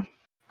corrupted, though.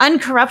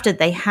 Uncorrupted,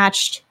 they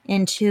hatched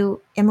into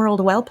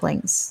emerald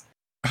whelplings.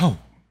 Oh,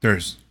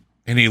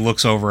 and he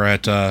looks over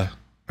at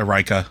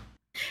Erika.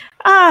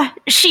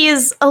 She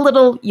is a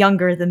little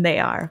younger than they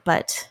are,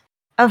 but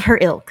of her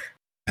ilk.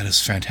 That is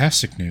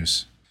fantastic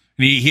news.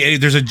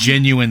 And there's a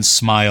genuine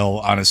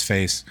smile on his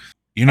face.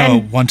 You know,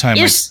 And one time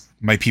Is-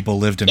 my people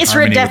lived in Isra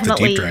harmony with the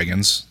definitely- deep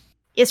dragons.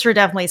 Isra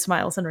definitely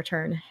smiles in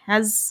return,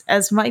 as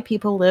my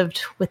people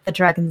lived with the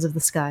dragons of the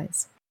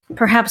skies.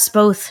 Perhaps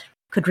both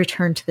could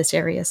return to this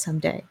area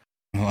someday.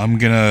 Well,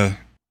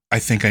 I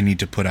think I need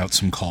to put out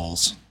some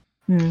calls.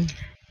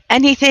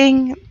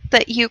 Anything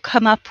that you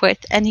come up with,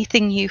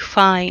 anything you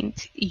find,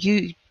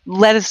 you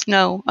let us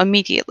know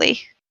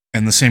immediately.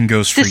 And the same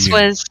goes for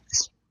you.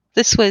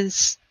 This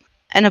was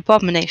an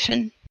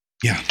abomination.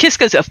 Yeah.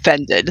 Kiska's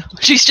offended.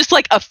 She's just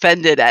like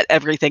offended at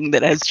everything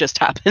that has just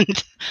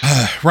happened.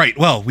 Right.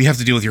 Well, we have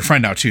to deal with your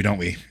friend now too, don't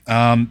we?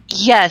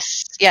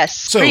 Yes.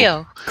 So,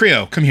 Rio.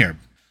 Creo, come here.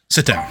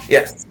 Sit down.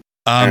 Yes.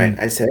 All right,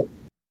 I said.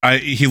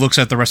 He looks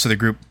at the rest of the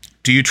group.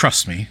 Do you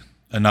trust me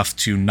enough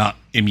to not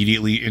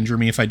immediately injure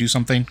me if I do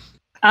something?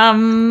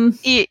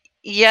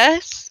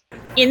 Yes.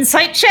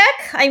 Insight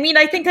check? I mean,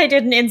 I think I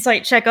did an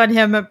insight check on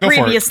him for it.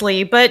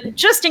 previously, but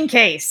just in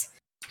case.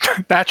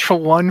 Natural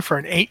 1 for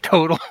an 8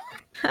 total.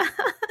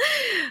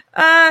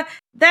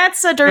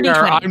 That's a dirty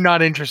 20. I'm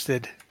not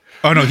interested.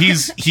 Oh no,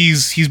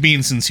 he's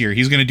being sincere.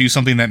 He's going to do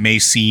something that may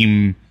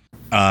seem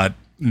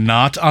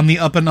not on the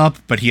up and up,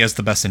 but he has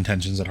the best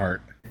intentions at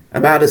heart.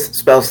 I'm out of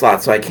spell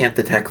slots, so I can't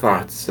detect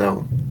thoughts.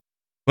 So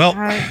Well,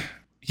 Uh,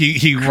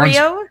 he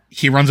Creo?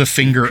 runs a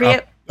finger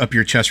Creo- up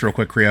your chest real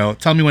quick, Creo.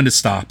 Tell me when to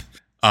stop.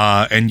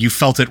 And you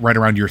felt it right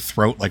around your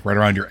throat, like right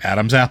around your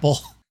Adam's apple.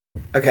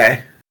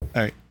 okay.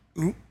 All right,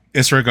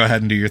 Isra, go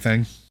ahead and do your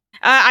thing.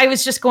 I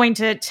was just going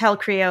to tell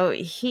Creo,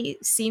 he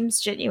seems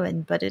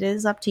genuine, but it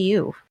is up to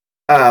you.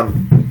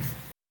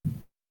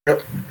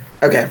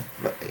 Okay.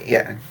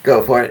 Yeah,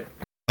 go for it.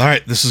 All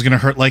right, this is gonna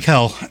hurt like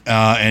hell.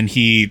 And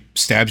he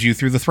stabs you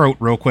through the throat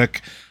real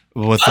quick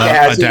with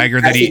Yeah, a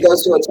dagger that as he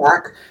goes to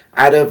attack,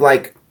 out of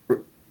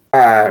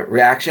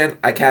reaction,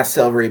 I cast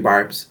silvery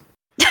barbs.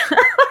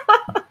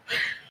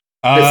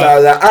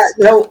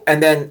 No,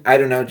 and then I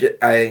don't know.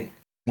 I'm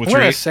what's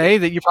going your to say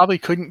that you probably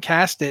couldn't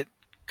cast it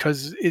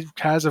because it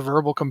has a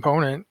verbal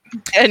component.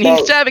 And Well,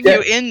 he's stabbing yeah,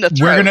 you in the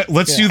throat.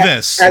 let's Yeah. do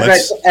this.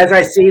 as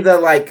I see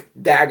the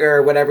dagger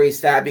or whatever he's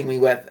stabbing me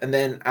with, and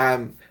then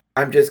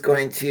I'm just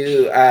going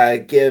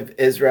to give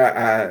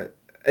Isra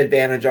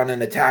advantage on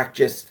an attack,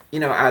 just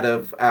out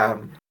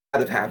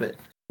of habit.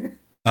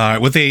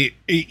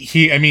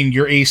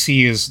 Your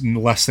AC is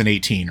less than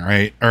 18,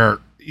 right? Or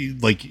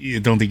you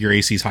don't think your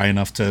AC is high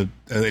enough to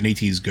an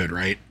 18 is good,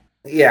 right?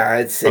 Yeah,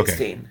 it's Okay.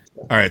 16.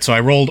 All right, so I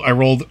rolled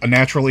a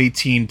natural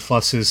 18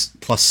 plus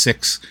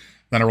 6,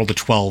 then I rolled a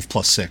 12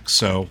 plus 6.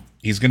 So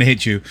he's going to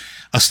hit you.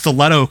 A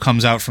stiletto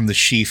comes out from the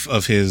sheath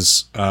of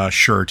his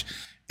shirt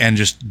and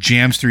just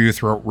jams through your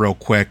throat real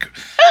quick.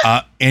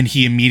 And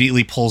he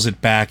immediately pulls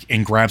it back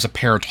and grabs a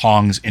pair of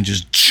tongs and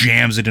just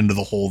jams it into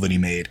the hole that he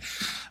made.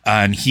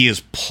 And he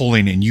is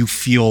pulling, and you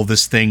feel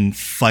this thing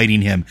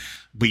fighting him,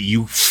 but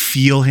you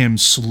feel him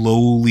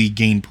slowly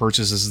gain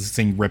purchase as the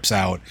thing rips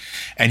out.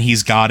 And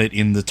he's got it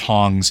in the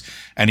tongs.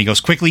 And he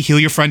goes, quickly, heal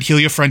your friend, heal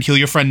your friend, heal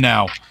your friend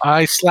now.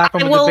 I slap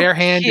him I with the will bare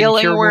hand and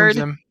healing cure word. wounds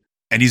him.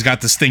 And he's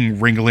got this thing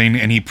wriggling,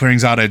 and he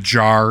brings out a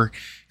jar,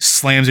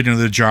 slams it into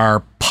the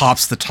jar,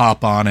 pops the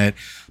top on it,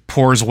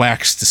 pours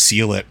wax to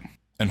seal it.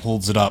 and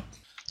holds it up.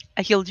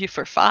 I healed you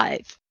for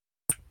 5.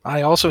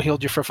 I also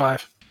healed you for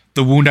 5.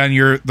 The wound on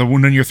your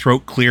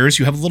throat clears.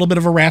 You have a little bit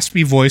of a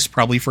raspy voice,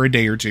 probably for a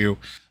day or two.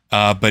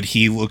 But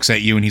he looks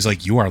at you and he's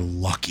like, "You are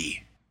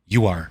lucky.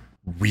 You are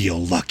real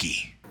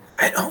lucky."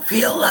 I don't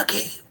feel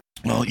lucky.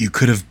 Well, you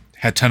could have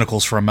had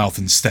tentacles for a mouth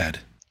instead.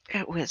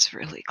 It was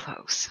really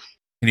close.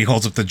 And he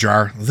holds up the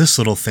jar. This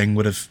little thing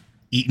would have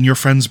eaten your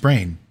friend's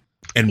brain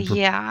and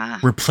Yeah.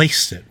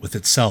 replaced it with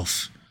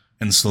itself.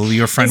 And slowly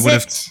your friend Is would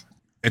have... it-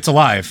 It's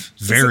alive.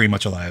 Very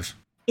much alive.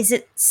 Is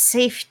it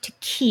safe to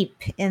keep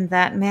in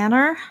that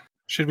manner?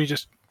 Should we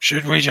just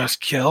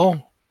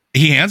kill?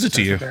 He hands it to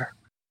the you. bear?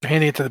 You're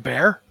handing it to the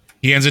bear?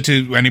 He hands it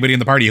to anybody in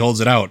the party. He holds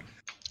it out.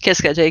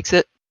 Kiska takes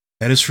it.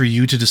 That is for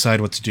you to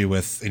decide what to do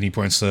with. And he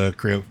points to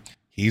Creo.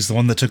 He's the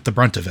one that took the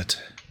brunt of it.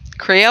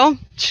 Creo,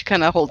 she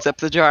kind of holds up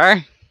the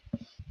jar.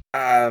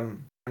 I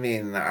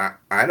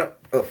don't.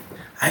 Oh,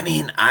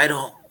 I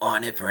don't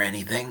want it for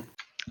anything.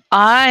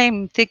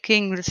 I'm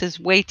thinking this is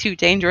way too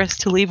dangerous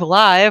to leave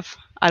alive.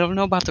 I don't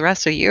know about the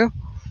rest of you.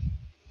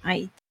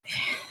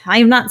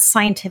 I'm not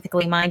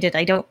scientifically minded.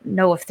 I don't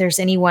know if there's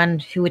anyone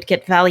who would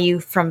get value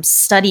from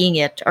studying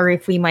it, or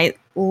if we might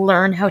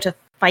learn how to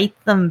fight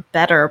them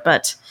better,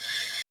 but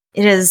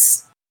it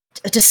is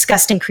a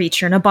disgusting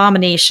creature, an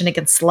abomination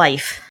against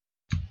life.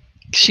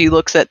 She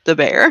looks at the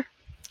bear.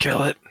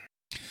 Kill it.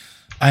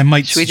 I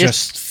might Should we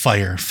suggest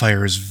fire.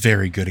 Fire is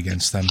very good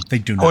against them. They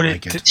do not Put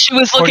like it. She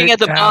was Put looking it at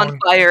the down.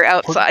 bonfire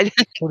outside.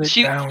 Put it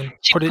She- down.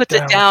 She Put puts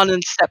it down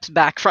and steps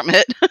back from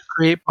it.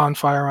 Create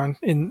bonfire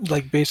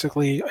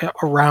basically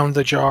around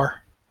the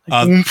jar.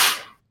 Uh,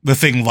 Oomph. The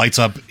thing lights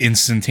up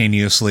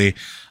instantaneously.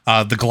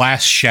 The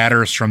glass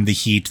shatters from the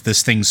heat.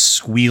 This thing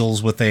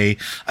squeals with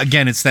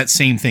again, it's that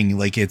same thing.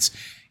 Like it's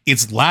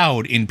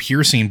loud and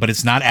piercing, but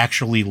it's not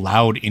actually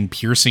loud and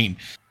piercing.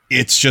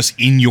 It's just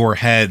in your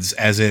heads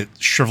as it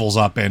shrivels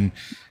up and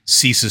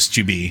ceases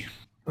to be.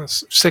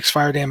 That's 6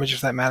 fire damage if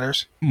that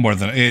matters. More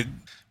than it.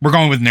 We're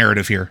going with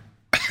narrative here.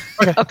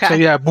 Okay. So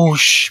yeah,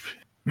 boosh.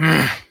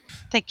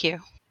 Thank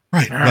you.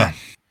 Right. Well,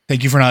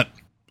 thank you for not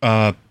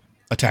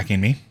attacking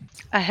me.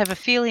 I have a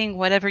feeling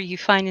whatever you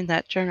find in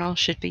that journal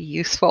should be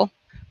useful.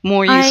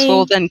 More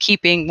useful than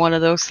keeping one of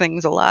those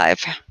things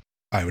alive.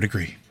 I would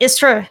agree.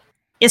 Istra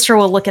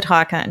will look at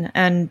Hakan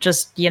and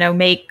just,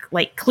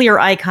 make clear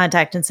eye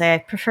contact and say, "I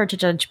prefer to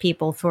judge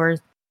people for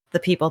the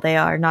people they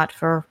are, not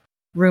for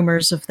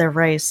rumors of their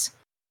race."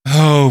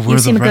 Oh, You we're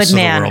the seem a rest good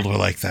of the man. world. We're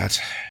like that.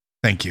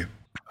 Thank you.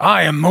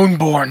 I am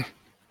Moonborn.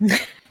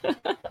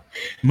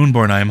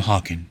 Moonborn, I am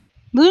Hawking.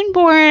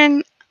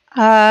 Moonborn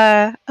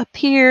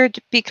appeared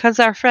because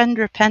our friend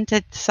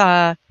Repentance.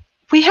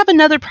 We have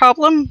another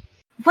problem.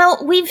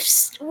 Well, we've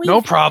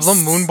No problem.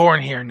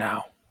 Moonborn here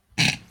now.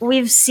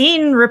 We've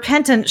seen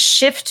Repentant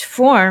shift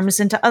forms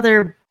into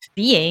other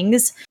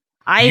beings.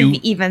 I've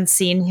even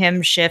seen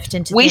him shift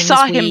into We things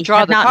saw him we draw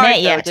have the not card, met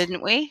though, yet.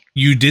 didn't we?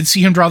 You did see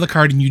him draw the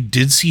card, and you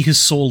did see his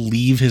soul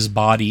leave his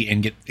body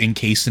and get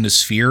encased in a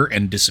sphere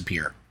and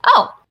disappear.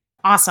 Oh,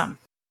 awesome.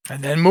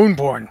 And then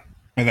Moonborn.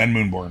 And then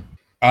Moonborn.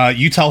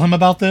 You tell him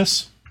about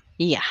this.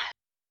 Yeah.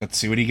 Let's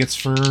see what he gets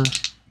for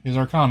his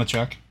Arcana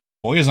check.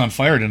 Boy is on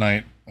fire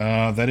tonight.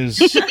 That is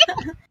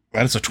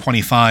that is a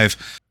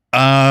 25.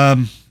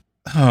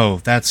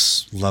 Oh,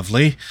 that's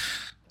lovely.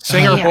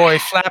 Singer Yeah. boy,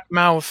 flap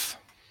mouth.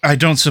 I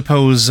don't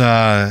suppose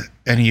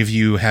any of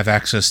you have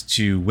access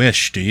to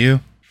Wish, do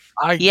you?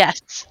 I Yes.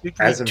 did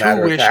As a 2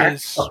 matter of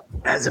wishes. fact,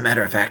 as a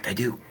matter of fact, I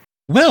do.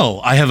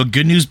 Well, I have a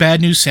good news,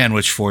 bad news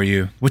sandwich for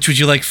you. Which would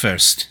you like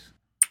first?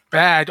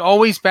 Bad.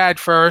 Always bad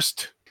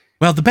first.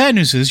 Well, the bad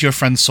news is your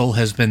friend's soul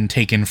has been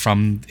taken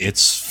from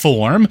its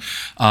form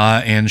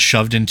and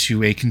shoved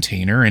into a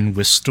container and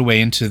whisked away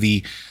into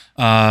the,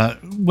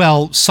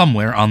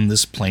 somewhere on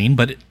this plane.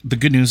 But the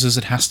good news is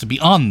it has to be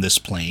on this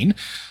plane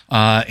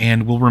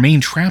and will remain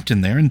trapped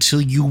in there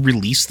until you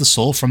release the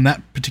soul from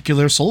that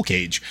particular soul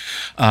cage.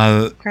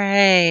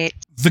 Great.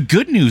 The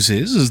good news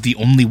is the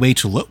only way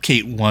to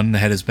locate one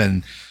that has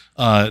been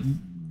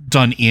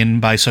done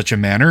in by such a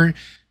manner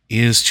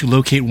is to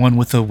locate one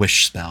with a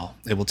wish spell.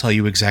 It will tell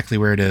you exactly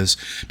where it is,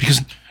 because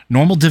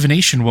normal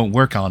divination won't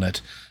work on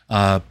it,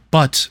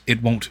 but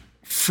it won't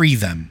free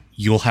them.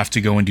 You'll have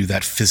to go and do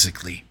that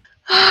physically.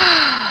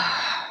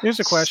 Here's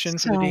a question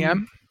for the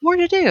DM. More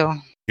to do.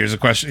 Here's a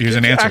question. Here's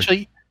an answer.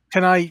 Actually,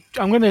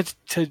 I'm going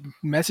to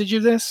message you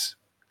this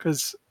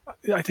because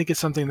I think it's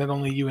something that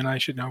only you and I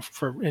should know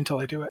until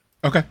I do it.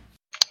 Okay.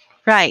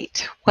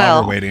 Right.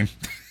 While Well, we're waiting.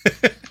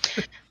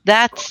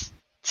 that's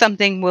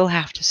something we'll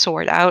have to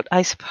sort out,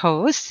 I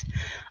suppose.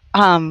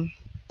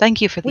 Thank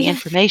you for the We have-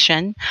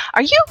 information.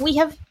 Are you?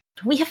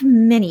 We have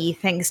many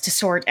things to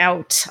sort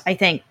out, I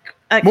think.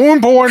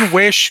 Moonborn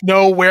wish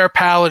know where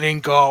paladin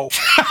go.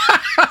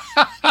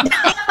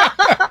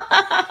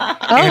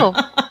 Oh,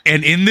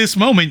 And in this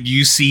moment,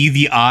 you see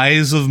the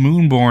eyes of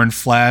Moonborn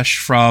flash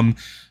from.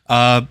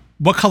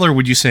 What color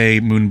would you say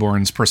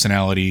Moonborn's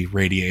personality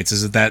radiates?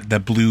 Is it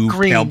that blue,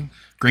 Green. pale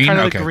green? Kind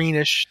of Okay.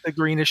 the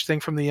greenish thing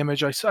from the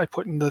image I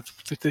put in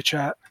the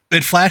chat.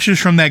 It flashes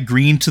from that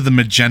green to the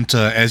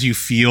magenta as you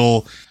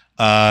feel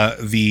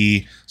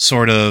the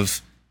sort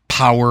of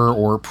power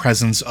or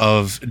presence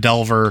of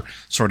Delver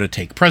sort of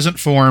take present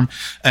form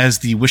as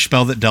the wish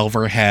spell that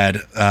Delver had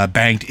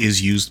banked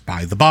is used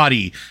by the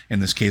body,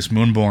 in this case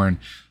Moonborn.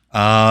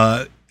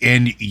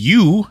 And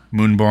you,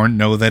 Moonborn,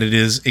 know that it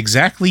is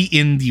exactly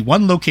in the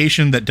one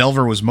location that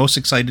Delver was most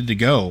excited to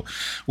go,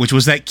 which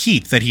was that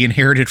keep that he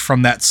inherited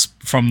from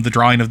the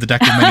drawing of the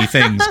Deck of Many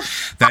Things.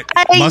 That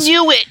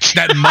knew it.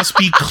 That must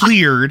be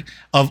cleared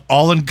of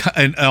all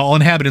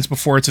inhabitants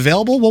before it's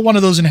available. Well, one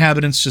of those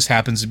inhabitants just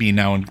happens to be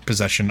now in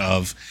possession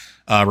of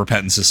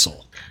Repentance's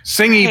soul.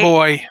 Singy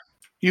boy,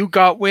 you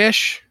got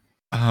wish?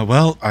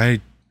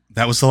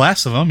 That was the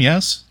last of them,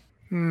 yes.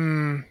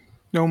 No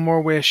more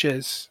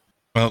wishes.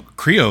 Well,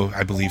 Creo,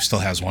 I believe,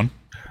 still has one.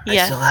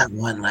 I still have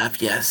one left,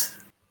 yes.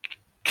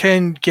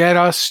 Can get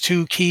us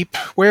to Keep.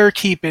 Where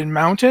Keep? In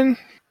Mountain?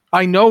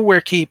 I know where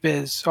Keep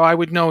is, so I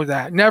would know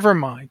that. Never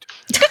mind.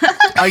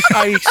 I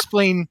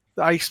explain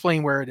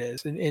where it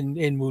is in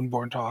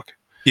Moonborn talk.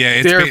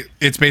 Yeah,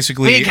 it's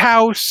basically big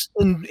house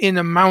in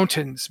the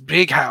mountains.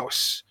 Big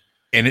house.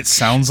 And it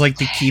sounds like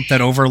the keep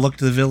that overlooked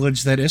the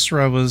village that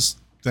Isra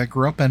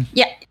grew up in.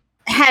 Yeah.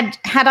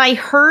 Had I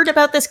heard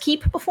about this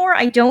keep before?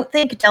 I don't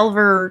think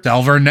Delver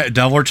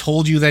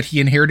told you that he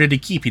inherited a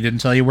keep. He didn't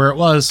tell you where it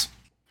was.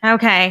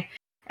 Okay.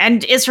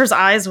 And Isra's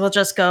eyes will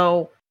just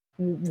go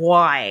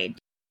wide.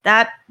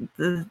 That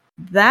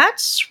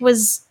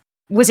was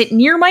it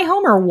near my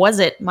home or was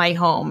it my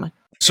home?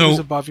 So it was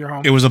above your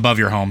home. It was above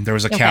your home. There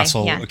was a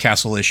castle, yeah. a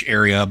castle-ish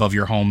area above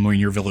your home when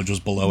your village was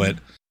below it.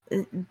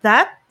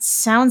 That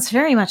sounds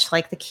very much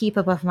like the keep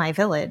above my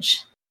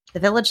village. The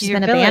village has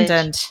been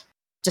abandoned,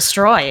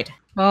 destroyed.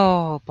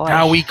 Oh boy!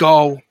 Now we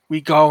go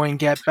and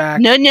get back.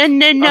 No!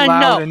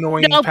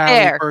 Annoying no,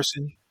 Bear.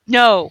 Person.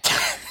 No.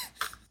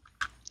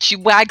 She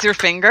wags her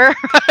finger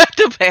at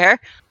the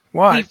bear.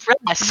 What? We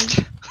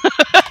rest.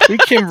 We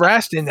can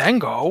rest and then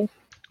go.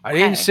 I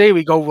didn't say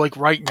we go like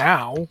right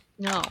now.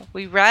 No,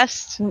 we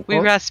rest. We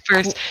rest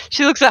first.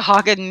 She looks at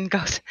Hagen and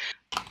goes,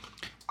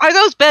 "Are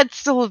those beds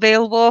still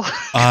available?"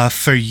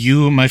 For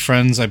you, my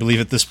friends, I believe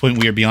at this point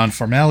we are beyond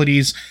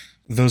formalities.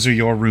 Those are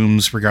your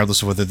rooms,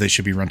 regardless of whether they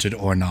should be rented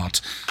or not.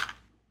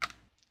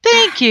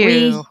 Thank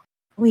you.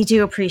 We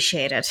do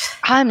appreciate it.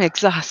 I'm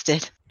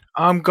exhausted.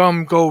 I'm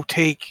gonna go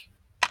take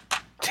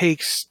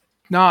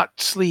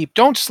not sleep.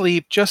 Don't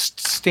sleep.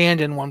 Just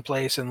stand in one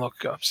place and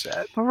look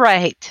upset.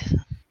 Right.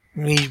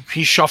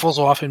 He shuffles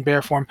off in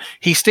bear form.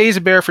 He stays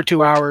a bear for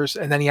 2 hours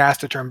and then he has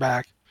to turn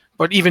back.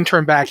 But even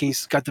turn back,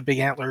 he's got the big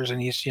antlers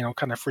and he's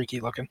kind of freaky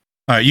looking.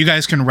 All right, you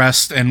guys can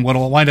rest, and what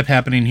will wind up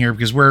happening here,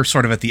 because we're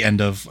sort of at the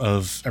end of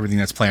everything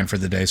that's planned for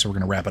the day, so we're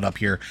going to wrap it up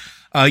here.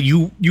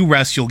 You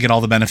rest, you'll get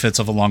all the benefits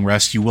of a long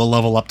rest. You will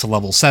level up to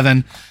level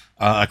 7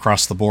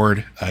 across the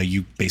board.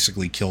 You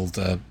basically killed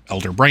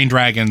Elder Brain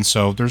Dragon,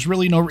 so there's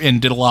really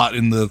and did a lot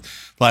in the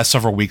last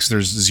several weeks.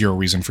 There's zero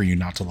reason for you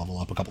not to level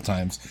up a couple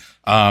times.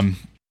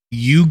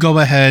 You go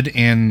ahead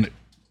and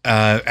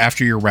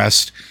after your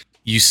rest,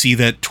 you see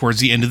that towards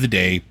the end of the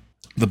day,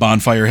 the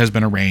bonfire has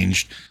been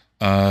arranged.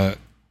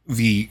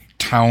 The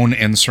town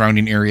and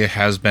surrounding area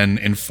has been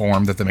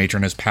informed that the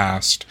matron has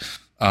passed.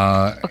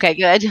 Okay,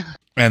 good.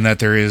 And that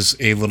there is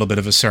a little bit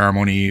of a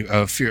ceremony,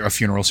 a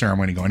funeral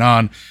ceremony going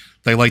on.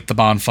 They light the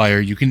bonfire.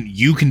 You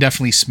can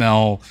definitely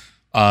smell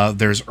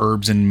there's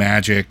herbs and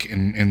magic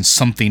and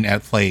something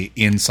at play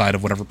inside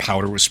of whatever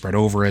powder was spread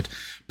over it,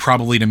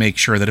 probably to make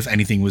sure that if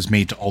anything was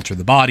made to alter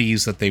the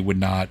bodies, that they would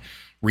not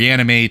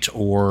reanimate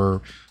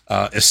or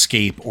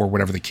escape or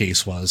whatever the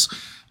case was.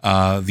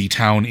 The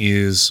town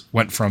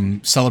went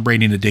from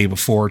celebrating the day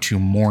before to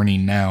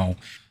mourning now.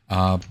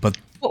 But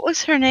what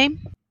was her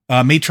name?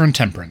 Matron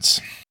Temperance.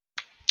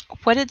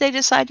 What did they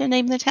decide to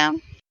name the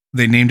town?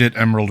 They named it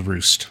Emerald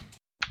Roost.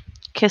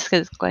 Kiska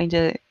is going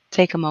to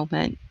take a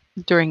moment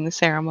during the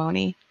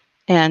ceremony,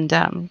 and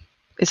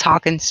is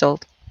Hawkins still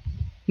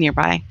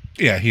nearby?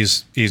 Yeah,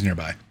 he's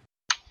nearby.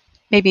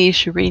 Maybe you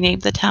should rename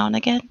the town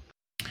again.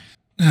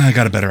 I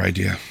got a better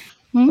idea.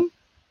 Hmm?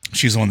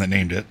 She's the one that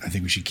named it. I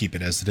think we should keep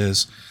it as it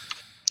is.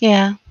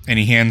 Yeah. And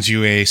he hands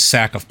you a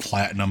sack of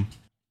platinum.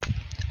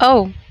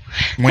 Oh,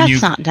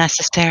 that's not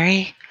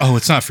necessary. Oh,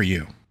 it's not for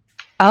you.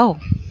 Oh.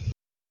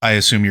 I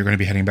assume you're going to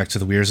be heading back to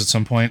the Weirs at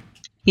some point?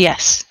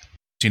 Yes.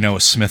 Do you know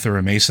a smith or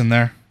a mason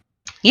there?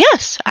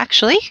 Yes,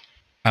 actually.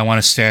 I want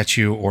a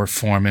statue or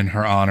form in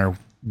her honor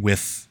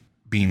with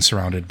being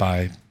surrounded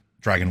by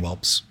dragon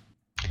whelps.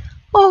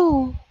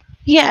 Oh,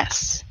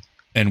 yes.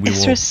 And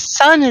Her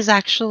son is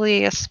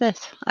actually a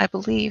smith, I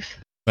believe.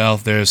 Well,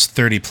 there's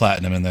 30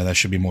 platinum in there. That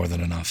should be more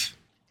than enough.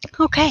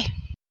 Okay.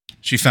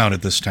 She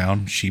founded this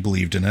town. She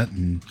believed in it,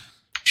 and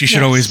she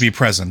should always be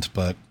present,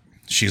 but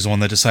she's the one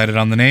that decided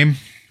on the name.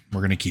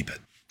 We're going to keep it.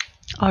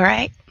 All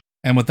right.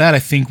 And with that, I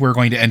think we're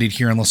going to end it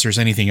here unless there's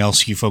anything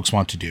else you folks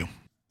want to do.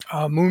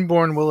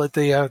 Moonborn will, at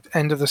the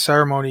end of the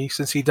ceremony,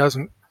 since he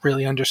doesn't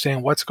really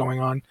understand what's going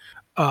on,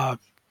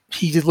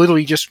 he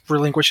literally just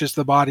relinquishes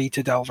the body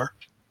to Delver.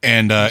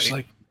 And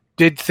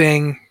did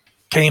thing,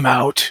 came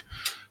out,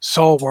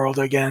 soul world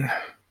again.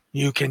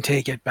 You can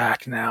take it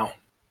back now.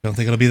 Don't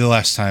think it'll be the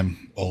last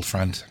time, old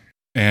friend.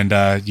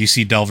 And you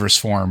see Delver's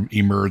form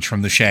emerge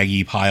from the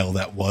shaggy pile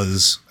that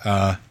was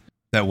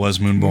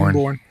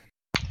Moonborn.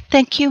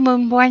 Thank you,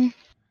 Moonborn.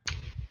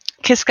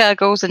 Kiska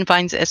goes and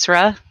finds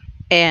Isra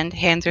and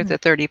hands her the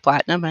 30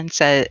 platinum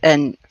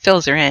and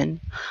fills her in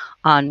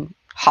on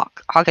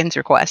Hawkins'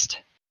 request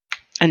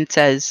and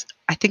says,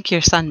 I think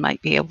your son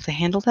might be able to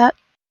handle that.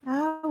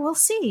 We'll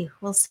see.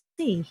 We'll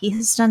see. He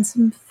has done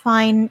some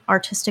fine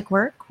artistic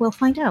work. We'll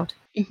find out.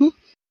 Mm-hmm.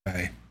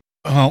 Okay.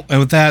 Well, and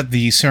with that,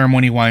 the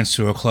ceremony winds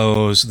to a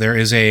close.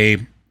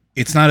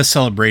 It's not a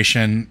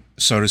celebration,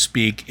 so to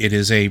speak. It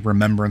is a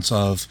remembrance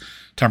of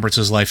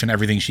Temperance's life and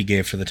everything she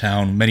gave to the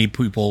town. Many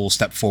people will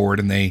step forward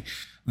and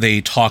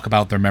they talk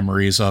about their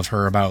memories of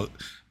her, about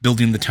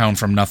building the town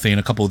from nothing.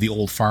 A couple of the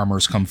old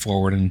farmers come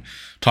forward and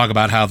talk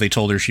about how they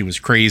told her she was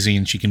crazy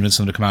and she convinced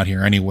them to come out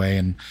here anyway.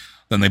 And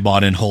then they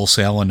bought in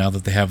wholesale. And now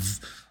that they have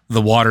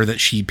the water that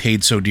she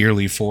paid so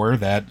dearly for,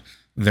 that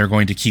they're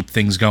going to keep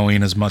things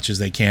going as much as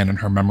they can in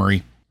her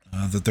memory,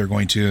 that they're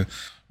going to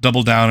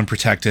double down and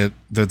protect it,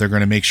 that they're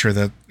going to make sure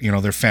that,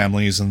 their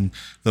families and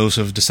those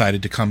who have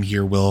decided to come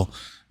here will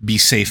be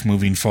safe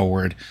moving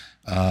forward.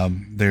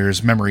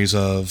 There's memories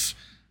of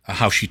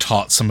how she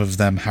taught some of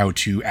them how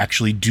to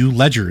actually do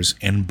ledgers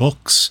and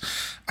books,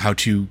 how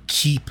to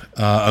keep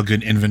a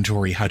good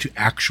inventory, how to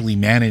actually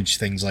manage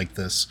things like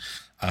this.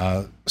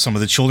 Some of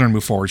the children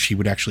move forward. She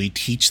would actually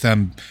teach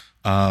them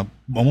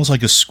almost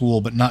like a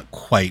school, but not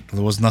quite.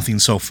 There was nothing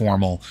so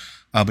formal,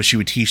 but she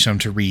would teach them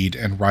to read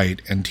and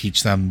write and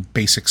teach them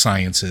basic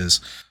sciences.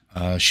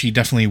 She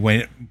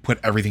definitely put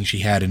everything she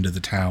had into the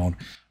town.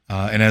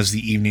 And as the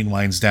evening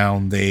winds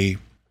down, they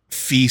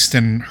feast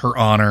in her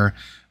honor,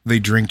 they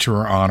drink to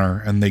her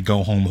honor, and they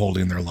go home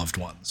holding their loved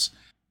ones.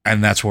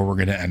 And that's where we're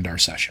going to end our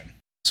session.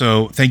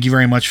 So thank you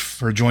very much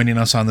for joining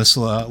us on this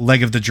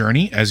leg of the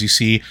journey. As you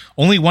see,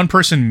 only one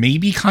person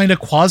maybe kind of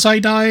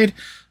quasi-died,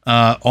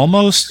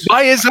 almost.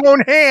 By his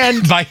own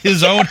hand. By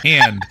his own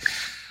hand.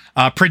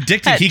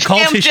 Predicted. He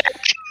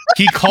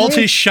called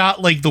his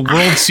shot like the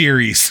World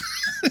Series.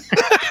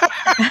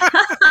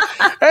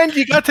 And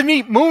you got to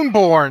meet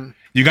Moonborn.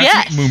 You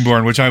got to meet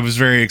Moonborn, which I was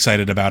very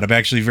excited about.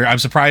 I'm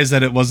surprised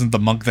that it wasn't the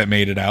monk that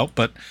made it out,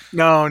 but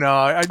no,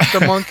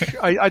 the monk.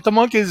 The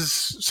monk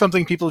is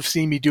something people have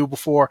seen me do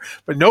before,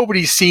 but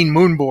nobody's seen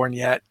Moonborn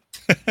yet.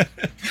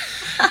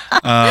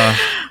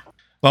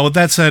 Well, with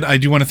that said, I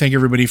do want to thank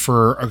everybody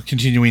for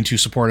continuing to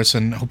support us,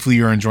 and hopefully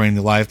you're enjoying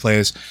the live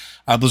plays.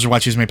 Blizzard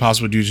Watch is made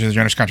possible due to the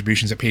generous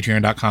contributions at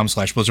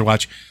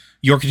patreon.com/BlizzardWatch.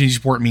 Your continued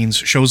support means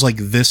shows like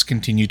this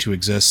continue to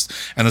exist,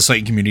 and the site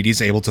and community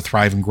is able to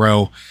thrive and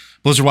grow.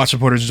 Blizzard Watch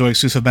supporters enjoy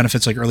exclusive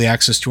benefits like early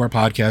access to our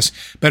podcast,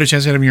 better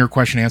chance of having your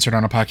question answered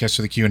on a podcast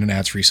with a Q and an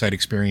ads-free site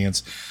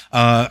experience.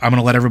 I'm going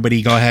to let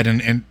everybody go ahead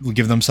and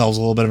give themselves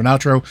a little bit of an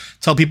outro,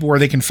 tell people where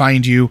they can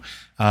find you,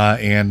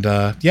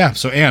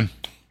 so Anne.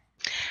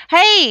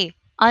 Hey,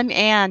 I'm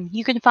Anne.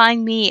 You can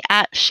find me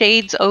at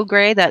Shades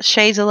O'Grey. That's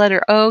Shades a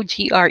letter O,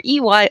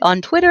 Grey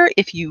on Twitter.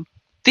 If you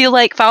feel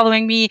like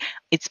following me,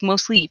 it's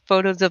mostly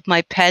photos of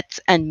my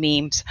pets and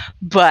memes,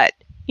 but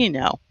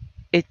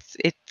it's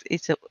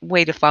a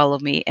way to follow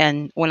me.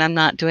 And when I'm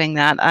not doing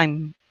that,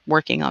 I'm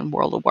working on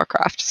World of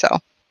Warcraft. So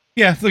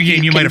yeah, the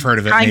game you might have heard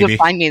of it. Kind maybe of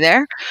find me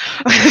there.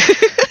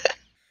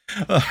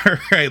 All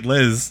right,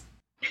 Liz.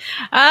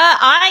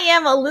 I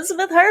am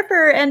Elizabeth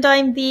Harper, and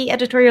I'm the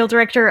editorial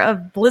director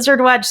of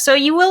Blizzard Watch. So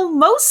you will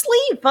mostly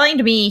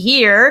find me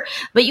here,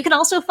 but you can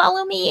also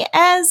follow me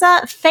as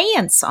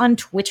Fance on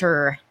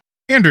Twitter.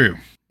 Andrew.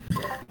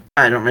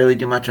 I don't really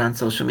do much on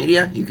social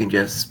media. You can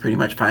just pretty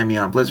much find me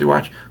on Blizzard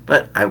Watch.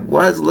 But I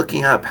was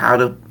looking up how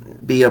to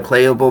be a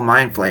playable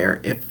Mind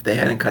Flayer if they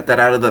hadn't cut that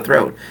out of the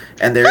throat.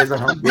 And there is a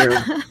homebrew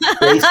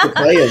place to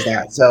play as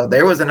that. So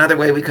there was another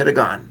way we could have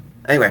gone.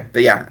 Anyway,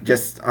 but yeah,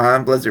 just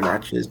on Blizzard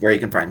Watch is where you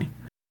can find me.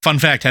 Fun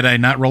fact, had I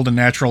not rolled a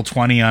natural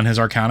 20 on his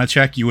Arcana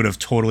check, you would have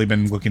totally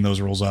been looking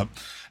those rules up.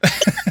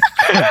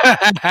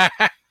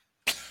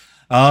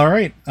 All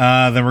right,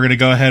 then we're going to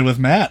go ahead with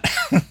Matt.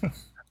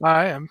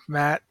 I am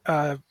Matt.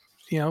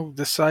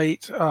 The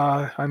site,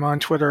 I'm on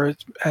Twitter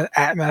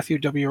at Matthew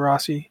W.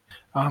 Rossi.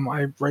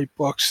 I write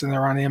books and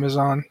they're on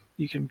Amazon.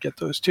 You can get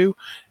those too.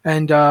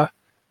 And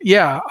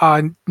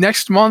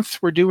next month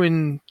we're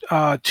doing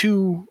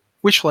 2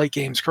 Witchlight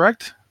games,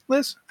 correct,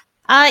 Liz?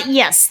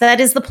 Yes, that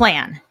is the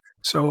plan.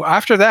 So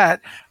after that,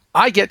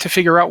 I get to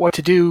figure out what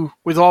to do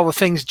with all the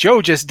things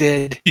Joe just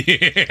did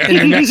in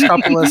the next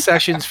couple of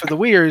sessions for the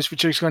Weirs,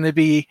 which is going to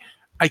be,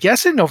 I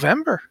guess, in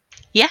November.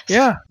 Yes.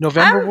 Yeah,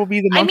 November will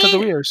be the month of the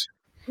Weirs.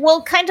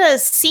 We'll kind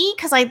of see,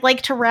 because I'd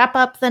like to wrap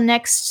up the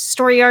next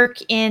story arc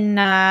in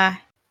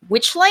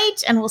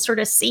Witchlight, and we'll sort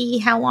of see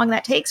how long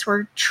that takes.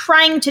 We're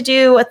trying to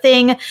do a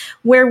thing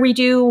where we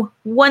do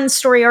one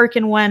story arc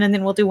in one, and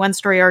then we'll do one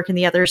story arc in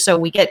the other, so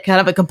we get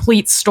kind of a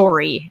complete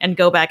story and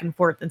go back and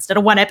forth instead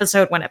of one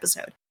episode.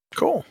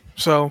 Cool.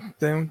 So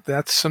then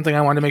that's something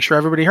I wanted to make sure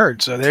everybody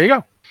heard. So there you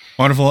go.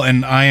 Wonderful.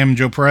 And I am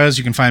Joe Perez.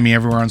 You can find me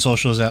everywhere on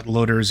socials at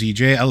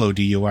LoaderZJ,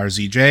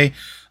 LODURZJ.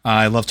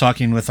 I love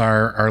talking with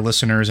our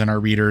listeners and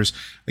our readers.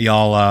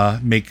 Y'all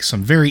make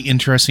some very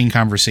interesting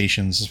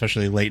conversations,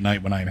 especially late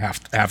night when I'm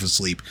half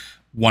asleep.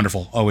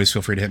 Wonderful. Always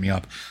feel free to hit me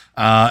up.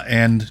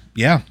 And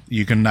yeah,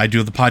 I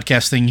do the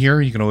podcast thing here.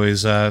 You can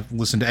always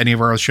listen to any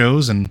of our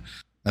shows, and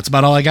that's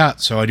about all I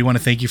got. So I do want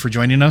to thank you for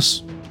joining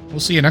us. We'll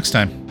see you next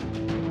time.